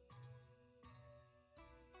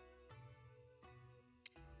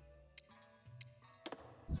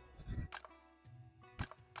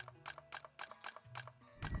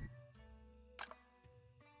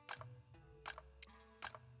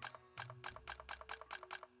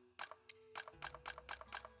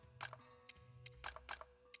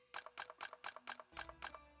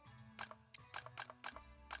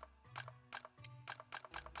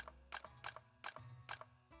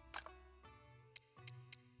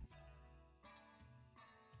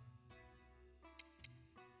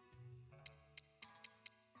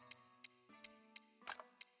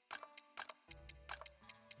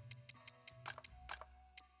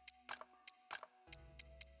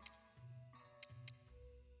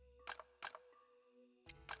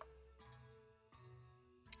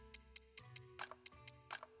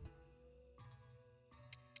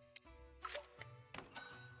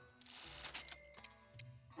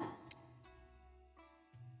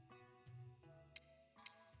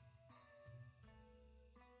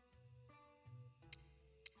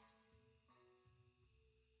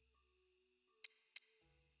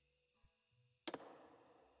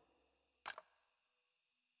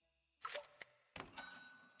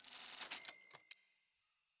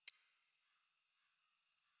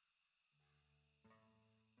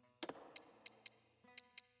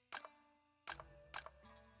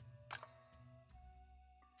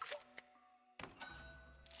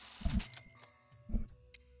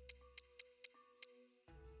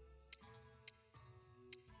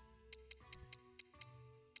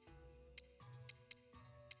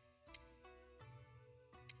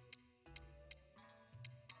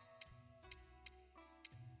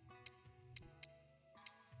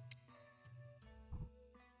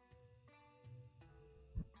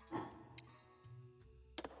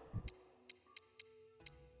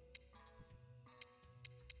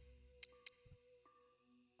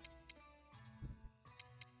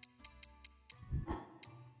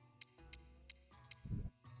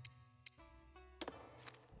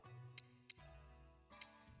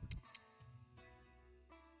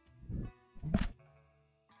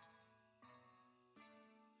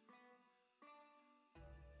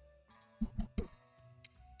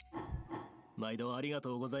毎度ありが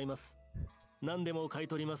とうございます。何でも買い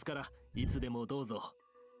取りますから、いつでもどうぞ。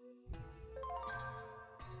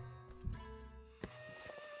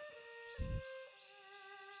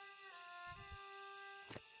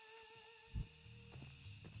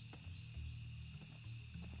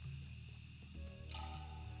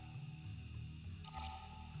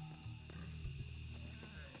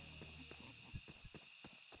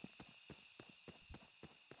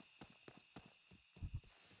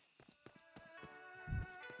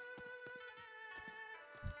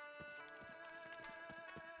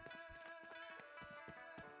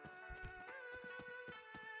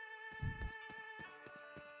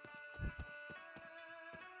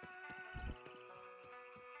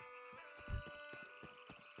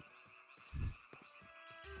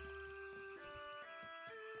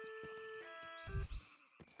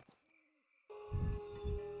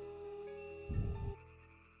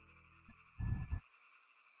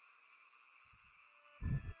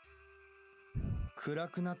暗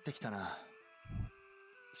くなってきたな。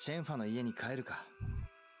シェンファの家に帰るか。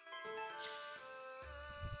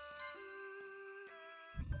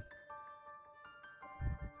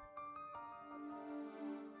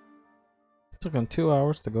Took him 2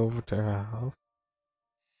 hours to go over to her house.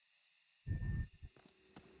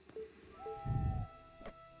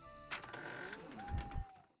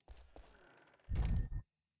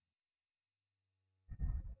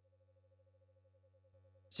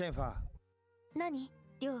 シェンファ、何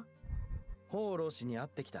りょう。放浪士に会っ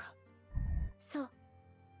てきた。そう。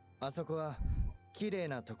あそこは綺麗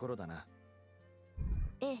なところだな。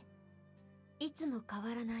ええ。いつも変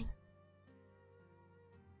わらない。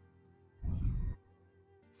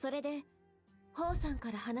それでホウさんか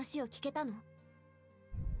ら話を聞けたの？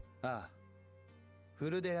ああ、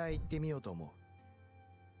古寺へ行ってみようと思う。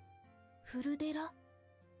古寺？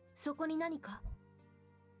そこに何か？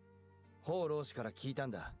ホウ老師から聞いた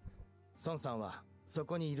んだ。孫さんはそ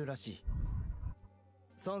こにいるらしい。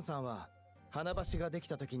孫さんは花橋ができ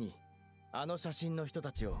た時にあの写真の人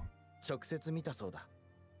たちを直接見たそうだ。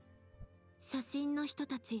写真の人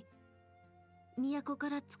たち、都か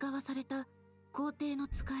ら使わされた皇帝の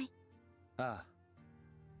使い。あ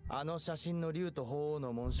あ、あの写真の竜と鳳凰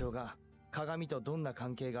の紋章が鏡とどんな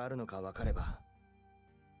関係があるのか分かれば、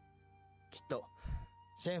きっと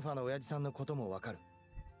シェンファの親父さんのことも分かる。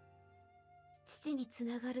父につ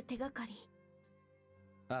ながる手がかり。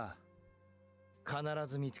ああ、必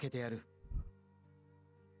ず見つけてやる。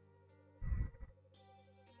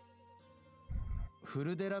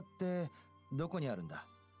古寺ってどこにあるんだ？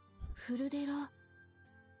古寺、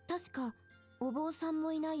確かお坊さん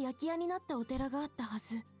もいない焼き屋になったお寺があったは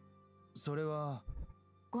ず。それは。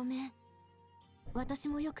ごめん、私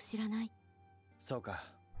もよく知らない。そうか。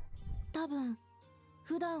多分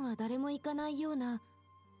普段は誰も行かないような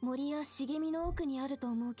森や茂みの奥にあると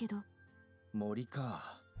思うけど。森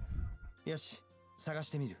か。よし、探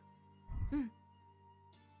してみる。うん。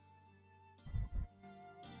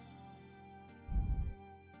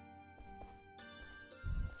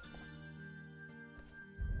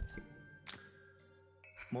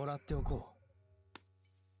もらっておこ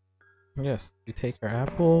う。Yes, you take her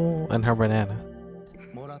apple and her banana.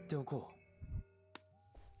 もらっておこ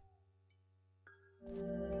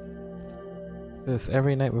う。This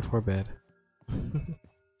every night before bed.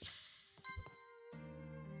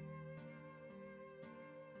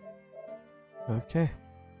 Okay.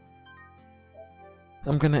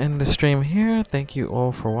 I'm gonna end the stream here. Thank you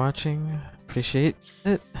all for watching. Appreciate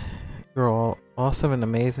it. You're all awesome and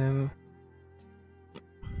amazing.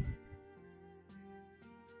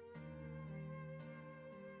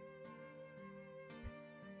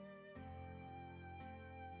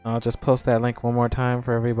 I'll just post that link one more time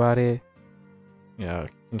for everybody. You know, you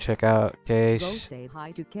can check out Go say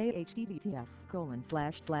hi to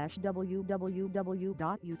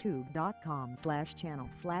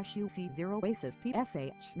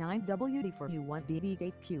khttps://www.youtube.com/channel/UC0ASISPSH9WD for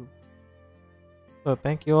U1BB8Q. So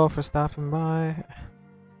thank you all for stopping by.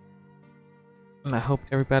 And I hope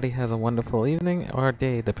everybody has a wonderful evening or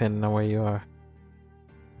day depending on where you are.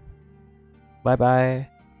 Bye bye.